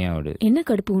தனியாக விடு. என்ன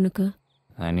கடுப்பு உனக்கு?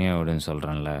 தனியாக விடுன்னு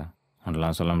சொல்கிறேன்ல,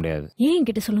 அதெல்லாம் சொல்ல முடியாது. ஏன்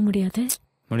என்கிட்ட சொல்ல முடியாது?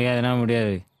 முடியாதுன்னா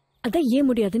முடியாது. அதான் ஏன்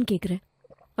முடியாதுன்னு கேட்குறேன்.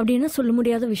 அப்படி என்ன சொல்ல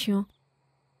முடியாத விஷயம்?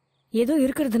 ஏதோ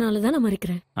இருக்கிறதுனால தான் நான்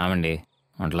மறைக்கிறேன். ஆமாண்டி,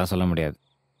 உன்ட்டெலாம் சொல்ல முடியாது.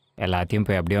 எல்லாத்தையும்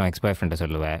போய் அப்படியே எக்ஸ் பாய் ஃப்ரெண்டை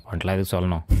சொல்லுவேன். உன்ட்டெலாம் எதுக்கு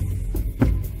சொல்லணும்?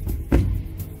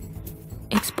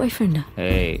 எக்ஸ் பாய் ஃப்ரெண்டா?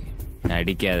 ஏய்,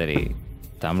 நடிக்காதடி.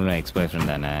 தமிழும் எக்ஸ் பாய்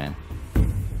ஃப்ரெண்ட் தானே.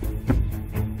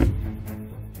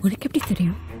 உனக்கு எப்படி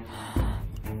தெரியும்?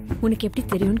 உனக்கு எப்படி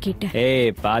தெரியும்னு கேட்டேன்.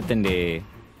 ஏய், பார்த்தேன்டி,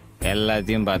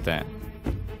 எல்லாத்தையும் பார்த்தேன்.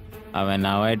 அவன்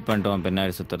நான் அவாய்ட் பண்ணிட்டு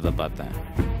பின்னாடி சுற்றுறத பார்த்தேன்.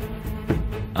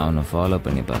 அவனை ஃபாலோ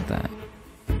பண்ணி பார்த்தேன்.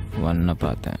 ஒன்றை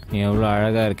பார்த்தேன். நீ எவ்வளோ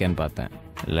அழகாக இருக்கேன்னு பார்த்தேன்.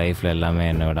 லைஃப்பில் எல்லாமே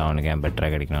என்னை விட அவனுக்கு ஏன்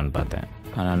பெட்டராக கிடைக்கணும்னு பார்த்தேன்.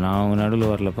 ஆனால் நான் அவங்க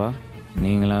நடுவில் வரலப்பா,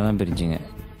 நீங்களாக தான் பிரிச்சிங்க.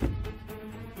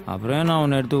 அப்புறம் நான்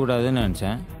அவனை எடுத்துக்கூடாதுன்னு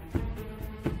நினச்சேன்.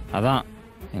 அதான்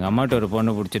எங்கள் அம்மாட்ட ஒரு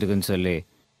பொண்ணு பிடிச்சிருக்குன்னு சொல்லி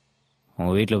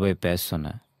உங்கள் வீட்டில் போய் பேச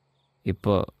சொன்னேன்.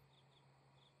 இப்போ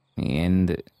நீ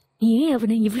நீ ஏன்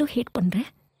அவனை இவ்வளோ ஹேட் பண்ற?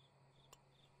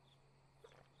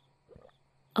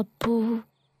 அப்போ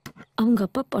அவங்க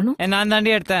அப்பா பணம் நான்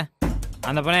தாண்டி எடுத்தேன்.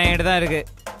 அந்த பணம் என்கிட்ட தான் இருக்கு.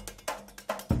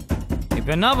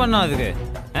 இப்போ என்ன பண்ணோம் அதுக்கு?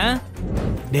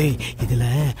 டேய், இதுல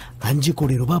 5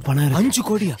 கோடி ரூபாய் பணம் இருக்கு. 5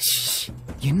 கோடியா?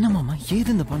 என்ன மாமா, ஏது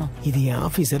இந்த பணம்? இது என்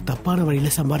ஆபீசர் தப்பான வழியில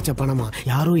சம்பாரிச்ச பணமா.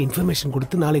 யாரோ இன்ஃபர்மேஷன்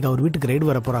கொடுத்து நாளைக்கு அவர் வீட்டுக்கு ரைடு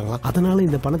வர போறாங்களா, அதனால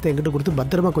இந்த பணத்தை என்கிட்ட கொடுத்து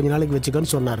பத்திரமா கொஞ்ச நாளைக்கு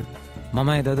வச்சுக்கன்னு சொன்னாரு.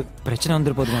 மாமா, ஏதாவது பிரச்சனை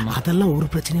வந்துரு போது மாமா? அதெல்லாம் ஒரு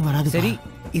பிரச்சனையும் வராது. சரி,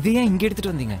 இது ஏன் இங்க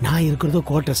எடுத்துட்டு வந்தீங்க? நான் இருக்கிறதோ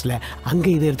குவார்டர்ஸ்ல, அங்க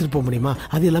இதை எடுத்துட்டு போக முடியுமா?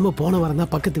 அது இல்லாம போன வாரம்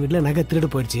தான் பக்கத்து வீட்டுல நகை திருடு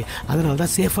போயிடுச்சு. அதனால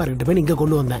தான் சேஃபா இருக்கட்டும் போய் இங்க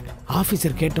கொண்டு வந்தேன்.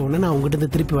 ஆபீசர் கேட்ட உடனே நான் உங்ககிட்ட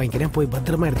இருந்து திருப்பி வாங்கிக்கிறேன். போய்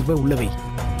பத்திரமா எடுத்து போய் உள்ள வை.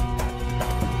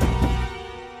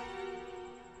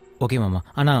 ஓகே மாமா,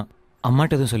 ஆனா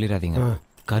அம்மாட்ட எதுவும் சொல்லிடாதீங்க.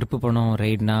 கருப்பு பணம்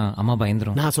ரைட்னா அம்மா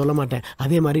பயந்துரும். நான் சொல்ல மாட்டேன்.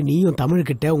 அதே மாதிரி நீயும் தமிழ்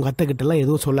கிட்ட உங்க அத்தை கிட்ட எல்லாம்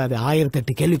எதுவும் சொல்லாது.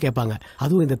 1008 கேள்வி கேட்பாங்க.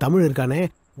 அதுவும் இந்த தமிழ் இருக்கானே,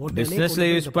 பிசினஸ்ல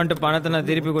யூஸ் பண்ணிட்டு பணத்தை நான்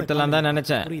திருப்பி கொடுத்தலாம் தான்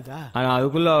நினைச்சேன். ஆனா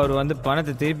அதுக்குள்ள அவர் வந்து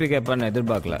பணத்தை திருப்பி கேட்பான்னு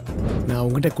எதிர்பார்க்கல. நான்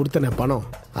உங்ககிட்ட கொடுத்தன பணம்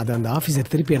அதை அந்த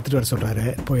ஆஃபீஸர் திருப்பி எடுத்துட்டு வர சொல்றாரு.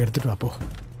 போய் எடுத்துட்டு வா போ.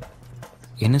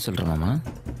 என்ன சொல்ற மாமா?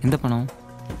 எந்த பணம்?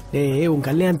 டேய், உன்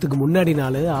கல்யாணத்துக்கு முன்னாடி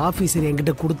நாள் ஆஃபீஸர்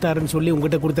என்கிட்ட கொடுத்தாருன்னு சொல்லி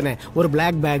உங்ககிட்ட கொடுத்தனே ஒரு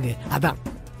பிளாக் பேக், அதான்.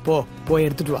 போய்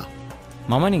எடுத்துட்டு வா.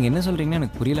 மாமா நீங்க என்ன சொல்றீங்கன்னு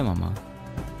எனக்கு புரியல மாமா.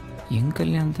 என்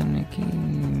கல்யாணத்தன்னைக்கு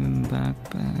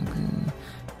பேக்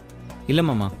இல்லை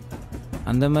மாமா,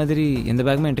 அந்த மாதிரி எந்த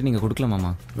பேக்குமே என்கிட்ட நீங்கள் கொடுக்கல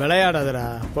மாமா. விளையாடாதடா,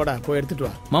 போடா போய் எடுத்துட்டு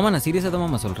வா. மாமா நான் சீரியஸாக தான்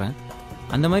மாமா சொல்கிறேன்,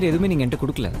 அந்த மாதிரி எதுவுமே நீங்கள் என்கிட்ட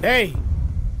கொடுக்கல. டேய்,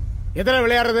 எத்தனை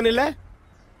விளையாடுறதுன்னு இல்லை,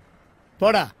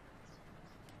 போடா.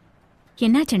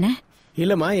 என்னாச்சுண்ணே?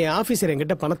 இல்லம்மா, என் ஆபீசர்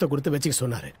என்கிட்ட பணத்தை கொடுத்து வச்சுக்க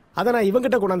சொன்னாரு. அதை நான்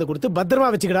இவங்கிட்ட கொண்டாந்து கொடுத்து பத்திரமா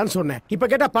வச்சுக்கடான்னு சொன்னேன். இப்ப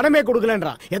கேட்டா பணமே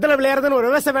கொடுக்கலன்றான். எத்தனை விளையாடுறதுன்னு ஒரு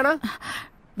விவசாயம் வேணா?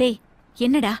 டேய்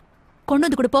என்னடா கொண்டு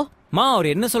வந்து கொடுப்போ. மா அவர்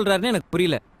என்ன சொல்றாருன்னு எனக்கு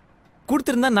புரியல.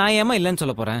 கொடுத்துருந்தா நான் ஏமா இல்லைன்னு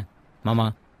சொல்ல போறேன். மாமா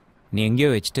நீ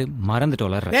எங்கேயோ வச்சுட்டு மறந்துட்டு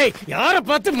வளர்ற. டேய், யார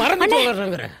பார்த்து மறந்துட்டு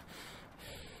வளர்றங்கற?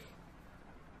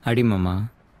 அடி மாமா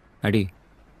அடி.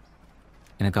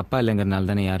 எனக்கு அப்பா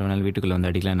இல்லைங்கிறனால தானே யார் வேணாலும் வீட்டுக்குள்ள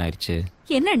வந்து அடிக்கலான்னு ஆயிடுச்சு.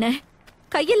 என்னண்ணே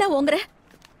கையெல்லாம் ஓங்குற?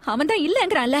 அவன் தான்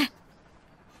இல்லைங்கிறான்ல.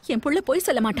 என் புள்ள போய்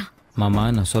சொல்ல மாட்டான். மாமா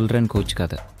நான் சொல்றேன்னு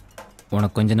கோச்சுக்காத.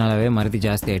 உனக்கு கொஞ்ச நாளாவே மறதி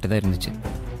ஜாஸ்தி ஆகிட்டு தான் இருந்துச்சு.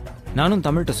 நானும்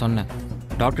தமிழ்கிட்ட சொன்னேன்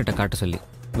டாக்டர்கிட்ட காட்ட சொல்லி.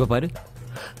 இப்போ பாரு.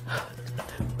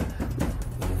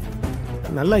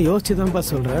 நல்லா யோசிச்சு தான்ப்பா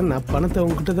சொல்றேன். நான் பணத்தை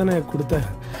உங்ககிட்ட தானே கொடுத்தேன்.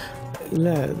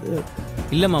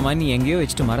 இல்லை மாமா நீ எங்கேயோ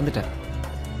வச்சுட்டு மறந்துட்ட.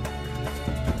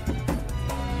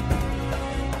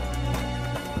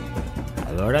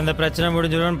 அதோட அந்த பிரச்சனை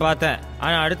முடிஞ்சிடும்னு பார்த்தேன்.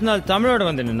 ஆனால் அடுத்த நாள் தமிழோட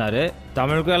வந்து நின்னாரு.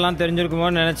 தமிழுக்கும் எல்லாம்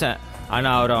தெரிஞ்சிருக்குமோன்னு நினைச்சேன்.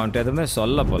 ஆனால் அவர் அவன்கிட்ட எதுவுமே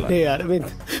சொல்ல போல. டேய்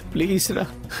அரவிந்த், ப்ளீஸ்டா,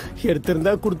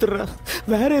 எடுத்திருந்தா கொடுத்துட்றா.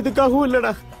 வேற எதுக்காகவும்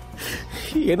இல்லடா,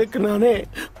 எனக்கு நானே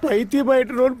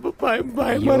பைத்தியமாயிட்டோன்னு பயமா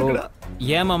இருக்குடா.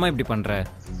 ஏன் மாமா இப்படி பண்ற?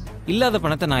 இல்லாத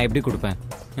பணத்தை நான் எப்படி கொடுப்பேன்?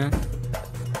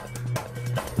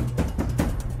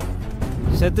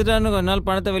 செத்துட்டான்னு கொஞ்ச நாள்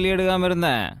பணத்தை வெளியெடுக்காம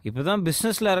இருந்தேன். இப்பதான்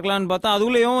பிசினஸ்ல இருக்கலாம்னு பார்த்தா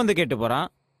அதுக்குள்ளேயும் வந்து கேட்டு போறான்.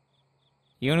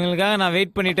 இவனுங்களுக்காக நான்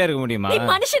வெயிட் பண்ணிட்டே இருக்க முடியுமா?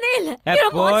 மனுஷனே இல்ல.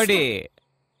 போடி.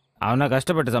 அவனா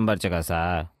கஷ்டப்பட்டு சம்பாரிச்ச காசா?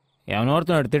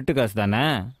 எவனோருத்தனோட திட்டு காசு தானே.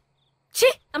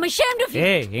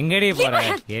 ஏய் எங்கடி போற?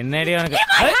 என்னடி உனக்கு?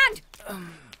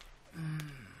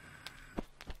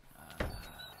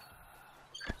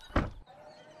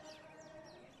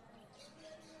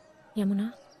 யமுனா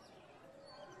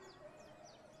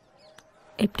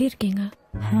எப்படி இருக்கீங்க?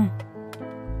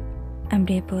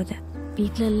 அப்படியே போகுது.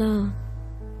 வீட்ல எல்லாம்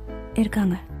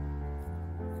இருக்காங்க.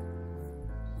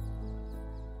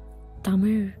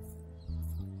 தமிழ்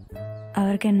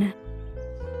அவருக்கு என்ன,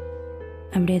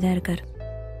 அப்படியே தான் இருக்கார்.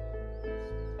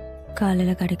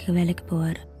 காலையில் கடைக்கு வேலைக்கு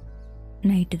போவார்,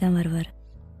 நைட்டு தான் வருவார்.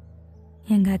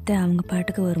 எங்கள் அத்தை அவங்க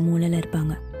பாட்டுக்கு ஒரு மூலையில்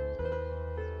இருப்பாங்க.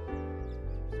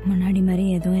 முன்னாடி மாதிரி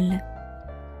எதுவும் இல்லை.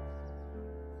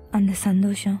 அந்த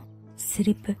சந்தோஷம்,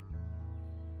 சிரிப்பு,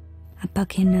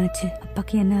 அப்பாக்கு என்ன ஆச்சு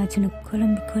அப்பாக்கு என்ன ஆச்சுன்னு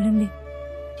குழம்பி குழம்பி,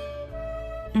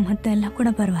 மற்ற எல்லாம் கூட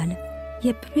பரவாயில்ல.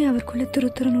 எப்பவுமே அவருக்குள்ள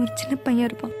துருத்துருன்னு ஒரு சின்ன பையன்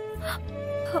இருப்பான்.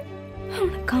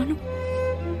 அவனை காணும்.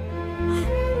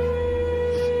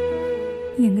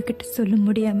 எங்ககிட்ட சொல்ல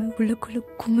முடியாம உள்ளுக்குள்ள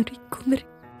குமரி குமரி.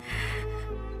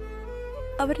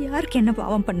 அவர் யாருக்கு என்ன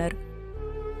பாவம் பண்ணாரு?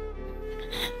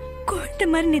 குழந்தை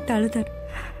மாதிரி நீ தழுதார்.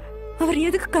 அவர்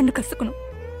எதுக்கு கண்ணு கசக்கணும்?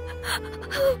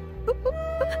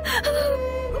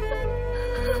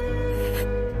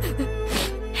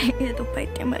 ஏதோ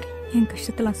பைத்தியம் மாதிரி என்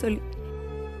கஷ்டத்தெல்லாம் சொல்லி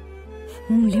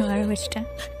உங்களையும் அழ வச்சிட்டேன்.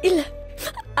 இல்ல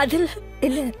அதில்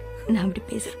இல்ல, நான் அப்படி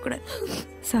பேசக்கூடாது.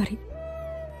 சாரி.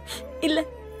 இல்ல,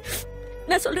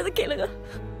 நான் சொல்றது கேளுங்க.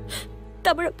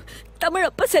 தமிழ்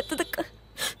அப்பா செத்ததுக்கு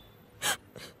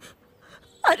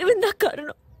அரவிந்தா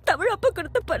காரணம். தமிழ் அப்பா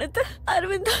கொடுத்த பணத்தை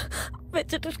அரவிந்தா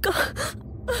வச்சுட்டு இருக்கா.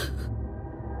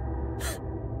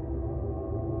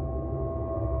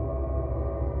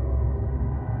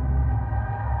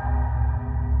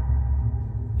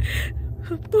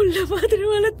 புள்ள மாதிரி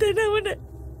வளர்த்தேன் அவனை.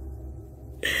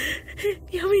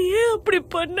 அவன் ஏன் அப்படி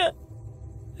பண்ண?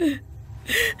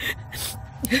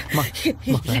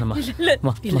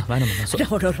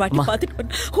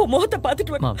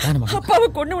 அப்பாவை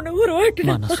கொண்டு ஒரு வாட்டி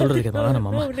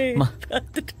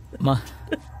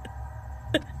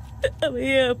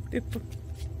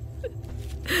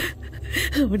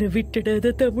அவனை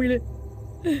விட்டுடாத தமிழ்,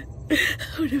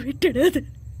 அவனை விட்டுடாத,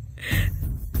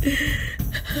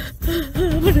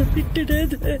 அவனை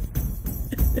விட்டுடாத.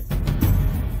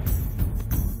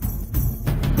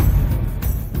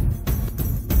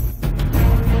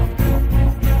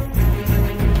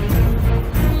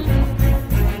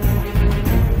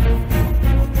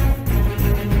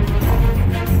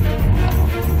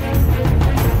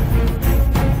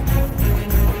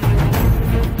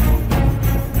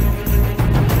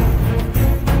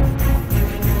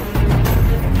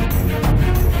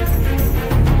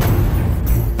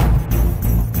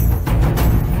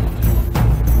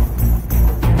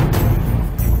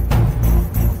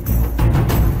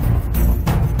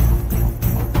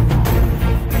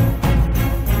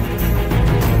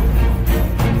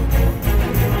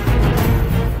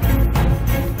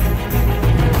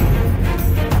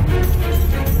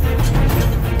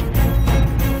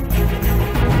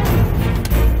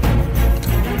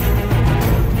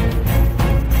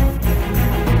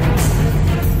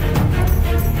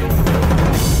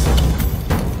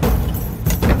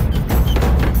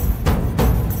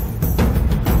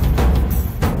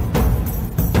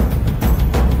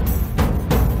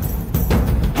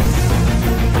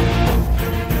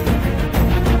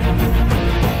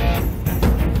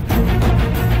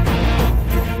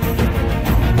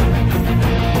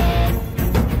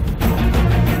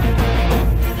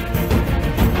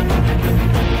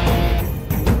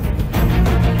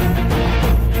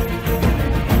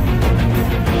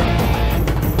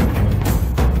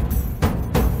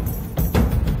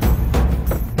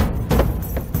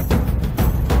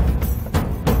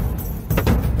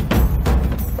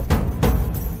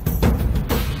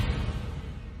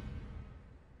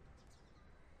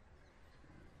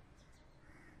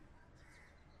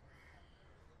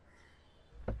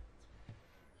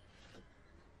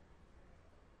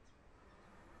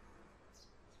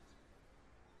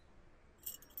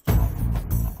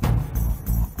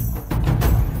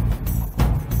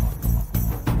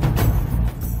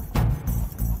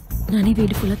 நானே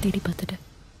வீடு ஃபுல்லா தேடி பார்த்துட்டேன்.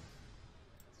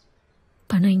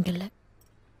 பணம் இங்க இல்ல.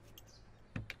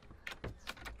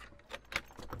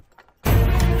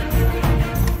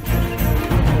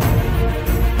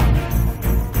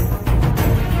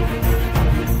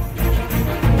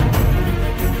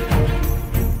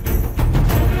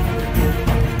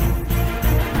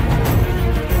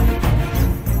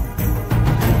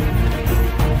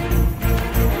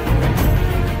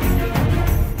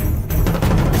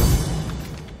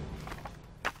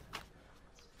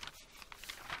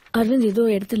 அரவிந்த் ஏதோ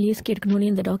எடுத்து லீஸ்க்கு எடுக்கணும்னு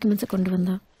இந்த டாக்குமெண்ட்ஸை கொண்டு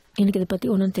வந்தா. எனக்கு இதை பற்றி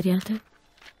ஒன்றும் தெரியாது.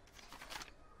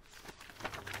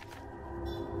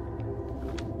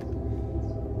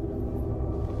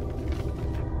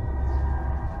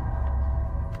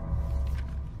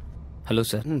 Hello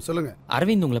sir. சொல்லுங்க.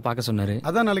 அரவிந்த் உங்களை பார்க்க சொன்னாரு.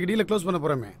 அதான் நாளைக்கு டீலை க்ளோஸ் பண்ண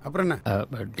போறோமே. அப்புறம் என்ன?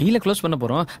 டீலை க்ளோஸ் பண்ண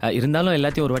போறோம். இருந்தாலும்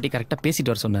எல்லாத்தையும் ஒரு வாட்டி கரெக்டாக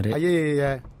பேசிட்டு வர சொன்னாரு.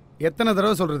 ஐயா எத்தனை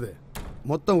தடவை சொல்றது?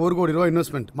 மொத்தம் 1 கோடி ரூபாய்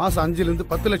இன்வெஸ்ட்மெண்ட், மாசம் 5 to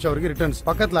 10 லட்சம் வரைக்கும் ரிட்டர்ன்ஸ்,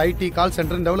 பக்கத்துல ஐடி கால்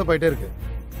சென்டர் டெவலப் ஆயிட்டே இருக்கு.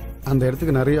 அந்த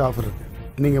இடத்துக்கு நிறைய ஆஃபர் இருக்கு.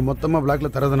 நீங்க மொத்தமா பிளாக்ல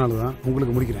தரதுனால தான்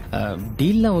உங்களுக்கு முடிக்கிறேன்.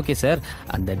 டீல்லாம் ஓகே சார்.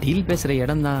 அந்த டீல் பேசுற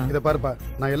இடம் தான். இதை பாருப்பா,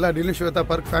 நான் எல்லா டீலும் ஸ்வேதா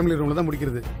பார்க் ஃபேமிலி ரூம்ல தான்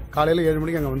முடிக்கிறது. காலையில 7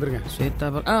 மணிக்கு அங்க வந்துருங்க. Shweta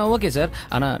park okay sir.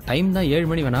 ஆனா டைம் தான்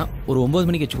 7 மணி வேணாம், ஒரு 9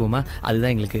 மணிக்கு வச்சுக்கோமா.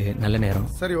 அதுதான் எங்களுக்கு நல்ல நேரம்.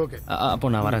 சரி ஓகே.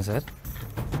 அப்போ நான் வரேன் சார்.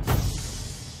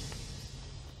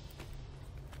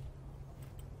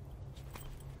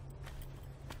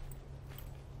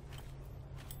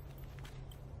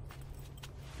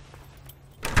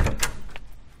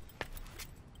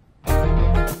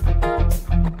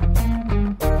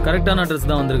 கரெக்டான அட்ரஸ்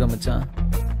தான் வந்திருக்க மச்சான்.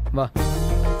 வா.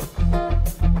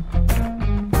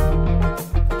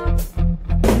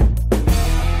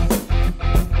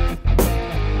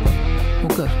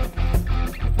 உட்கார்.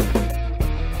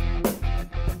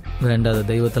 வேண்டாத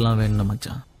தெய்வத்தெல்லாம் வேணும்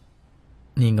மச்சான்.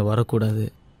 நீங்க வரக்கூடாது,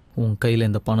 உன் கையில்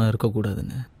இந்த பணம்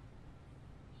இருக்கக்கூடாதுன்னு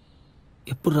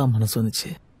எப்படிடா மனசு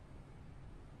வந்துச்சு?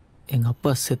 எங்க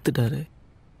அப்பா செத்துட்டாரு,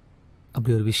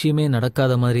 அப்படி ஒரு விஷயமே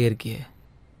நடக்காத மாதிரியே இருக்கியே.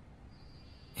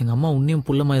 எங்க அம்மா உன்னையும்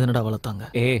புள்ளமா எதனடா வளர்த்தாங்க.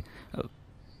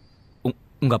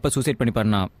 உங்க அப்பா சூசைட் பண்ணிப்பாரு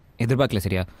நான் எதிர்பார்க்கல,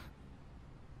 சரியா?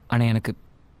 ஆனா எனக்கு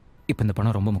இப்போ இந்த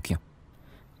பணம் ரொம்ப முக்கியம்.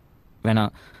 வேணா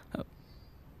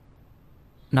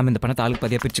நம்ம இந்த பணத்தை ஆளுக்கு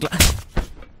பாதியா பிரிச்சுக்கலாம்.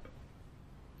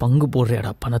 பங்கு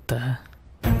போடுறியாடா பணத்தை?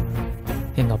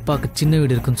 எங்க அப்பாவுக்கு சின்ன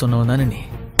வீடு இருக்குன்னு சொன்னவன் தானே நீ?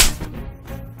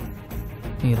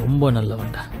 நீ ரொம்ப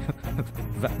நல்லவன்டா.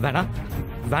 வேணா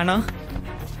வேணா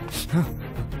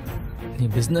நீ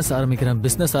பிஸ்னஸ்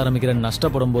ஆரம்பிக்கிறேன்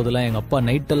நஷ்டப்படும் போதெல்லாம் எங்க அப்பா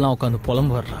நைட்டெல்லாம் உட்காந்து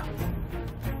புலம்பு வர்றா.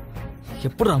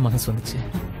 எப்படா மனசு வந்துச்சு?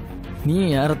 நீ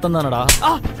யாரத்தான் தானடா.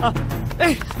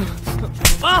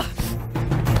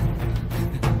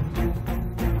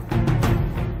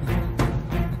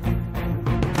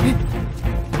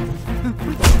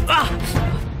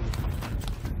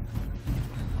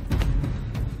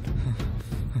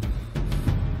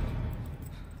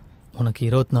 உனக்கு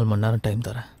 24 மணி நேரம் டைம்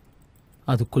தரேன்.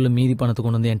 அதுக்குள்ளே மீதி பணத்தை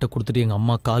கொண்டு வந்து என்கிட்ட கொடுத்துட்டு எங்கள்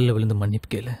அம்மா காலில் விழுந்து மன்னிப்பு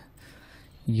கேளு.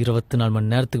 24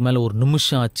 மணி நேரத்துக்கு மேலே ஒரு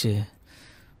நிமிஷம் ஆச்சு.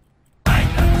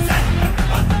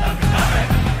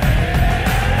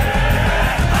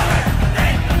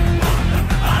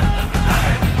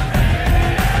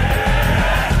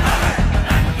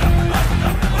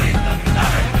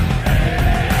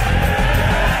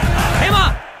 ஹேமா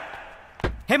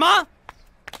ஹேமா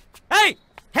ஏய்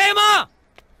ஹேமா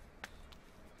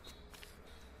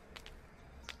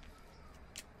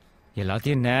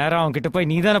எல்லாத்தையும் நேரம் அவன் கிட்ட போய்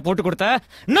நீதானே போட்டு கொடுத்த.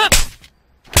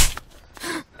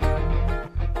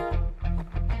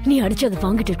 நீ அடிச்சு அதை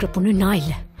வாங்கிட்டு இருக்கிற பொண்ணு நான்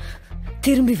இல்ல,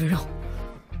 திரும்பி விழும்.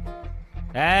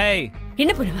 ஏய்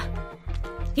என்ன பண்ணுவ?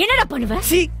 என்னடா பண்ணுவ?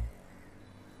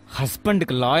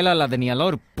 ஹஸ்பண்டுக்கு லாயலா இல்லாத நீ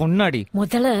எல்லாம் ஒரு பொண்ணாடி.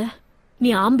 முதல்ல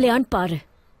நீ ஆம்பளையான்னு பாரு,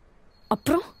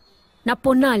 அப்புறம் நான்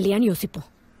பொண்ணா இல்லையான்னு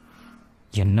யோசிப்போம்.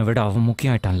 என்னை விட அவன்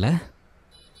முக்கியம் ஆயிட்டான்ல.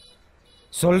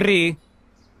 சொல்றி,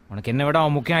 உனக்கு என்ன விட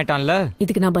அவன் முக்கியம் ஆயிட்டான்ல.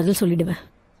 இதுக்கு நான் பதில் சொல்லிடுவேன்,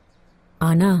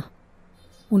 ஆனா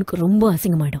உனக்கு ரொம்ப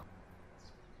அசிங்கமாயிடும்.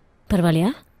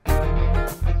 பரவாயில்லையா?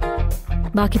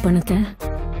 பாக்கி பணத்தை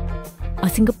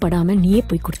அசிங்கப்படாம நீயே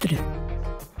போய் கொடுத்துடு.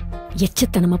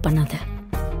 எச்சத்தனமா பண்ணாத.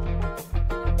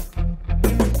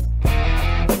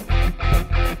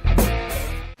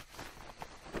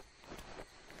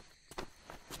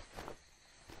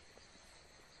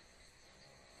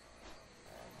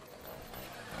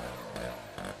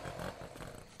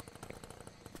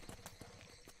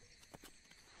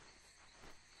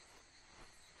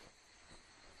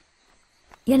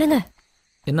 என்னங்க?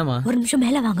 என்னம்மா? ஒரு நிமிஷம்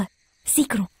மேல வாங்க,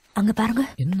 சீக்கிரம். அங்க பாருங்க.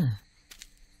 என்ன?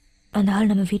 அந்த ஆள்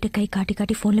நம்ம வீட்டை கை காட்டி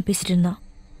காட்டி போன்ல பேசிட்டு இருந்தான்.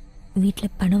 வீட்டுல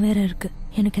பணம் வேற இருக்கு.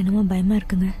 எனக்கு என்னமோ பயமா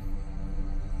இருக்குங்க.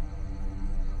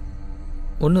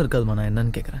 ஒன்றும் இருக்காதுமா, நான்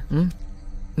என்னன்னு கேட்குறேன். ம்,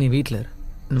 நீ வீட்டில் இரு.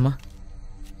 என்னம்மா?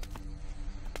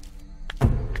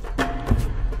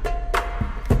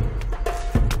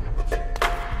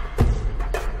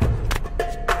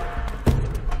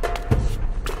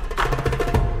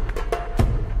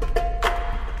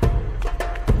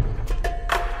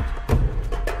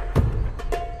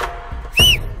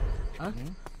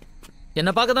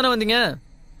 என்ன பார்க்க தானே வந்தீங்க?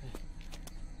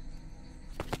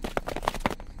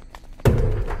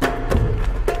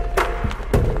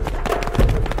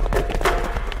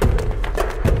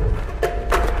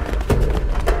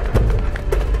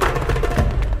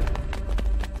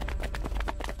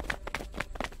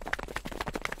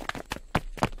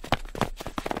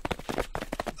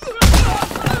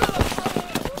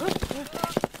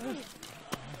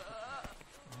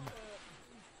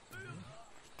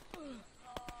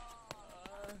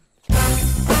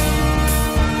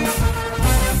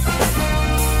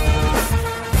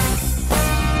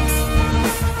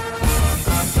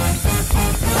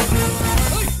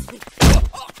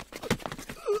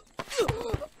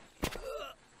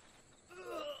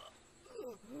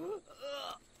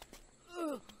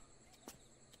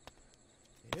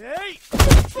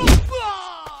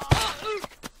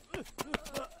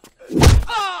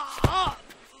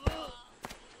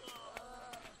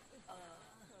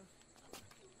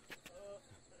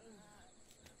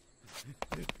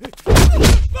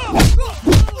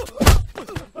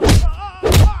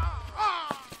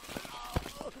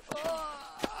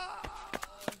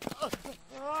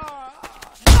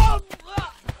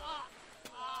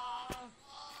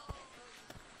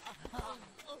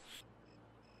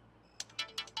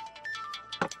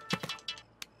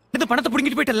 பணத்தை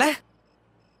புடிங்கிட்டு போயிட்டல,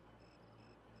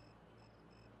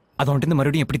 அது வந்துட்டு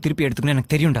மறுபடியும் எப்படி திருப்பி எடுத்துக்கணும்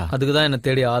எனக்கு தெரியும்டா. அதுக்கு தான் என்ன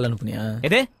தேடி ஆள் அனுப்புனியா?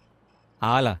 எதே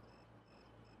ஆளா?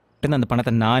 அந்த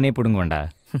பணத்தை நானே புடுங்குவேன்டா.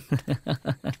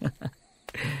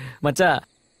 மச்சா,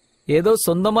 ஏதோ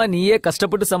சொந்தமா நீயே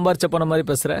கஷ்டப்பட்டு சம்பாரிச்ச பணம் மாதிரி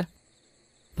பேசுற.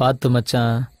 பார்த்து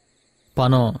மச்சான்,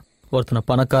 பணம் ஒருத்தனை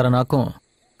பணக்காரனாக்கும்,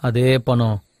 அதே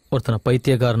பணம் ஒருத்தனை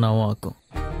பைத்தியக்காரனாவும் ஆக்கும்.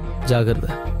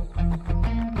 ஜாகிரதை.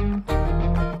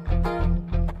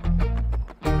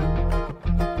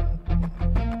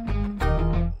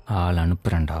 ஆள்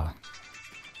அனுப்புறேன்டா.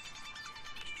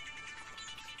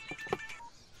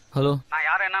 ஹலோ, நான்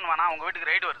யாரும் என்னன்னு வேணா, உங்க வீட்டுக்கு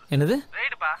ரைடு வருது. என்னது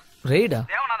ரைடுப்பா? ரைடா?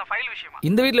 தேவனாத ஃபைல் விஷயமா.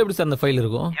 இந்த வீட்ல எப்படி சார் அந்த ஃபைல்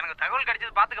இருக்கும்? எனக்கு தகவல்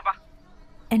கிடைச்சது, பாத்துக்கப்பா.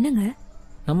 என்னங்க?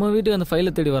 நம்ம வீட்டுக்கு அந்த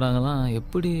ஃபைலை தேடி வராங்களாம்,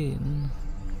 எப்படி?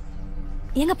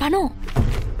 எங்க பணம்?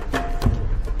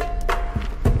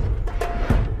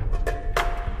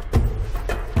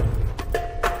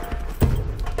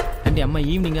 ஆண்டி, அம்மா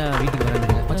ஈவினிங்கா வீட்டுக்கு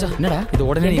வராங்க. மச்சான், என்னடா இது?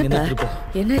 உடனே நீங்க இங்க எடுத்துட்டு போ.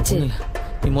 என்னாச்சு?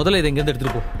 நீ முதல்ல இதை இங்க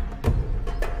எடுத்துட்டு போ.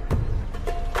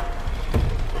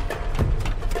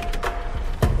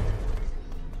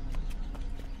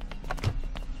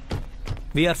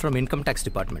 We are from Income Tax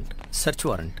Department. Search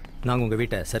warrant. நாங்கள் உங்கள்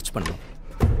வீட்டை சர்ச் பண்ணுறோம்.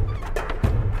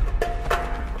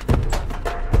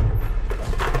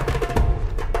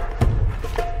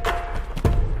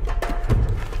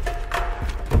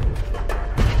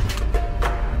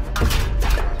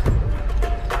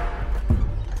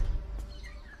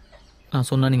 நான்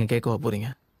சொன்னா நீங்க கேட்கவா போறீங்க?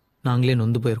 நாங்களே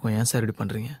நொந்து போயிருக்கோம். ஏன் சார் இப்படி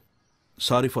பண்றீங்க?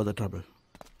 Sorry for the trouble.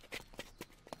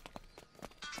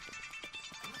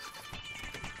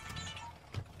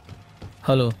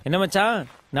 Hello, என்ன மச்சான்,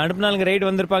 நான் அனுப்புனாலுங்க ரைடு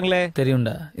வந்திருப்பாங்களே.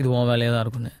 தெரியும்டா, இது உன் வேலையா தான்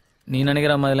இருக்கும்னு. நீ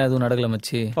நினைக்கிற மாதிரிலாம் எதுவும் நடக்கல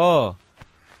மச்சி. ஓ,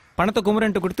 பணத்தை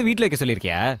குமரன்ட்டு கொடுத்து வீட்டில் வைக்க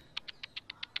சொல்லியிருக்கியா?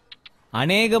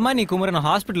 அநேகமா நீ குமரன்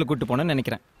ஹாஸ்பிட்டலுக்கு கூட்டு போனேன்னு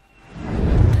நினைக்கிறேன்.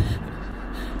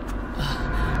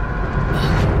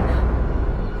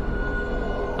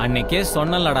 அன்னைக்கே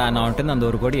சொன்னலடா, நான் வந்துட்டு அந்த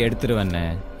 1 கோடி எடுத்துருவேன்னு.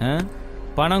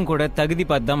 பணம் கூட தகுதி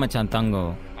பார்த்து தான் மச்சான்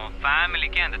தங்கும். உன்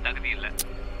ஃபேமிலிக்கே அந்த தகுதி இல்லை.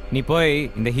 நீ போய்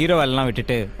இந்த ஹீரோவெல்லாம்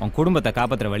விட்டுட்டு உன் குடும்பத்தை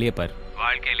காப்பாத்துற வழியை பாரு.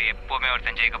 வாழ்க்கையில எப்பவுமே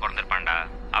ஒருத்தன் ஜெயிக்க பிறந்திருப்பான்டா,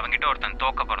 அவங்கிட்ட ஒருத்தன்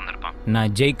தோக்க பிறந்திருப்பான்.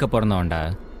 நான் ஜெயிக்க பிறந்தவன்டா,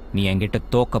 நீ என்கிட்ட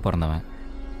தோக்க பிறந்தவன்.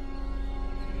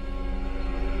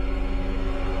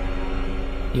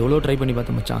 எவ்வளோ ட்ரை பண்ணி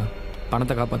பார்த்தேன் மச்சான்,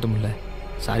 பணத்தை காப்பாற்ற முடியல.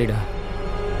 சாரிடா.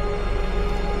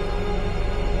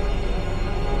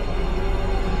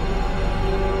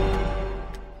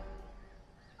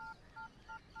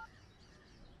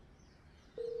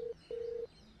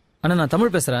 அண்ணா, நான்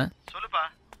தமிழ் பேசுறேன். சொல்லுப்பா.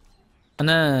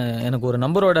 அண்ணா, எனக்கு ஒரு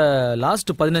நம்பரோட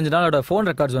லாஸ்ட் 15 நாளோட ஃபோன்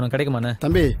ரெக்கார்ட்ஸ் வேணும், கிடைக்குமாண்ணே?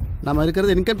 தம்பி, நம்ம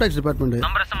இருக்கிறது income tax department.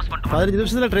 Number SMS பண்ணிட்டு 15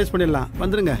 நிமிஷத்துல ட்ரேஸ் பண்ணிடலாம்.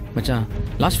 வந்துருங்க மச்சான்.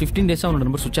 லாஸ்ட் 15 டேஸாக அவனோட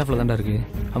நம்பர் சுவிச் ஆஃப்ல தான்டா இருக்கு.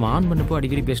 அவன் ஆன் பண்ணப்போ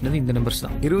அடிக்கடி பேசினது இந்த நம்பர்ஸ்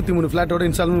தான். 23 ஃபிளாட்டோட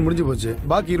இன்ஸ்டால்மெண்ட் முடிஞ்சு போச்சு.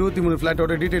 பாக்கி 23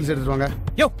 ஃபிளாட்டோட டீடைல்ஸ் எடுத்துட்டு வாங்க.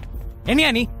 யோ, என்னையா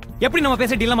நீ? எப்படி நம்ம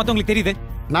பேச டீலாம் மற்றவங்களுக்கு தெரியுது?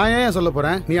 நான் ஏன் சொல்ல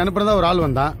போறேன்? நீ அனுப்புறதா ஒரு ஆள்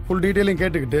வந்தான், ஃபுல் டீடைலையும்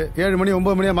கேட்டுக்கிட்டு 7 மணி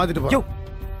 9 மணியா மாத்திட்டு போ.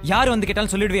 யார் வந்து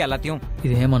கேட்டாலும் சொல்லிடுவே எல்லாத்தையும்.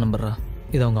 இது ஏமா நம்பர்ரா?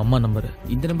 இது அவங்க அம்மா நம்பரு.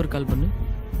 இந்த நம்பர் கால் பண்ணு.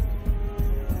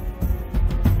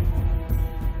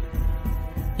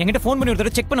 என்கிட்ட ஃபோன் பண்ணி ஒரு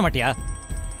தடவை செக் பண்ண மாட்டியா?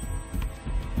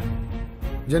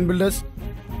 Gen filters.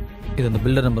 இது அந்த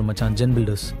பில்டர் நம்பர் மச்சான், ஜென்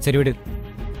பில்டர்ஸ். சரி விடு.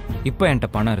 இப்போ என்கிட்ட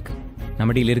பணம் இருக்கு,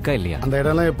 நம்ம டீல் இருக்கா இல்லையா? அந்த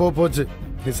இடம்லாம் எப்போ போச்சு.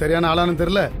 நீ சரியான ஆளானு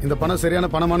தெரியல, இந்த பணம் சரியான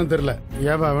பணமானு தெரியல.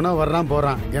 ஏன் வேணா வர்றான்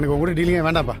போறான், எனக்கு உங்க கூட டீலிங்கே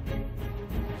வேண்டாப்பா.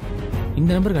 இந்த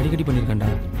நம்பருக்கு அடிக்கடி பண்ணிருக்கேன்டா.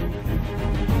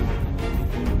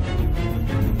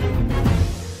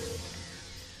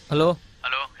 ஹலோ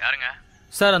ஹலோ, யாருங்க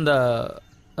சார்? அந்த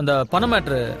அந்த பணம்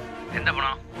மேட்ரு. எந்த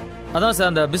பணம்? அதான்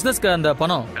சார் அந்த பிசினஸ்க்கு அந்த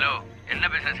பணம். ஹலோ, என்ன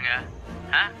பிசினஸ்ங்க?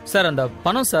 சார் அந்த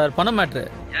பணம் சார், பணம் மேட்ரு.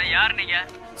 யார் நீங்க?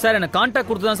 சார் எனக்கு கான்டாக்ட்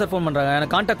கொடுத்து தான் சார் ஃபோன் பண்றாங்க.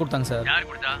 எனக்கு கான்டாக்ட் கொடுத்தாங்க சார். யார்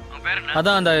கொடுத்தா? உங்க பேர் என்ன?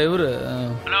 அதான் அந்த இவரு.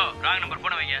 ஹலோ, ராங் நம்பர்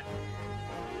போன வைங்க.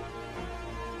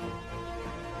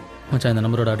 மச்சான் இந்த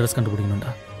நம்பரோட அட்ரஸ்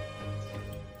கண்டுபிடிக்கணும்டா.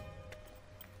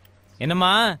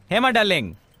 என்னம்மா ஹேமா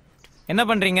டார்லிங், என்ன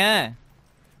பண்றீங்க?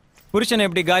 புருஷனை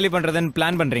எப்படி காலி பண்றதுன்னு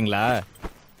பிளான் பண்றீங்களா?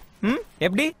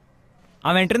 எப்படி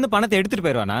அவன் இருந்து பணத்தை எடுத்துட்டு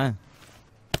போயிடுவானா?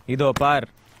 இதோ பார்,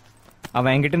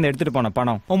 அவன் என்கிட்ட இருந்து எடுத்துட்டு போன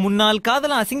பணம் உன் முன்னாள்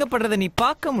காதலாம் அசிங்கப்படுறத நீ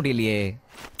பார்க்க முடியலையே.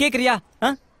 கேக்குறியா?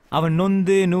 அவன்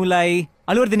நொந்து நூலாய்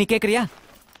அழுவுறது நீ கேக்குறியா?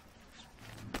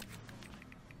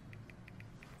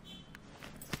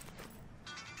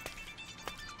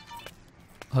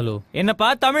 ஹலோ, என்னப்பா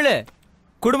தமிழ்,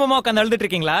 குடும்பமா உட்காந்து அழுதுட்டு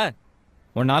இருக்கீங்களா?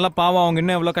 உன்னால பாவம் அவங்க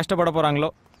இன்னும் எவ்வளவு கஷ்டப்பட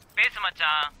போறாங்களோ. பேசு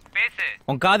மச்சான், பேசு.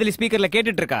 உன் காதலி ஸ்பீக்கர்ல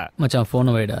கேட்டுட்டு இருக்கா. மச்சான்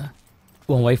போனை வைடா,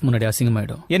 உன் வைஃப் முன்னாடி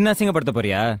அசிங்கமாயிடும். என்ன அசிங்கப்படுத்த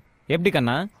போறியா? எப்படி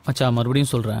கண்ணா? மச்சான்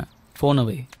மறுபடியும் சொல்றேன், போனை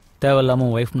வை. தேவையில்லாம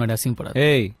உன் வைஃப் முன்னாடி அசிங்கப்படாது.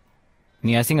 ஏய்,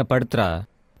 நீ அசிங்கப்படுத்துறா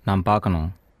நான் பார்க்கணும்.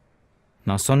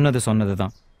 நான் சொன்னது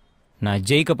தான். நான்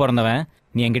ஜெயிக்க பிறந்தவன்,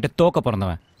 நீ என்கிட்ட தோக்க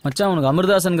பிறந்தவன். மச்சான் உனக்கு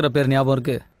அமிர்தாசன்கிற பேர் ஞாபகம்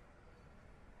இருக்கு?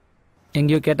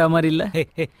 எங்கேயோ கேட்ட மாதிரி இல்ல?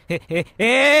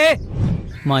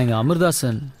 இங்க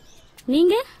அமிர்தாசன்.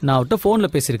 நீங்க? நான் அவர்கிட்ட போன்ல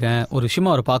பேசியிருக்கேன், ஒரு விஷயமா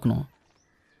அவரை பார்க்கணும்.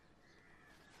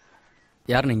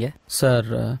 யார் நீங்க? சார்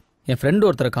என் ஃப்ரெண்டு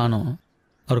ஒருத்தரை காணோம்.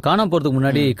 அவர் காணாம போறதுக்கு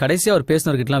முன்னாடி கடைசியா அவர்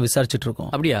பேசினவர்கிட்டலாம் விசாரிச்சுட்டு இருக்கோம்.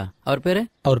 அப்படியா? அவர் பேரு?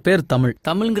 அவர் பேர் தமிழ்.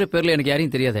 தமிழ்ங்கிற பேர்ல எனக்கு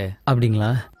யாரையும் தெரியாதே.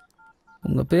 அப்படிங்களா?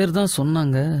 உங்க பேர் தான்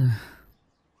சொன்னாங்க.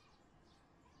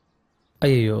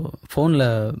 ஐயோ, போன்ல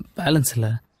பேலன்ஸ் இல்ல.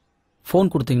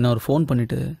 போன் கொடுத்தீங்கன்னா ஒரு போன்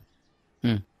பண்ணிட்டு.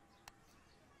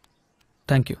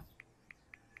 தேங்க்யூ.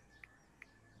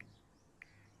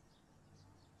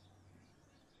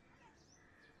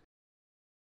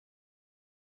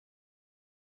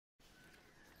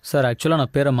 சார் ஆக்சுவலா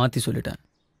நான் பேரை மாத்தி சொல்லிட்டேன்.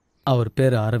 அவர்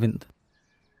பேரு அரவிந்த்.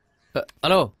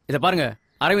 ஹலோ, இதை பாருங்க,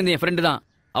 அரவிந்த் என் ஃப்ரெண்டு தான்,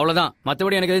 அவ்வளவுதான்.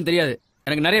 மற்றபடி எனக்கு எதுவும் தெரியாது.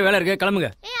 எனக்கு நிறைய வேலை இருக்கு, கிளம்புங்க.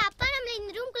 அப்பா நம்மள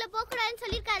இந்த ரூம்க்குள்ள போக கூடாதுன்னு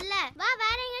சொல்லிருக்காருல்ல. வா,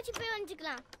 வேற எங்கயாச்சும் போய்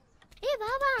வந்துக்கலாம்.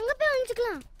 வா வா, அங்க போய்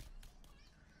வந்துக்கலாம்.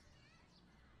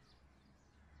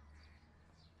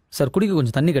 சார் குடிக்க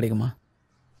கொஞ்சம் தண்ணி கிடைக்குமா?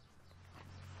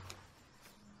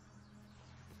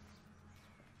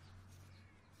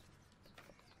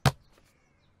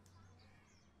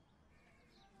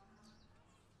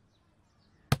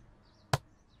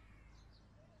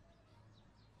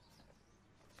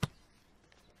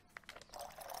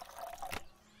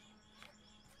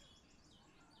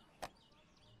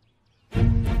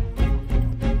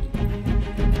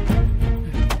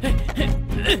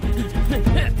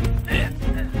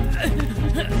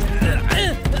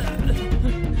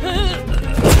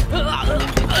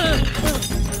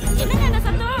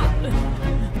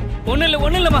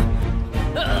 ஒண்ணு இல்லம்மா.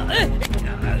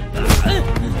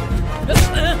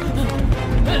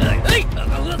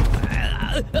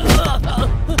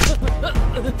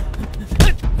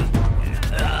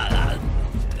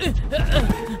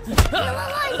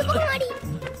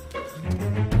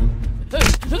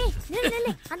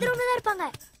 அந்த ரூம்ல தான் இருப்பாங்க.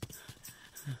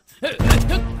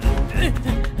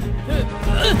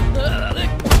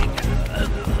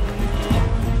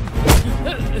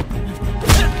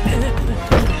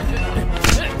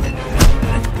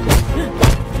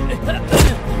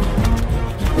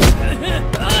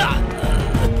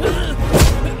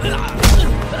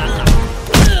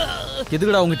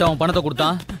 எதுக்குடா உங்ககிட்ட அவன் பணத்தை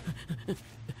கொடுத்தான்?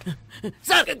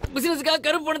 சார் பிசினஸ்க்காக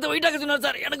கருப்பு பணத்தை ஒயிட்டாக்க சொன்னார்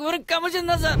சார். எனக்கு வெறும் கமிஷன்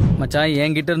தான் சார். மச்சான்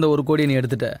என்கிட்ட இருந்த 1 கோடி நீ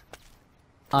எடுத்துட்ட.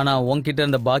 ஆனா உன்கிட்ட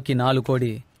இருந்த பாக்கி 4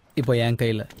 கோடி இப்போ என்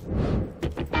கையில.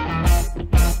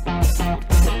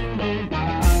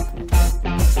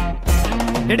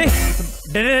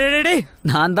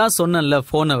 நான் தான் சொன்னேன்ல,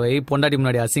 போனை வை, பொண்டாட்டி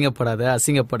முன்னாடி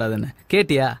அசிங்கப்படாதுன்னு.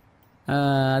 கேட்டியா?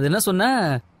 அது என்ன சொன்ன?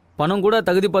 பணம் கூட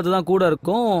தகுதி பார்த்து தான் கூட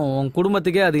இருக்கும், உன்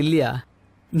குடும்பத்துக்கே அது இல்லையா?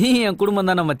 நீ என் குடும்பம்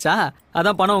தானே மச்சா,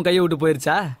 அதான் பணம் உன் கையை விட்டு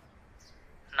போயிருச்சா?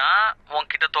 நான்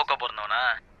உன்கிட்ட தோக்க போறவனா?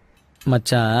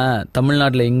 மச்சான்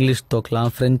தமிழ்நாட்டில் English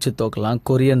தோக்கலாம், French தோக்கலாம்,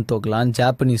 Korean தோக்கலாம்,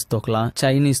 Japanese தோக்கலாம்,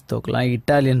 Chinese தோக்கலாம்,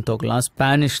 Italian தோக்கலாம்,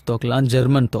 Spanish தோக்கலாம்,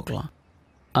 German தோக்கலாம்.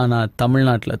 ஆனால்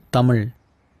தமிழ்நாட்டில் தமிழ்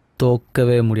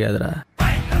தோக்கவே முடியாதுடா.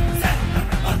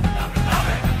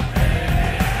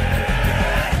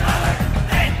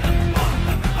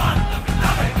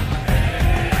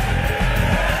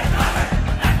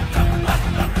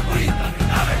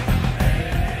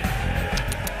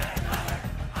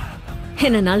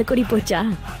 என்ன 4 கோடி போச்சா?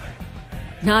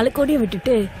 4 கோடியை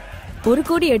விட்டுட்டு 1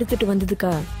 கோடி எடுத்துட்டு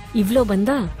வந்ததுக்கா இவ்ளோ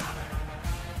வந்தா?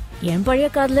 என் பழைய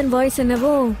காதலன் வாய்ஸ்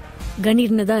என்னவோ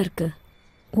கணீர்னதா இருக்கு.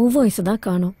 உன் வாய்ஸ் தான்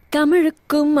காணோம்.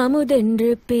 தமிழுக்கும் அமுதென்று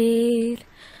பேர்,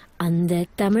 அந்த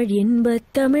தமிழ் இன்ப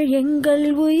தமிழ் எங்கள்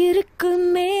உயிருக்கு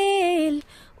மேல்,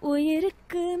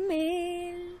 உயிருக்கு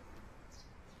மேல்.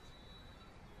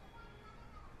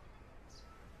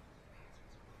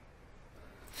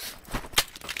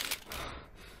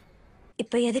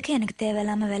 இப்போ எதுக்கு எனக்கு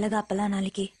தேவையில்லாம விலகாப்பெல்லாம்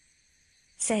நாளைக்கு?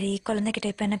 சரி, குழந்தைகிட்ட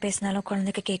இப்ப என்ன பேசினாலும்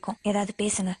குழந்தைக்கு கேட்கும். ஏதாவது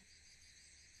பேசுங்க.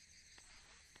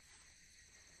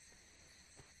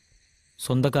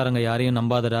 சொந்தக்காரங்க யாரையும்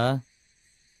நம்பாதடா.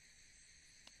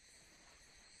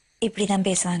 இப்படிதான்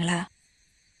பேசுவாங்களா?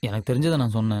 எனக்கு தெரிஞ்சதை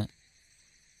நான் சொன்னேன்.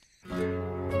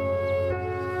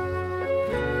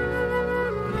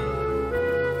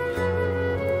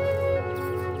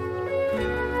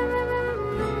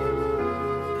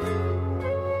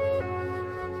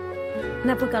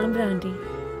 நான் இப்போ கிளம்புறேன் ஆண்டி.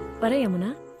 வரேன் யமுனா.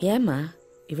 ஏம்மா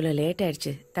இவ்வளோ லேட்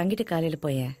ஆயிடுச்சு? தங்கிட்டு காலையில்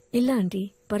போயேன். இல்லை ஆண்டி,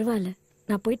 பரவாயில்ல,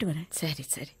 நான் போயிட்டு வரேன். சரி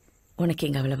சரி, உனக்கு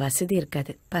இங்கே அவ்வளோ வசதி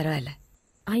இருக்காது, பரவாயில்ல.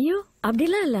 ஐயோ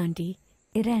அப்படிலாம் இல்லை ஆண்டி.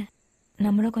 இரேன்,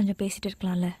 நம்மளும் கொஞ்சம் பேசிட்டு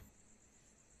இருக்கலாம்ல.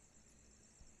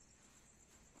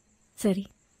 சரி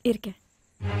இருக்கேன்.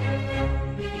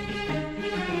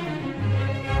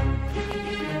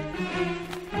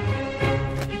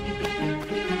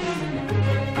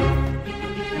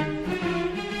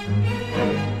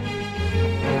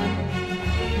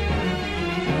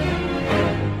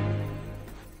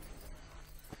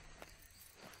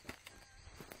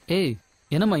 ஏய்,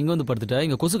 என்னம்மா இங்க வந்து படுத்துட்டா?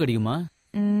 இங்க கொசு கடிக்குமா?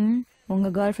 உங்க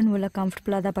கேர்ள் ஃப்ரெண்ட் உள்ள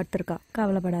கம்ஃபர்டபுளா தான் படுத்திருக்கா,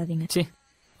 கவலைப்படாதீங்க. சே,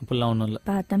 அப்படிலாம் ஒன்றும் இல்லை.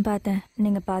 பார்த்தேன்,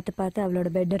 நீங்க பார்த்து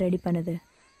அவளோட பெட்டை ரெடி பண்ணுது.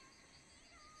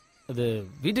 அது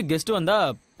வீட்டுக்கு கெஸ்ட் வந்தா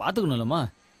பார்த்துக்கணும்லம்மா.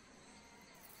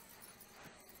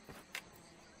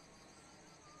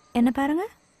 என்ன பாருங்க,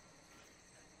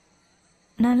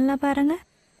 நல்லா பாருங்க.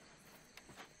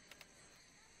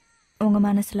 உங்க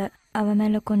மனசுல அவ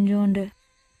மேல கொஞ்சோண்டு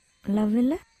லவ்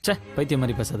இல்ல? சே, பைத்தியம்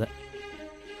மாதிரி பேசாத.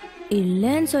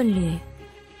 இல்லன்னு சொல்லி.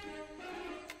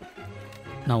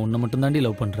 நான் உன்னை மட்டும் தாண்டி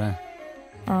லவ் பண்றேன்.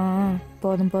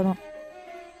 போதும்.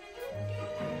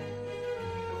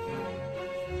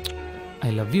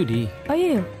 I love you D.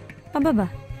 ஐயோ அப்பா,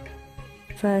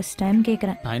 ஃபர்ஸ்ட் டைம்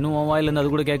கேக்குறேன். நான் இன்னும் உன் வாயில இருந்து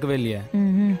அது கூட கேட்கவே இல்லையே.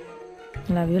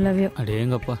 Love you.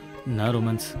 அடேங்கப்பா, என்ன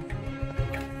ரொமான்ஸ்.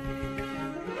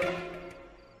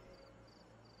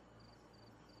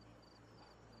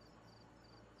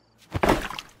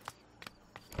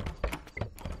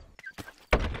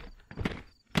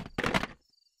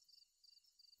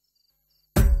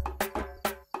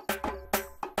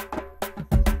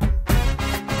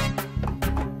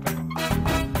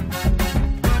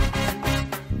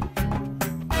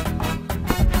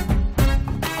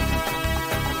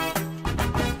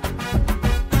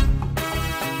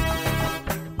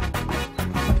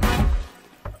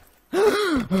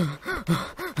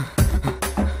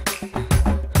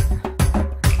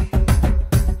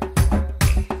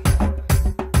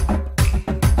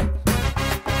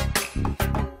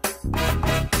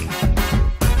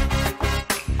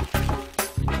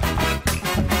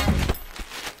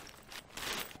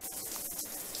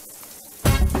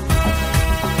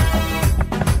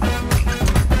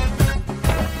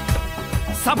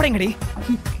 சாப்பிடுங்கடி.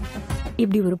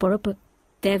 இப்படி ஒரு பொழப்பு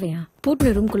தேவையா?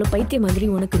 பூட்டின ரூம்குள்ள பைத்திய மாதிரி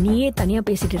உனக்கு நீயே தனியா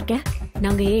பேசிட்டு இருக்க.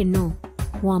 நாங்க ஏன் இன்னும்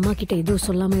உன் அம்மா கிட்ட எதுவும்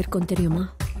சொல்லாம இருக்கோம் தெரியுமா?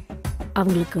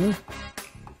 அவங்களுக்கு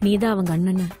நீதான் அவங்க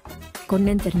அண்ணனை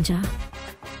கொன்னேன்னு தெரிஞ்சா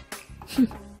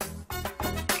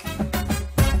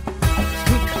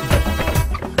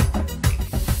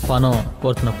பணம்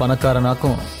ஒருத்தனை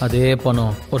பணக்காரனாக்கும், அதே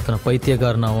பணம் ஒருத்தனை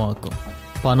பைத்தியக்காரனாவும் ஆக்கும்.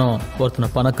 பணம் ஒருத்தனை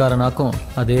பணக்காரனாக்கும்,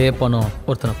 அதே பணம்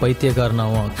ஒருத்தனை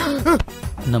பைத்தியக்காரனாவும் ஆக்கும்.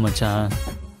 என்ன மச்சான்,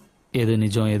 எது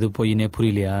நிஜம் எது பொய்னே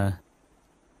புரியலையா?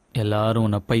 எல்லாரும்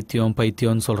உன்னை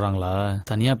பைத்தியம்னு சொல்றாங்களா?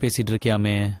 தனியா பேசிட்டு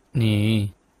இருக்கியாமே, நீ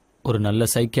ஒரு நல்ல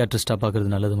சைக்கியாட்ரிஸ்டா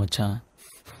பாக்குறது நல்லது மச்சான்.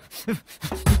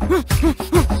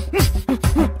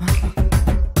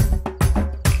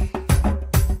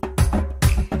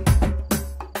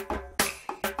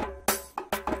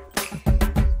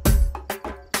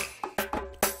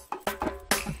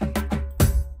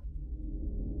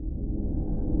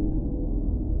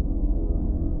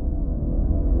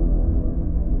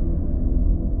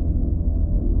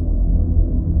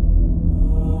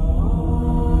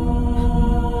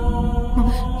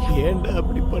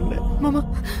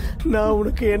 நான்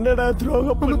உனக்கு என்னடா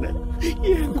துரோகம் பண்ணேன்?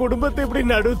 என் குடும்பத்தை இப்படி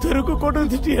நடு தெருக்கு கொண்டு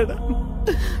வந்துட்டியடா.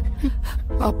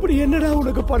 அப்படி என்னடா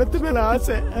உனக்கு பணத்து மேல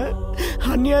ஆசை?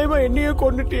 அநியாயமா என்னையே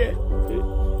கொண்டுட்டியே.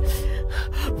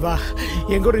 வா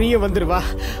என் கூட நீயே வந்துரு. வா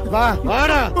வா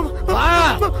வாடா வா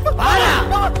வாடா.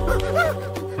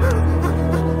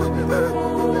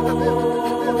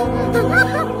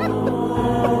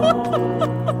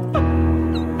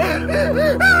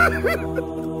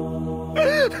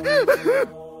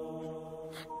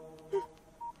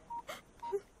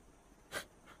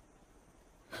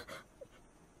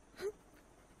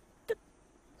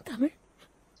 தமிழ்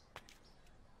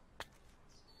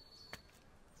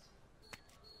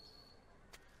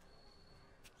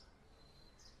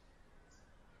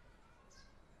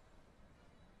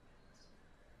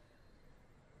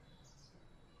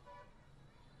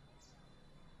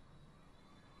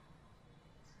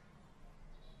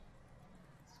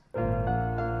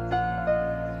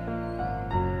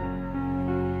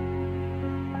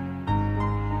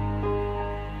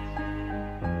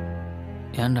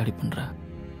ஏன்டா அடி பண்ற?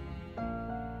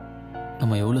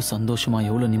 நம்ம எவ்வளவு சந்தோஷமா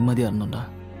எவ்வளவு நிம்மதியா இருந்தோம்டா.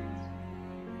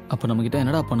 அப்ப நம்ம கிட்ட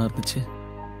என்னடா பணம் இருந்துச்சு?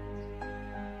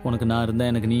 உனக்கு நான்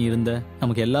இருந்தேன், எனக்கு நீ இருந்த,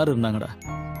 நமக்கு எல்லாரும் இருந்தாங்கடா.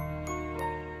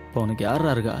 இப்போ உனக்கு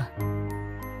யாரா இருக்கா?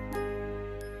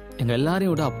 எங்க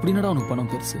எல்லாரையும் விட அப்படின்னடா உனக்கு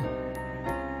பணம் பெருசு.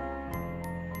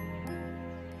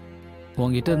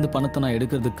 உங்ககிட்ட இருந்து பணத்தை நான்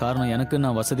எடுக்கிறதுக்கு காரணம் எனக்கு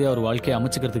நான் வசதியா ஒரு வாழ்க்கையை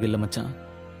அமைச்சுக்கிறதுக்கு இல்லை மச்சான்.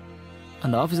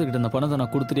 அந்த ஆஃபீஸர் கிட்ட அந்த பணத்தை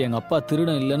நான் கொடுத்துட்டு எங்க அப்பா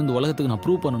திருடன் இல்லைன்னு இந்த உலகத்துக்கு நான்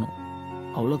ப்ரூவ் பண்ணணும்.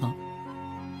 அவ்வளவுதான்.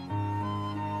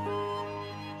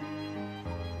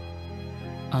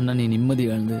 அண்ணா நீ நிம்மதி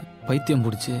இழந்து பைத்தியம்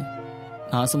பிடிச்சி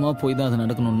நாசமா போய் தான் அது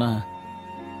நடக்கணும்னா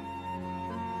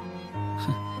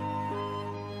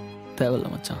தேவையில்ல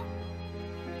மச்சான்.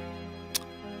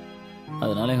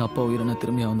 அதனால எங்க அப்பா உயிரின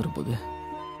திரும்பி வந்துட போகுது.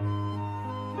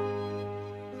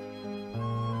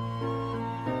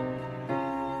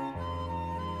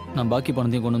 நான் பாக்கி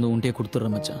பணத்தையும் கொண்டு வந்து உன்கிட்டயே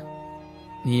கொடுத்துட்றேன் மச்சான்.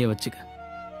 நீயே வச்சுக்க.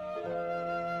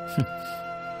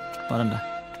 வரேன்டா.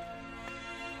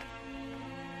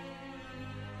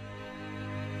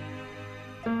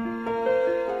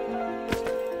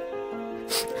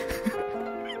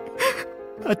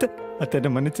 அத்தை என்ன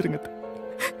மன்னிச்சிருங்க.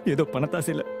 ஏதோ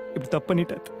பணத்தாசையில் இப்படி தப்பு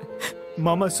பண்ணிட்டேன்.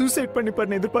 மாமா சூசைட்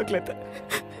பண்ணிப்பாருன்னு எதிர்பார்க்கல.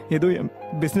 ஏதோ என்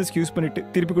பிஸ்னஸ்க்கு யூஸ் பண்ணிட்டு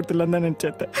திருப்பி கொடுத்துடலாம் தான்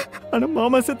நினச்சேன். ஆனால்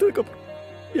மாமா செத்ததுக்கப்புறம்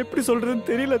எப்படி சொல்றதுன்னு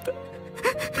தெரியல.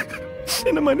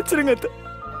 என்ன மன்னிச்சிருங்க.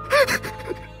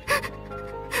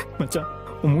 மச்சான்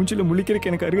உன் மூஞ்சில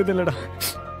முழிக்கிறதுக்கு எனக்கு அருகது இல்லடா.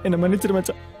 என்ன மன்னிச்சிரு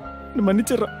மச்சான். என்ன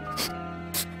மன்னிச்சிடுறான்.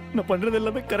 நான் பண்றது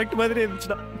எல்லாமே கரெக்ட் மாதிரி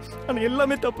இருந்துச்சுடா. ஆனா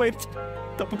எல்லாமே தப்பாயிருச்சு.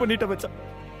 தப்பு பண்ணிட்டேன் மச்சான்.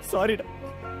 சாரிடா.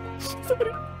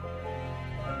 சாரி.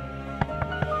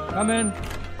 கமன்.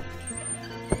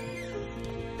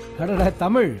 அடடா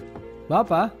தமிழ்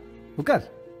வாப்பா உட்கார்.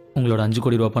 உங்களோட 5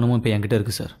 கோடி ரூபாய் பணமும் இப்போ என்கிட்ட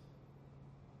இருக்கு சார்.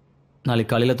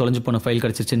 நாளைக்கு காலையில் தொலைஞ்சு போன ஃபைல்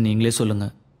கிடச்சிருச்சுன்னு நீங்களே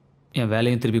சொல்லுங்கள். என்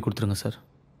வேலையும் திருப்பி கொடுத்துருங்க சார்.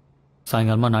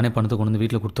 சாயங்காலமாக நானே பணத்தை கொண்டு வந்து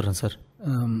வீட்டில் கொடுத்துட்றேன் சார்.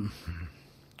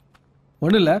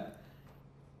 ஒன்றும் இல்லை,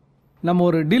 நம்ம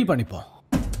ஒரு டீல் பண்ணிப்போம்.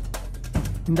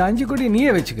 இந்த 5 கோடி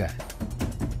நீயே வச்சுக்க.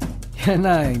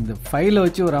 ஏன்னா இந்த ஃபைலை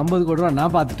வச்சு ஒரு 50 கோடி ரூபா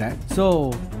நான் பார்த்துட்டேன். ஸோ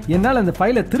என்னால் அந்த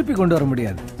ஃபைலை திருப்பி கொண்டு வர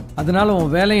முடியாது. அதனால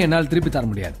உன் வேலையை என்னால் திருப்பி தர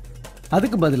முடியாது.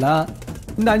 அதுக்கு பதிலாக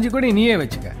இந்த 5 கோடி நீயே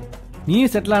வச்சுக்க.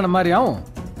 நீயும் செட்டில் ஆன மாதிரி ஆகும்,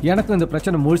 எனக்கும் இந்த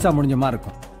பிரச்சனை முழுசா முடிஞ்ச மாதிரி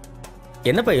இருக்கும்.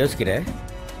 என்னப்பா யோசிக்கிற?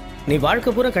 நீ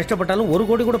வாழ்க்கை பூரா கஷ்டப்பட்டாலும் 1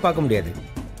 கோடி கூட பார்க்க முடியாது.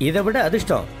 இதை விட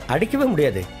அதிர்ஷ்டம் அடிக்கவே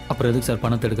முடியாது. அப்புறம் எதுக்கு சார்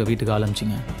பணத்தை எடுக்க வீட்டுக்கு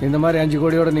ஆரம்பிச்சிங்க? இந்த மாதிரி 5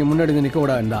 கோடியோட நீ முன்னாடி நிற்க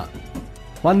விட வேண்டாம்.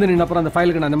 வந்து நின்று அப்புறம் அந்த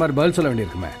ஃபைலுக்கு நான் அந்த மாதிரி பதில் சொல்ல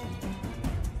வேண்டியிருக்குமே.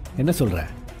 என்ன சொல்ற?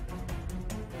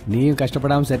 நீயும்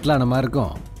கஷ்டப்படாமல் செட்டில் ஆன மாதிரி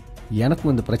இருக்கும்,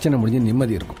 எனக்கும் இந்த பிரச்சனை முடிஞ்சு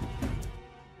நிம்மதி இருக்கும்.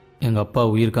 எங்கள் அப்பா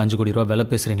உயிருக்கு 5 கோடி ரூபா விலை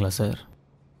பேசுகிறீங்களா சார்?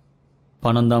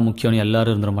 பணம் தான் முக்கியம்னு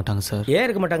எல்லாரும் இருந்துட மாட்டாங்க சார். ஏன்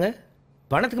இருக்க மாட்டாங்க?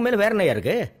 பணத்துக்கு மேலே வேற என்ன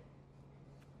இருக்கு?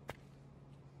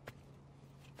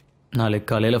 நாளைக்கு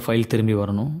காலையில் ஃபைல் திரும்பி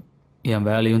வரணும், என்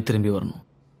வேலையும் திரும்பி வரணும்.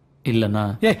 இல்லைண்ணா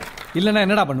இல்லைண்ணா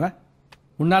என்னடா பண்ணுவேன்?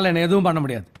 உன்னால் என்ன எதுவும் பண்ண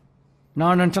முடியாது.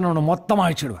 நான் நினச்சேன் உன்னை மொத்தமாக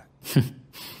அழிச்சிடுவேன்.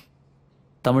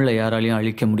 தமிழை யாராலையும்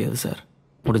அழிக்க முடியாது சார்.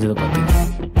 முடிஞ்சதை பார்த்தீங்க.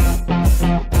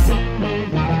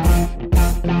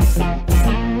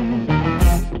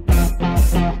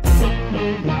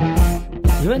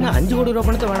 இவன் 5 கோடி ரூபா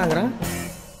பணத்தை வேணாங்கிறான்.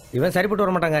 இவன் சரிப்பட்டு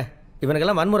வர மாட்டாங்க.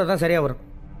 இவனுக்கெல்லாம் வன்முறை தான் சரியா வரும்.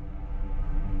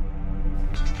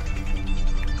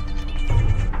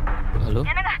 ஹலோ,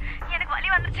 எனக்கு வலி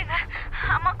வந்துருச்சுங்க.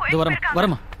 அம்மா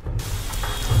வரமா.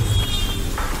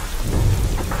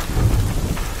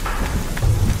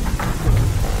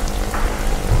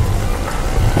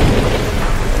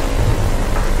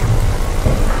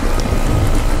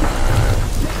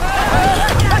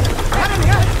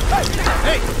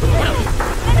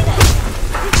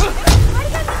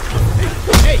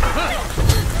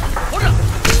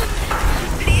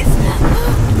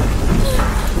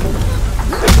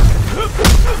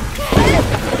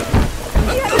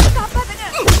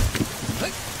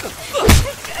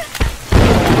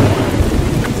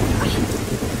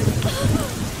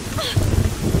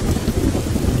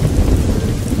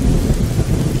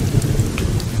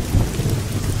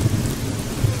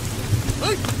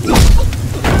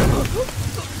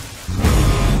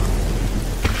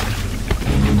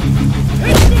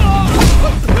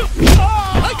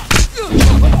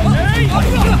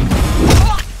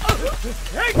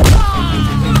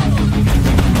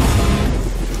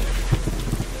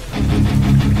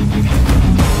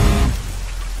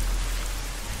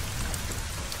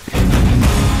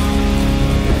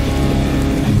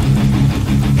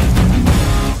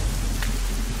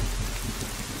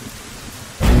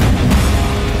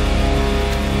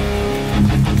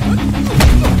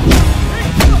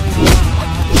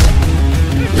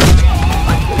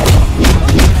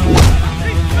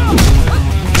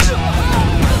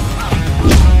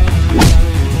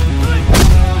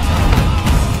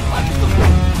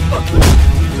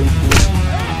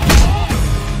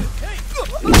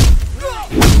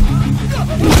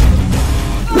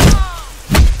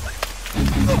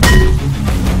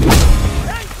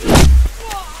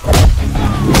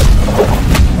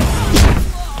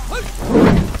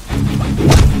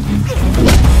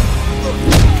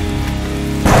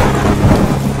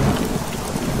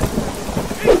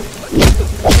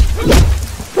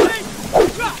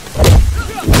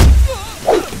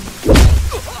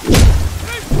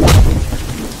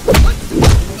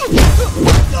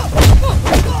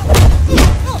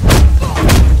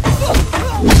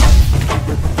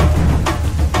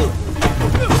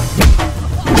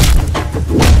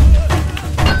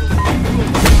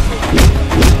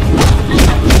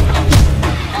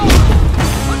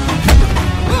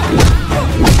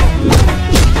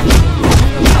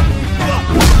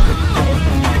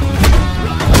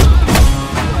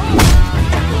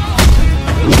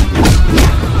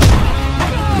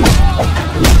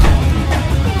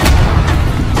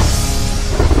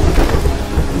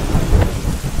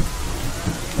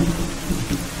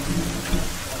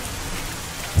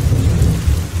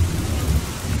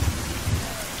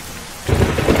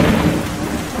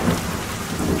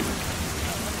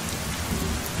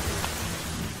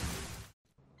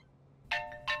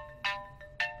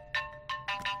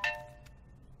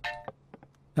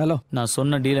 ஹலோ. நான்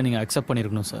சொன்ன டீலை நீங்கள் அக்செப்ட்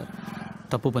பண்ணியிருக்கணும் சார்.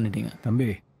 தப்பு பண்ணிட்டீங்க. தம்பி,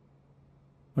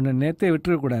 உன்னை நேற்றே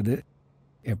விட்டுறக்கூடாது.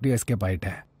 எப்படி எஸ்கேப்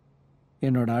ஆகிட்டேன்.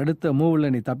 என்னோட அடுத்த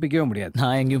மூவில் நீ தப்பிக்கவே முடியாது.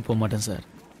 நான் எங்கேயும் போக மாட்டேன் சார்.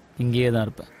 இங்கேயே தான்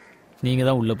இருப்பேன். நீங்கள்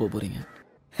தான் உள்ளே போகிறீங்க.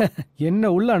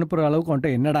 என்ன உள்ளே அனுப்புகிற அளவுக்கு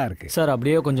உன்ட்ட என்னடா இருக்கு சார்?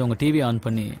 அப்படியே கொஞ்சம் உங்கள் டிவி ஆன்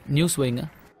பண்ணி நியூஸ் வைங்க.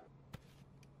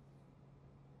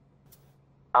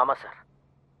 ஆமாம் சார்,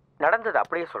 நடந்தது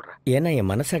அப்படியே சொல்கிறேன். ஏன்னா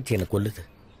என் மனசாட்சி என்னை கொல்லுது.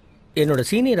 என்னோட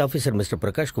senior officer mister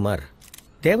Prakash Kumar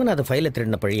Devanatha ஃபைலை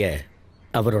திருடின பழிய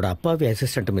அவரோட அப்பாவி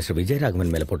அசிஸ்டன்ட் மிஸ்டர்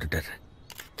விஜயராகவன் மேலே போட்டுட்டார்.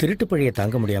 திருட்டு பழியை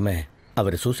தாங்க முடியாமல்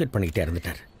அவர் சூசைட் பண்ணிக்கிட்டே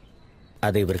இறந்துட்டார்.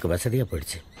 அது இவருக்கு வசதியாக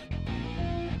போயிடுச்சு.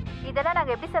 இதெல்லாம்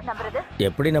நாங்கள் எப்படி சார் நம்புறது?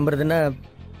 எப்படி நம்புறதுன்னா,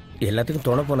 எல்லாத்துக்கும்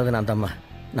தோண போனது நான் தான்மா.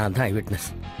 நான் தான் ஐ விட்னஸ்.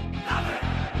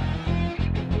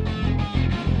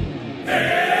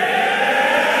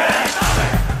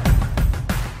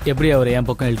 எப்படி அவர் என்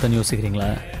பக்கம் இழுத்தன்னு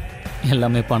யோசிக்கிறீங்களா?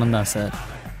 எல்லாமே பணம் தான் சார்.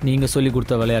 நீங்கள் சொல்லி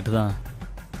கொடுத்த விளையாட்டு தான்.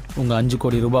 உங்கள் 5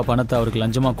 கோடி ரூபாய் பணத்தை அவருக்கு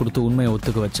லஞ்சமாக கொடுத்து உண்மையை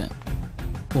ஒத்துக்க வச்சேன்.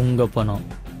 உங்கள் பணம்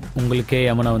உங்களுக்கே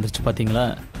யமுனா வந்துருச்சு பார்த்தீங்களா?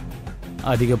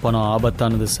 அதிக பணம்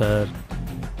ஆபத்தானது சார்.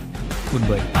 Good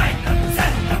bye.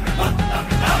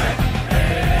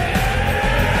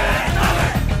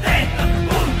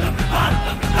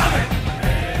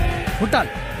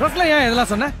 முட்டாள், ரோட்ல ஏன்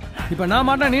இதெல்லாம் சொன்ன? இப்போ நான்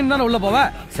மாட்டேன், நீ தானே உள்ள போவ.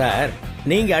 சார்,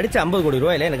 நீங்கள் அடித்த 50 கோடி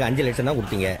ரூபாயில் எனக்கு 5 லட்சம் தான்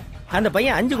கொடுத்தீங்க. அந்த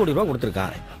பையன் 5 கோடி ரூபா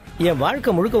கொடுத்துருக்கான். என்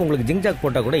வாழ்க்கை முழுக்க உங்களுக்கு ஜிங்ஜாக்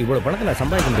போட்டால் கூட இவ்வளோ பணத்தை நான்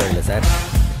சம்பாதிக்க முடியாது சார்.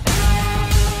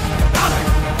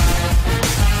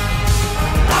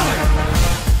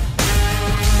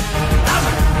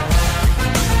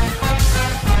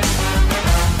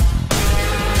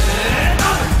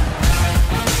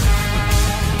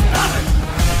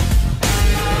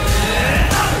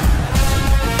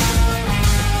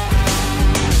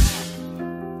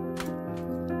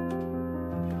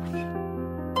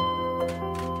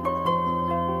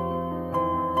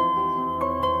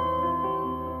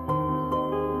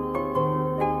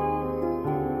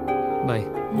 பாய்.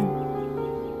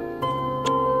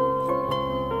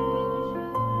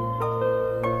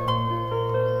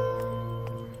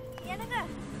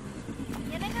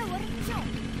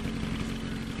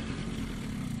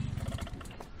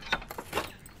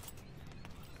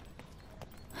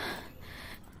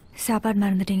 சாப்பாடு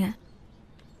மறந்துட்டீங்க.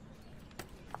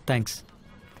 தேங்க்ஸ்.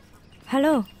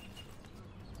 ஹலோ.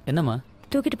 என்னம்மா?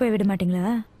 தூக்கிட்டு போய் விட மாட்டீங்களா?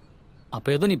 அப்போ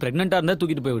ஏதோ நீ ப்ரெக்னெண்ட்டாக இருந்தால்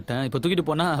தூக்கிட்டு போய் விட்டேன். இப்போ தூக்கிட்டு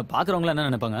போனால் பார்க்குறவங்களாம் என்ன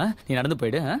நினைப்பாங்க? நீ நடந்து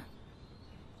போயிடு.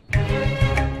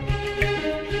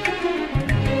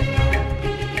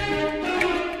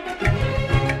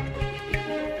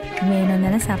 வேணும்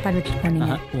தானே சாப்பாடு விட்டுட்டு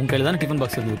போனீங்க. உன் கையில் தானே டிஃபன்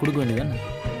பாக்ஸ் இருக்குது, கொடுக்க வேண்டியதானே?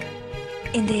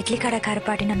 இந்த இட்லி கடைக்கார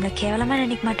பாட்டி நம்மள கேவலமா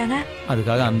நினைக்க மாட்டாங்க?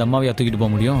 அதுக்காக அந்த அம்மாவையா தூக்கிட்டு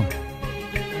போக முடியும்?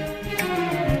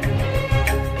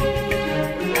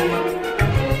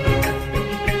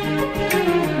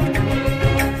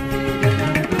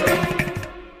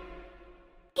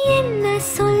 என்ன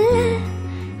சொல்ல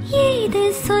ஏது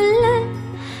சொல்ல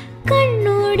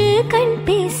கண்ணோடு கண்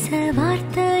பேச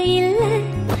வார்த்தை இல்ல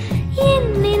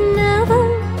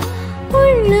என்னென்னவும்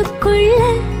உள்ளுக்குள்ள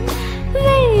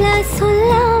வெள்ள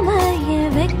சொல்லாம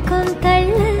வெக்கம்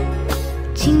தள்ள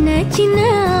சின்ன சின்ன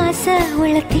ஆசை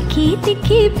உள்ள திக்கி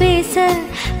திக்கி பேச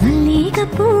மல்லிகை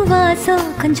பூவாசம்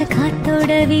கொஞ்சம்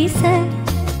காத்தோட வீச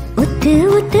உத்து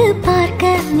உத்து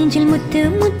பார்க்க நெஞ்சில் முத்து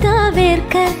முத்தா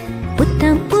வேர்க்க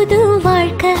புத்தம் புது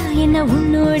வாழ்க்கை என்ன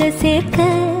உன்னோட சேர்க்க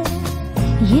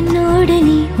என்னோடு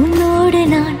நீ உன்னோடு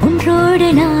நான் ஒன்றோடு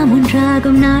நாம்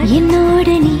ஒன்றாகும் நாள்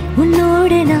என்னோடு நீ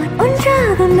உன்னோடு நான்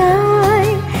ஒன்றாகும்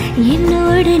நாள்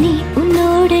என்னோடு நீ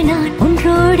உன்னோடு நான்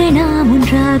ஒன்றோடு நாம்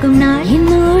ஒன்றாகும் நாள்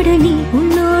என்னோடு நீ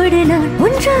உன்னோடு நான்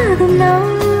ஒன்றாகும் நாள்.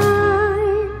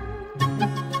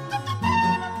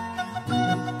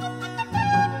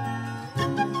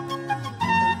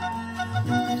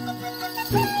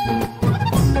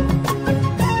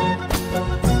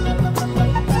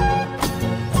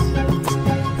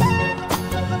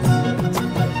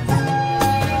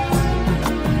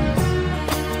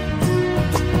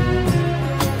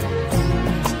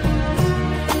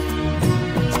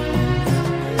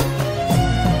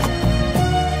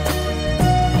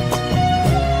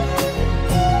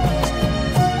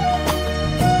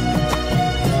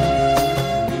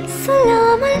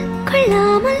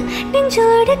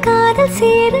 நெஞ்சோடு காதல்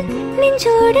சேர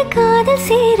நெஞ்சோடு காதல்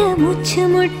சேர மூச்சு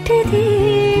முட்டுதே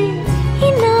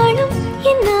இந்நாளும்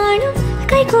இந்நாளும்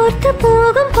கைகோர்த்து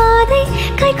போகும் பாதை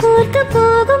கைகோர்த்து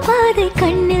போகும் பாதை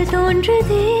கண்ணில்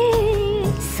தோன்றுதே.